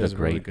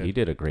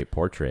did a great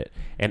portrait.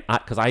 And I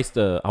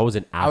was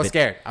an avid. I was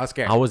scared.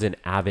 I was an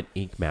avid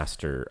Ink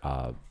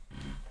Master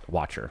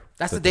watcher.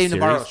 That's the Dave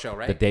Navarro show,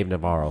 right? The Dave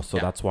Navarro. So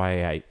that's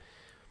why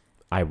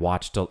I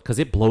watched, because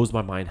it blows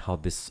my mind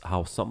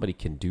how somebody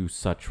can do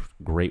such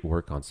great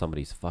work on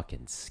somebody's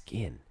fucking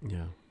skin.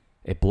 Yeah.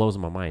 It blows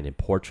my mind. And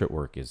portrait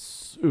work is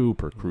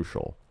super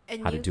crucial.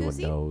 And how to do a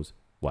nose.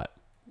 What?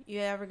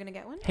 You ever gonna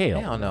get one?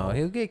 Hell no.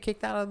 He'll get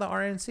kicked out of the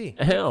RNC.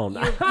 Hell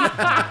no.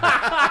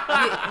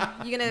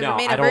 You gonna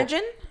remain a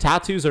virgin?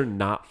 Tattoos are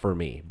not for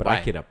me, but Why? I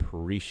can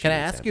appreciate. Can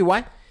I ask you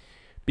why?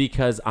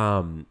 Because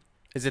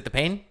is it the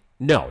pain?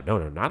 No.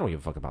 I don't give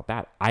a fuck about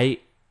that.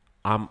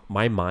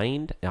 My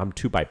mind, I'm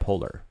too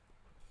bipolar.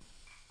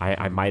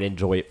 I might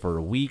enjoy it for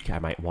a week. I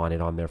might want it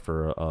on there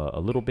for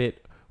a little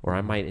bit. Or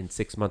I might in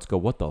 6 months go,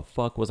 what the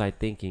fuck was I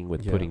thinking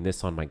with putting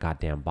this on my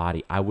goddamn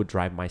body? I would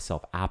drive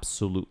myself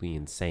absolutely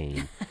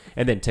insane.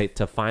 And then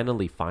to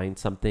finally find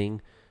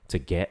something to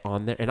get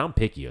on there. And I'm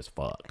picky as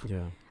fuck.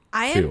 Yeah.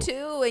 I am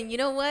too. And you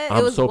know what? I'm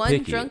it was so one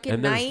picky. drunken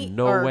And there's night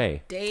no or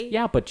way. day.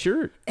 Yeah, but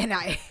you're... And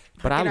I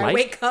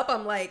wake up,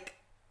 I'm like,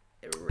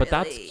 really? But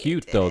that's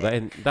cute though.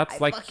 That's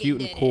like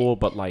cute and cool.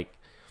 But like,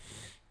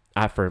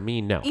 for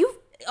me, no.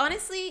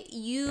 Honestly,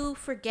 you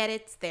forget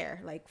it's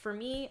there. Like for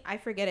me, I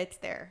forget it's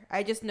there.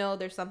 I just know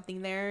there's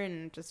something there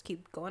and just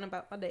keep going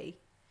about my day.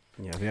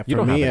 Yeah.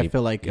 For me, I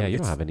feel like you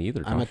don't have any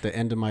either. I'm at the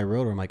end of my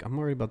road where I'm like, I'm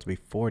already about to be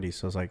 40.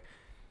 So it's like,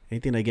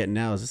 anything I get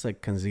now, is this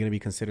like, is it going to be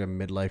considered a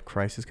midlife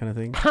crisis kind of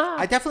thing?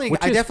 I definitely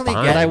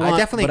get I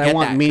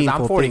want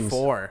meaningful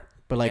 44. Things.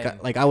 But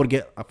like I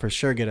would for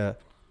sure get a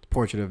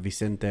portrait of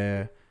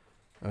Vicente,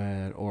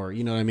 or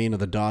you know what I mean, or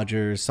the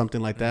Dodgers,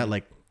 something like that.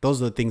 Like those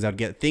are the things I'd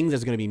get. Things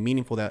that's going to be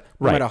meaningful that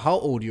no matter how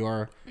old you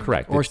are,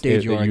 correct, or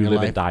stage you are in your live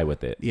life, and die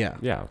with it.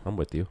 Yeah, I'm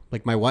with you.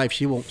 Like my wife,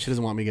 she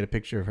doesn't want me to get a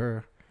picture of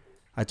her.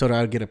 I told her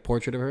I'd get a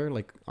portrait of her,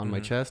 like on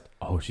my chest.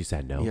 Oh, she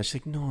said no. Yeah, she's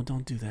like, no,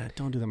 don't do that.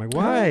 I'm like,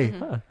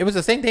 why? It was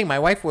the same thing. My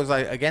wife was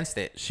like against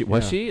it. She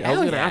was she? I was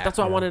gonna ask. That's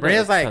what I wanted.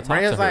 Maria's like,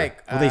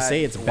 well, they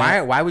say it's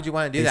bad. Why would you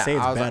want to do that? They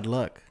say it's bad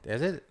luck.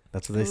 Is it?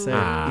 That's what they say.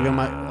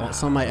 Even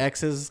some of my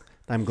exes,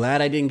 I'm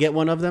glad I didn't get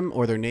one of them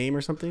or their name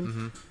or something.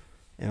 Mm-hmm.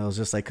 And it was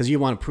just like, because you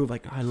want to prove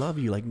like, I love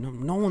you. Like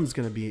no one's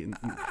going to be.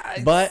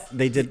 But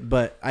they did.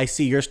 But I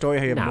see your story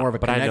how you have more of a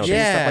connection and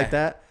stuff like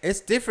that.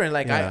 It's different.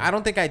 Like I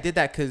don't think I did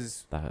that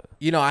because,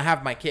 I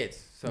have my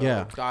kids. So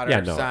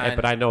daughter, son.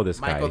 But I know this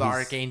Michael guy. the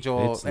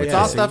Archangel. It's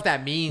all stuff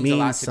that means a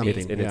lot to me.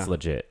 It's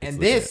legit. And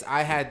this,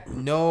 I had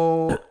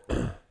no,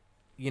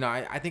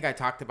 I think I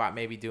talked about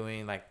maybe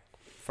doing like,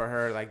 for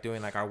her, like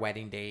doing like our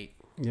wedding date.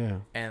 Yeah.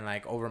 And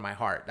like over my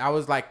heart. That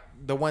was like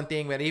the one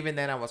thing, but even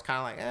then I was kind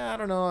of like, I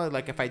don't know.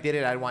 Like if I did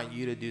it, I'd want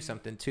you to do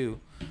something too.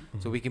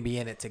 So we can be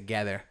in it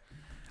together.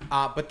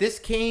 But this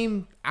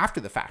came after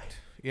the fact.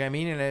 You know what I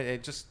mean? And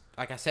it just,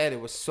 like I said, it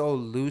was so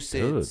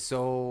lucid,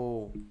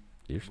 so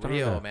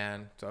real,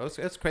 man. So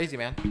it's crazy,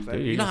 man. So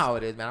you know how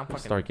it is, man. I'm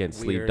fucking start getting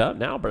weird. sleeved up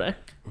now, bro.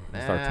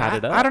 Start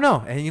tatted up. I don't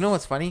know. And you know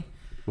what's funny?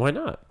 Why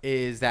not?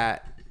 Is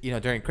that,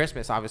 during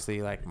Christmas,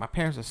 obviously, like my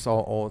parents are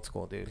so old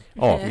school, dude.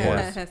 Oh, of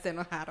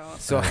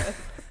course. So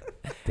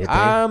Did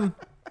they?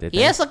 Did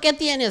they? eso qué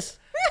tienes?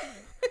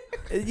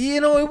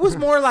 You know, it was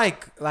more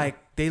like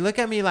they look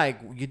at me like,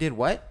 you did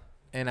what?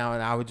 And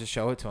I would just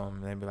show it to them,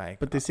 and they'd be like,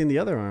 But they seen the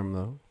other arm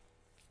though.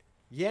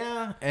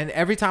 yeah. And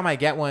every time I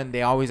get one,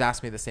 they always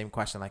ask me the same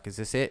question, like, is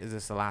this it? Is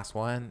this the last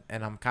one?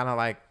 And I'm kind of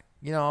like,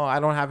 you know, I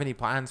don't have any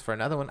plans for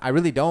another one. I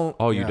really don't.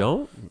 Oh, you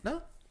don't?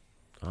 No.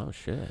 Oh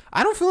shit.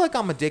 I don't feel like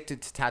I'm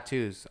addicted to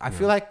tattoos. I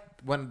feel like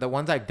when the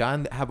ones I've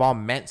done have all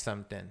meant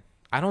something.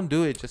 I don't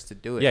do it just to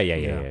do it. Yeah.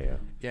 You know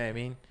what I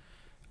mean?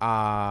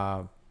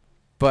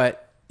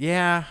 But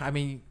yeah, I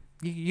mean,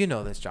 you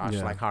know this, Josh,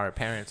 like how our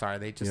parents are.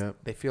 They just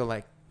they feel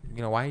like,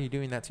 you know, why are you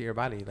doing that to your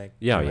body? Like,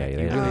 Yeah, you know, yeah, like,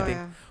 yeah, you yeah. really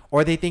think,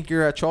 or they think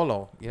you're a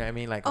cholo. You know what I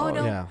mean? Like, Oh,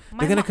 no. Yeah.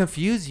 they're gonna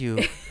confuse you.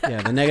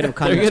 Yeah, the negative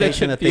gonna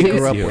connotation that they confuse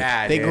grew up you. with.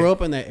 Yeah, They dude. grew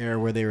up in that era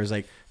where there was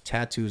like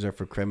tattoos are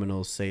for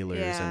criminals, sailors,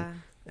 Yeah.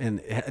 and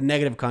a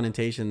negative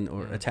connotation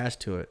or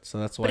attached to it. So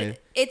that's But why.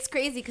 it's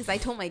crazy because I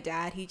told my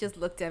dad. He just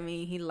looked at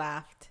me. He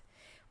laughed.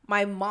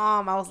 My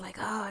mom, I was like,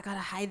 oh, I gotta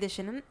hide this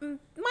shit. And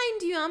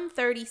mind you, I'm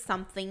 30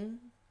 something.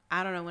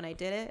 I don't know when I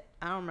did it.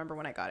 I don't remember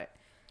when I got it.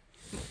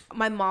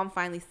 My mom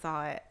finally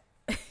saw it.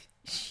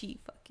 She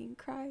fucking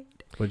cried.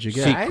 What'd you She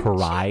get?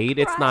 cried.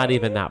 It's not cried.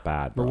 even that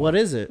bad. But Bro. what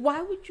is it?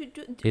 Why would you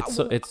do? It's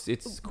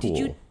cool. Did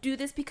you do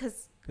this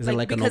because? Is it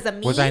like an because op- of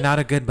me? Was I not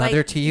a good mother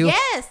Like, to you?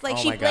 Yes, like Oh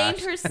she my blamed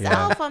gosh.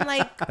 herself. I'm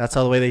like, That's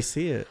how the way they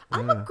see it.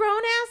 I'm Yeah. a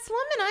grown ass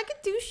woman. I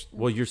could do.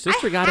 Well, your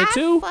sister I got it have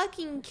too.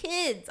 Fucking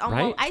kids.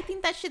 Right? I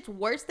think that shit's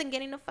worse than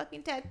getting a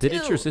fucking tattoo.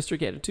 Didn't your sister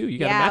get it too? You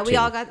got a Yeah, matching. we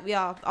all got.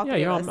 All Yeah,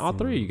 three you're of us. all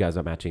 3 of you guys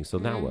are matching. So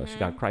now what? She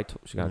got to cry.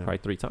 She got to cry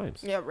 3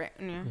 times. Yeah, right.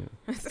 Yeah.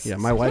 Yeah,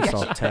 my wife's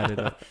all tatted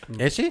up.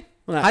 Is she?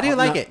 Well, not- How do you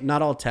like not- it?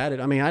 Not all tatted.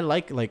 I mean, I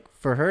like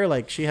for her,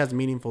 like she has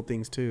meaningful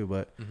things too,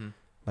 but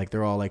like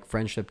they're all like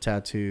friendship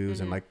tattoos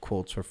and like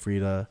quotes for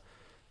Frida,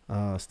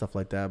 stuff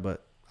like that.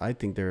 But I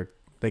think they're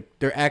like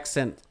their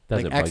accent,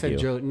 Doesn't like bug accent you.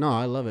 joke. No,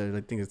 I love it.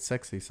 I think it's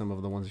sexy. Some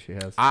of the ones she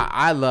has.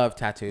 I love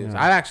tattoos.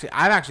 Yeah.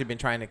 I've actually been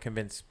trying to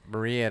convince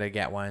Maria to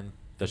get one.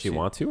 Does she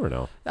want to or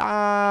no?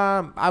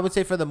 I would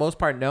say for the most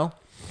part, no.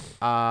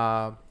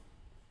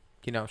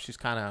 You know, she's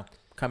kind of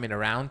coming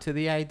around to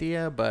the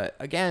idea, but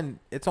again,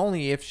 it's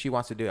only if she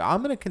wants to do it.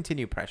 I'm gonna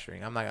continue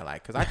pressuring. I'm not gonna lie,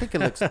 because I think it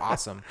looks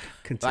awesome.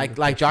 Continue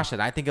Like Josh said,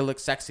 I think it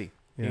looks sexy.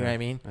 You know what I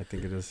mean? I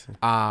think it is.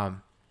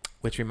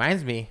 Which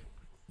reminds me,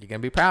 you're gonna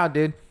be proud,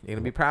 dude. You're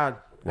gonna be proud.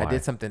 Why? I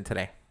did something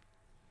today.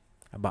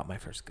 I bought my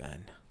first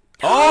gun.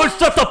 Oh,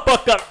 shut the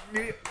fuck up!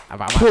 I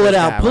bought my Pull it first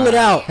out. gun. Pull it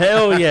out.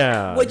 Hell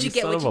yeah! What'd you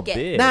get? son What'd of you a get?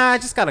 bitch. Nah, I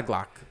just got a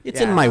Glock. It's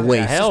in my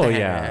waist. Hell Just a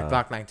yeah. hand-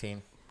 Glock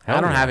 19. Hell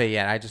I don't yeah. have it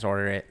yet. I just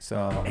ordered it.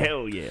 So,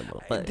 Hell yeah,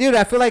 motherfucker. dude,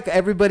 I feel like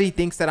everybody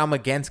thinks that I'm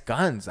against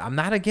guns. I'm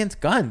not against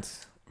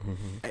guns.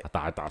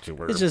 I thought you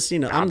were. It's just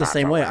I'm the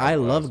same way. I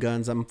love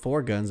guns. I'm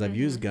for guns. I've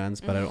used guns,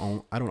 but I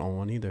don't own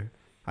one either.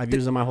 I've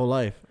used them my whole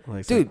life.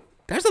 Like, so- Dude,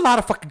 there's a lot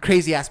of fucking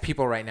crazy ass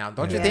people right now.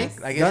 Don't you Yes.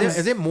 think? Like, Guns-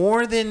 is it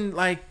more than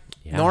like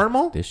Yeah,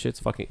 normal? This shit's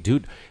fucking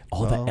dude.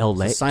 All Well, the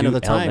LA, it's a sign dude,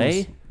 of the times.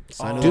 LA,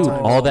 Sign of the dude.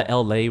 times. All the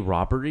LA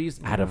robberies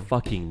out of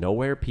fucking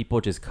nowhere.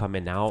 People just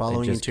coming out following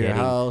and you just to your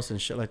getting. house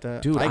and shit like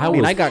that. Dude, I I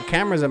mean, was- I got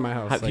cameras at my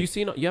house. Have like, you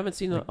seen? You haven't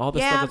seen all the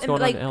Yeah, stuff that's and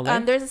going like on in LA.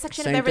 there's a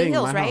section of Same Beverly thing,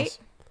 Hills, my right? house.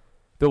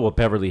 Bill with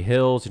Beverly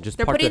Hills and just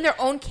They're parked putting there-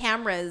 their own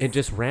cameras. in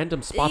just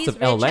random spots These of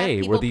rich-ass LA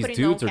people where these putting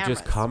their own dudes are just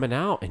cameras. coming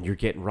out and you're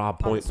getting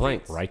robbed On the point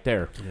blank streets. right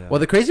there.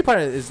 Well, the crazy part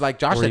is like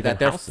Josh Or said even that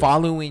they're houses.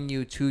 following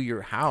you to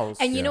your house.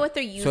 and you know what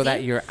they're using? so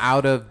that you're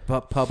out of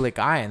public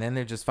eye, and then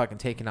they're just fucking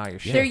taking all your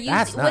shit. they're using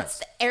That's what's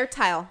nuts. the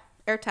AirTile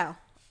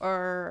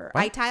or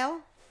What?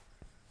 iTile?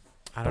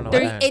 I don't know.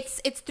 They're, what that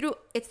is. it's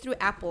through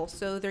Apple,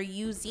 so they're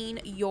using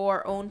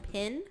your own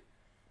PIN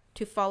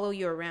to follow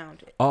you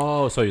around.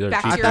 Oh, so they're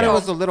Back to I your thought it phone.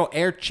 was the little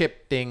air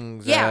chip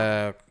things.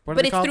 Yeah. What are But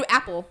they it's called? through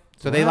Apple.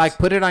 So they like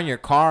put it on your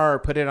car, or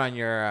put it on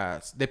your.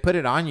 They put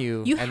it on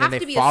you, You and have then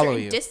to they be a follow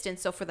certain you.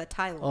 distance. So for the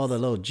tiles. Oh, the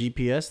little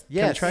GPS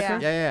Yes. tracker?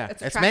 Yeah.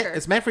 It's a It's meant. tracker.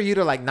 It's meant for you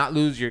to like not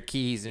lose your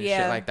keys and shit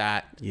Yeah. like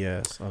that.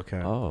 Yes. Okay.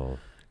 Oh,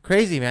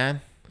 Crazy,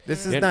 man.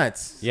 This is Yeah.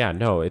 nuts. yeah.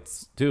 No,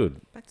 it's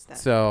dude. That's that.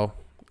 So,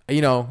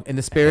 you know, in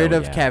the spirit Hell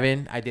of yeah.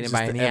 Kevin, I didn't It's buy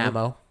just any the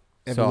ammo.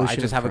 So I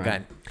evolution just of have a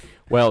crime. gun.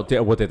 Well,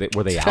 were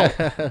they out?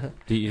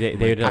 They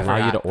didn't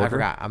allow you to order. I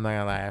forgot. I'm not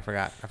gonna lie. I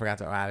forgot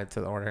to add it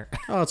to the order.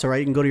 Oh, it's all right.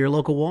 You can go to your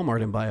local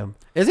Walmart and buy them.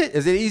 Is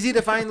it easy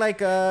to find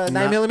like a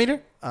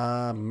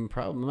 9mm?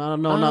 Probably.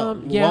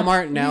 No. Yeah.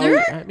 Walmart now.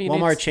 I mean,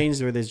 Walmart it's-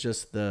 changed where there's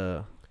just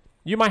the.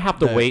 You might have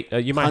to The wait.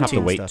 You might have to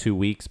hunting wait stuff. 2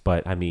 weeks,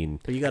 but I mean,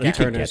 But you got a could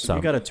Turner's. get some.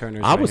 You got a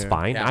Turner's. I right was here.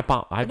 fine. Yeah.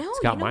 I No,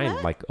 got you know mine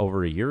what? like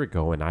over a year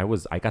ago, and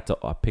I got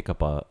to pick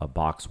up a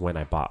box when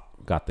I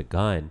got the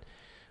gun.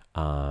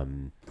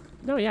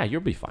 No, yeah, you'll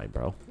be fine,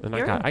 bro. And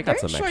You're I got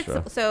very some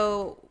extra.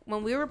 So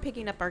when we were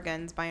picking up our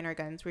guns, buying our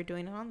guns, we were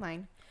doing it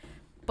online.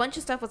 Bunch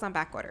of stuff was on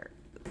back order.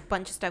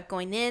 Bunch of stuff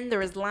going in. There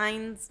was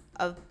lines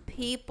of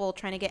people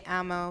trying to get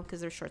ammo because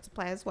there's short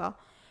supply as well,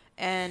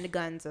 and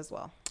guns as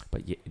well.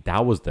 But yeah,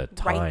 that was the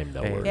Right. time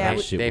though. Where Yeah, that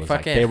we- shit They was like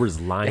fucking. there was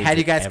lines. They had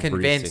you in guys every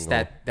convinced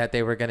single- that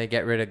they were gonna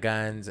get rid of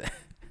guns.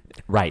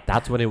 right.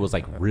 That's when it was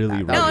like really,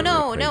 really, No, really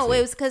no, no. crazy.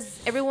 It was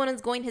because everyone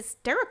is going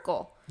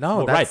hysterical. No,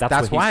 Well, that's right,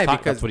 why, that's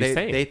because what he's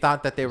they saying.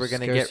 thought that they were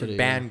going to get Scarcity,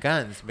 banned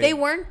guns. They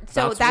weren't.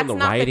 So That's when that's the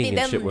not the rioting thing.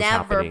 and shit They'll was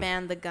never happening.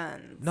 ban the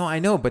guns. No, I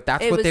know, but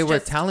that's It what was they were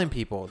just- telling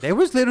people. There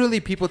was literally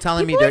people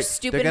telling People me are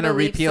stupid they're going to and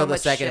believe repeal so the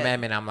much Second shit.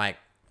 Amendment. I'm like,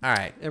 all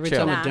right, Every chill.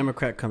 time Nah. a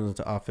Democrat comes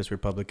into office,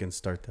 Republicans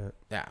start that.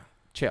 Yeah,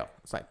 chill.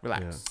 It's like,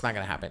 relax. Yeah. It's not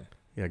going to happen.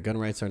 Yeah, gun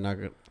rights are not.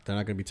 They're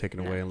not going to be taken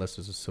away unless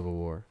there's a civil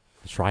war.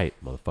 That's right,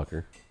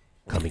 motherfucker.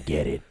 Come and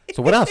get it.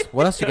 So what else?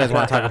 What else do you guys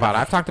want to talk about?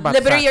 I've talked about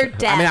Liberty this. or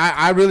death. I mean,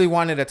 I really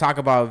wanted to talk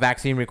about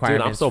vaccine Dude,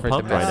 requirements. I'm so for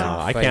pumped right domestic, now.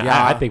 I but can't.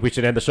 yeah, I think we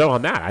should end the show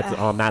on that.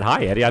 On that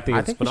high, Eddie. I think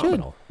it's we should.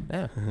 phenomenal.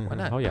 Yeah, why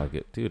not? Oh yeah,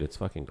 dude, it's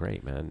fucking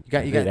great, man. You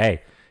got- Dude,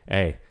 hey,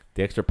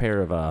 the extra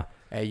pair of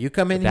Hey, you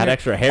come in that here.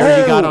 extra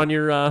hair you got Oh! on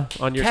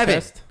your Kevin,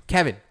 chest.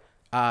 Kevin,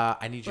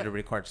 I need you to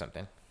record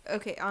something.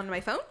 Okay, on my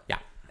phone. Yeah,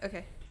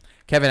 Okay.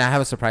 Kevin, I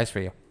have a surprise for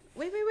you.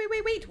 Wait.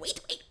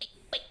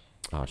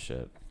 Oh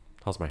shit,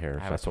 how's my hair? I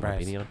Should have I a put my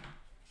surprise. beanie on?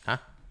 Huh?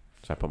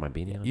 Should I put my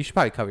beanie on? You should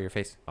probably cover your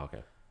face.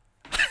 Okay.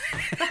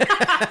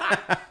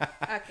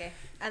 Okay.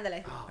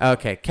 Ándale.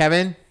 Okay,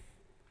 Kevin,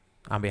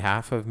 on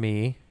behalf of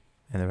me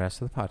and the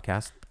rest of the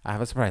podcast, I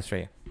have a surprise for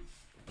you.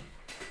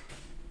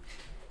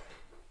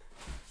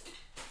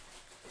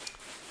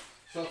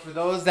 So for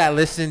those that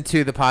listen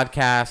to the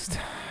podcast,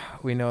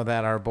 we know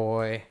that our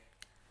boy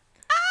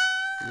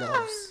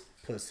Loves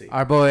pussy.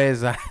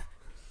 is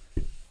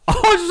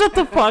Oh, shut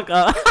the fuck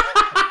up.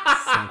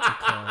 Santa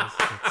Claus.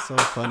 It's so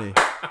funny.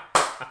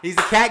 he's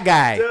a cat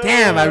guy.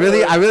 Damn, I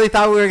really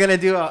thought we were gonna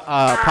do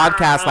a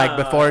podcast like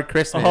before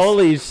Christmas.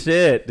 Holy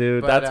shit,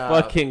 dude. But, That's uh,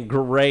 fucking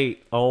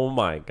great. Oh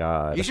my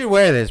god. You should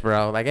wear this,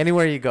 bro. Like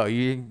anywhere you go.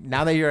 You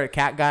now that you're a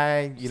cat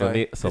guy, you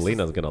know.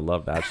 Selena's gonna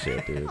love that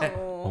shit, dude.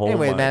 Oh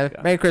Anyway, my man,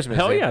 God. Merry Christmas.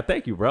 Hell dude. yeah,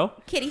 thank you, bro.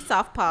 Kitty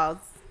soft paws.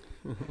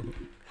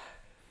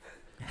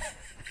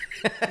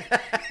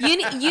 You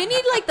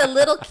need like the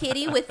little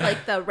kitty with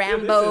like the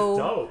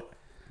Rambo.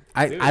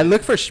 I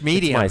look for It's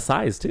schmedium. my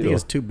size I think too.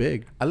 it's too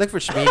big. I look for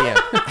schmedium.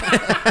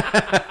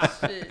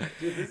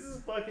 Dude, this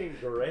is fucking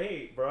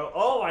great, bro.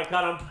 Oh my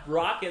god, I'm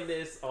rocking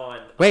this on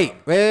wait.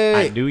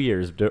 at New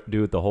Year's,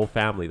 dude. The whole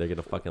family, they're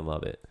gonna fucking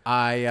love it.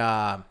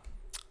 I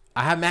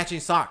have matching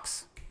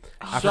socks.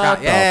 I Shut forgot.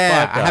 the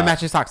Yeah, fuck I have up.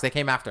 matching socks. They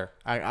came after.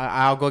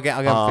 I'll go get.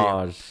 I'll get them for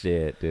you. Oh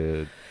shit,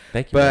 dude.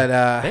 Thank you. But,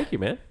 man. Thank you,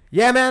 man.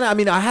 Yeah, man. I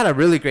mean, I had a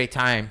really great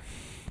time.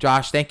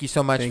 Josh, thank you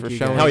so much Thank for you,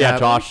 showing guys. Hell yeah, up.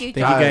 Josh. Thank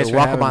Thank you guys for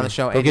welcome having on me. the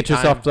show. Go get anytime.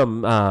 yourself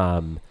some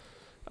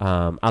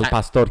al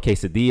pastor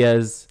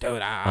quesadillas.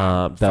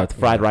 Dude, The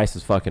fried rice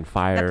is fucking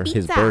fire. The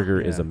His pizza.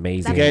 burger is Yeah.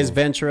 amazing. If you guys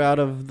venture out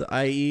of the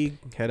IE,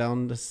 head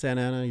on to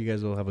Santa Ana. You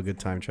guys will have a good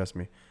time. Trust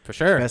me. for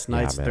sure. Best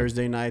nights: man.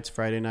 Thursday nights,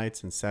 Friday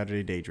nights, and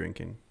Saturday day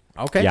drinking.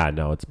 Okay. Yeah,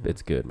 no,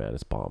 it's good, man.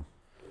 It's bomb.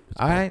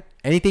 All right.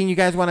 Anything you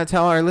guys want to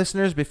tell our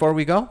listeners before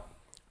we go?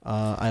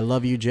 I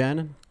love you,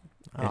 Jen.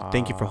 And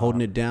thank you for holding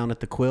it down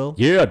at the Quill.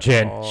 Yeah,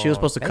 Jen. She was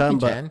supposed to Thank come,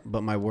 you, Jen.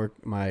 but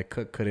my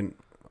cook couldn't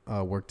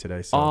work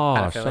today. So Oh,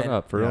 How'd it feel shut in?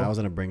 up, for yeah, I real. was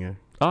gonna bring her.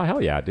 Oh,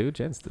 hell yeah, dude.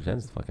 Jen's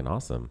fucking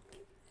awesome.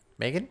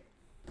 Megan?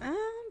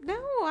 No,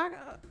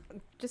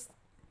 just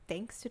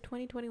thanks to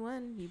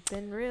 2021, you've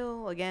been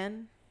real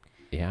again.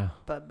 Yeah.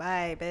 But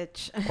bye,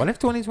 bitch. What if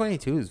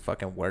 2022 is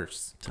fucking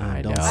worse?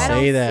 I Don't know. I don't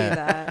say see that.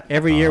 that.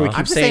 Every year we I'm keep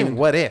just saying, saying,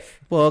 what if?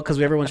 well, because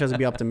everyone tries to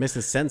be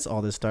optimistic since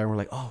all this started. We're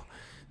like, oh,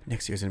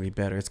 next year's gonna be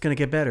better. It's gonna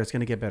get better. It's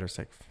gonna get better. It's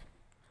like,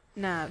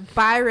 Nah,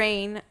 bye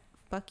rain.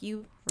 Fuck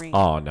you, rain.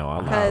 Oh no, I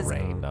love Because-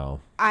 rain though.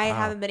 I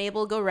haven't been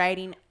able to go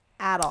riding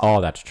at all.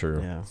 Oh, that's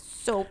true. yeah.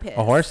 So pissed.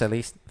 A horse, at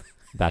least.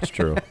 That's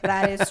true.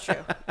 That is true.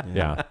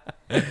 Yeah.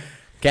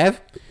 Kev?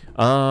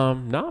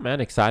 No, man,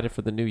 excited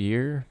for the new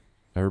year.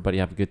 Everybody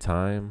have a good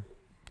time.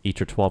 Eat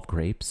your 12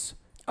 grapes.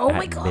 Oh at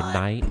my God.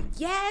 midnight.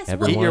 Yes.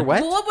 Everyone- Eat your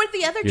what? What were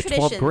the other Your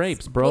traditions? 12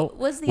 grapes, bro. What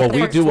was the well,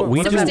 other we do what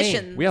we do.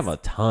 superstitions? We have a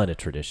ton of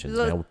traditions.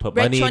 The Man. We put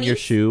red money in your chonies?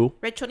 shoe.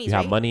 Red chonies, You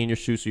have right? money in your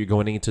shoe, so you're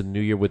going into the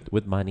new year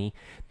with money.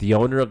 The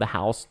owner of the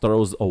house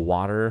throws a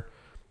water,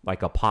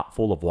 like a pot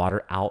full of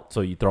water out,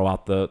 so you throw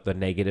out the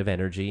negative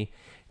energy.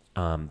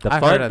 I've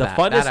heard of that.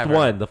 That I've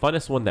heard. The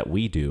funnest one that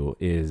we do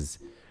is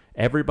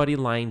everybody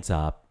lines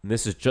up. And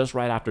this is just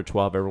right after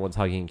 12. Everyone's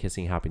hugging and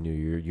kissing Happy New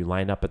Year. You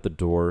line up at the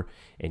door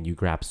and you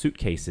grab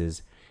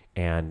suitcases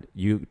and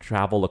you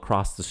travel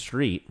across the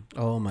street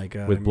Oh my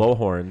god. with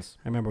blowhorns.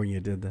 I remember when you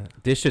did that.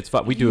 This shit's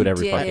fun. We do You it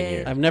every did. fucking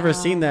year. I've never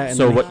seen that. and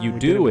So then what you we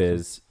did it do with-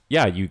 is,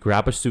 yeah, you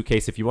grab a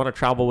suitcase. If you want to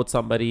travel with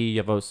somebody,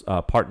 you have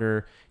a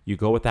partner, you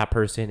go with that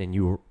person, and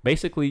you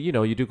basically, you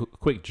do a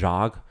quick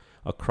jog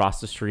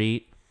across the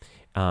street.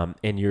 And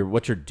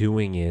what you're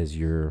doing is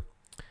you're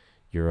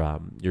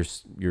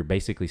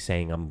basically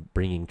saying, I'm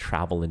bringing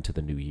travel into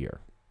the new year.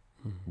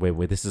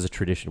 Wait, this is a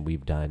tradition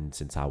we've done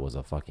since I was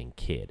a fucking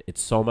kid.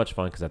 It's so much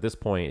fun because at this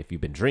point, if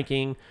you've been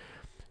drinking,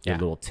 you're a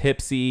little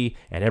tipsy,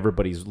 and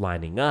everybody's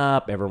lining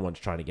up. Everyone's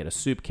trying to get a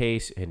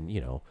suitcase, and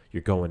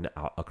you're going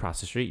out across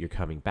the street. You're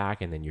coming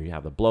back, and then you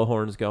have the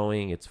blowhorns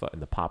going. It's fun,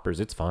 and the poppers.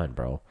 It's fun,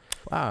 bro.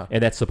 Wow.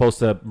 And that's supposed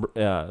to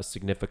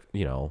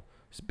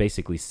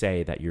basically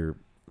say that you're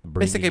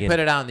Basically, put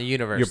it out in the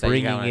universe. You're that you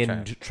bringing gotta in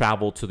try.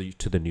 travel to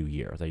the new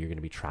year, that you're going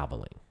to be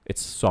traveling.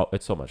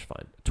 It's so much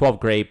fun. 12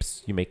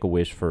 grapes. You make a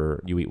wish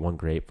you eat one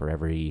grape for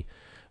every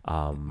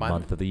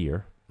month of the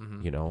year.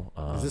 Mm-hmm. You know,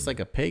 is this like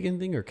a pagan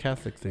thing or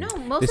Catholic thing? No,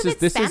 most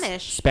of it's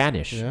Spanish.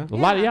 Spanish. Yeah. A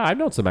lot. I've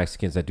known some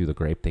Mexicans that do the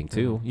grape thing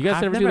too. You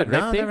guys never do the grape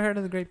thing? I've never heard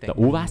of the grape thing. The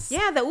uvas.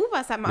 Yeah, the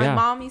uvas. My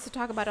mom used to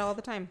talk about it all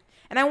the time.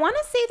 And I want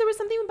to say there was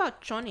something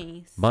about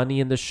chonis. Money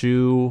in the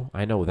shoe.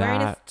 I know that.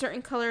 Wearing a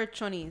certain color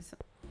chonis.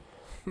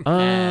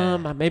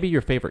 Maybe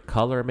your favorite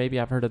color. Maybe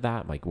I've heard of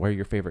that. Like wear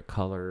your favorite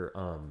color.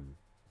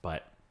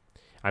 But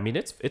I mean,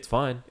 it's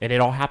fun, and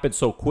it all happens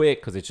so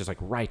quick because it's just like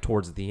right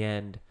towards the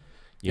end.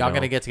 Y'all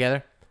gonna get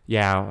together?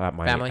 Yeah, at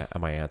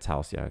my aunt's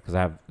house. Yeah, because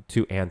I have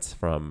 2 aunts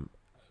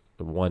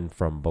one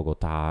from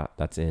Bogota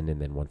that's in,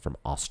 and then one from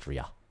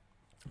Austria.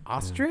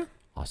 Austria?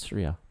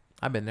 Austria.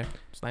 I've been there.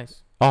 It's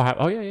nice.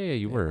 Oh yeah.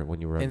 You were when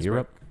you were in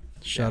Europe.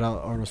 Shout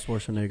out Arnold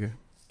Schwarzenegger.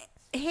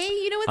 Hey,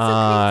 you know what's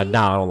so crazy?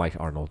 No, I don't like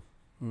Arnold.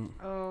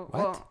 Oh, What?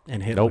 well,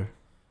 And Hitler.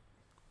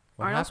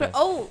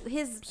 Nope.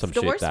 his Some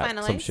divorce shit that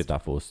finalized. Some shit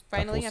that fool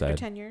Finally, after said.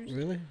 10 years.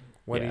 Really?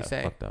 What did he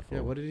say? Fuck that fool.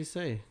 Yeah, what did he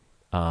say?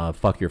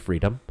 Fuck your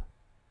freedom.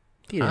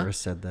 He never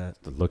said that.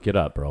 Look it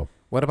up, bro.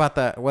 What about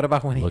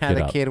when he Look had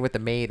it a up. kid with the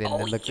maid and Oh,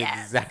 it looked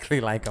yes. exactly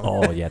like him?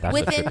 Oh yeah, that's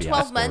Within a trippy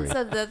 12 ass months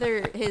story. of the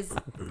other, his.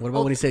 What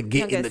about when he said,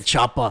 "Get in the youngest.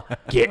 chopper"?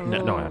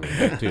 No, I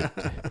mean, dude.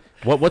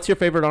 What's your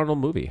favorite Arnold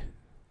movie?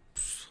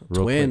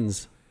 Real quick.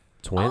 Twins.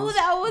 Twins. Oh,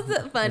 that was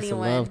a funny Used to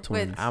one. love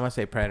Twins. With- I'm gonna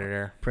say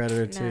Predator.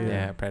 Predator 2. No.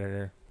 Yeah,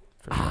 Predator.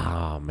 For sure.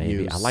 Ah,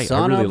 maybe You I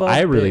son of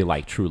a really bitch.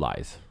 like True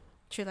Lies.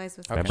 True Lies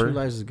was. Remember? True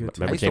Lies is good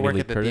too. I Remember used to Jamie work Lee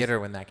at the Curtis? theater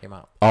when that came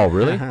out. Oh,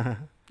 really?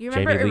 You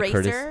remember Jamie Lee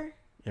Curtis? Eraser?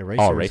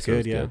 Eraser Oh, was Racer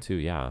was good, yeah. good too.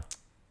 Yeah.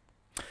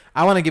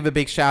 I want to give a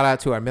big shout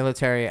out to our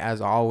military, as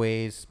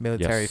always.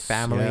 Military Yes.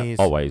 families.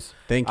 Always.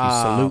 Thank you.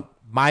 Salute.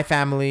 My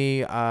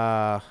family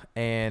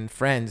and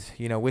friends,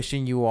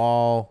 wishing you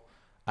all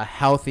a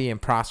healthy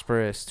and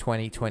prosperous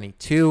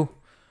 2022.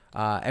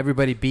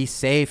 Everybody be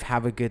safe.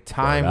 Have a good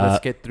time. Word Let's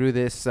up. get through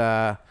this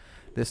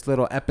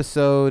little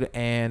episode,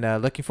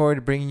 and looking forward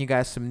to bringing you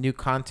guys some new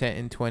content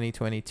in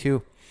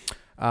 2022.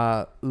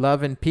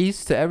 Love and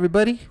peace to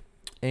everybody,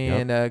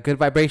 and good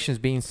vibrations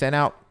being sent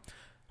out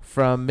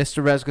from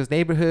Mr. Rezga's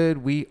neighborhood.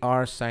 We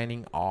are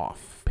signing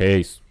off.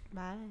 Peace.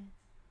 Bye.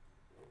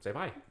 Say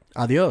bye.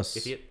 Adios.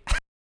 Idiot.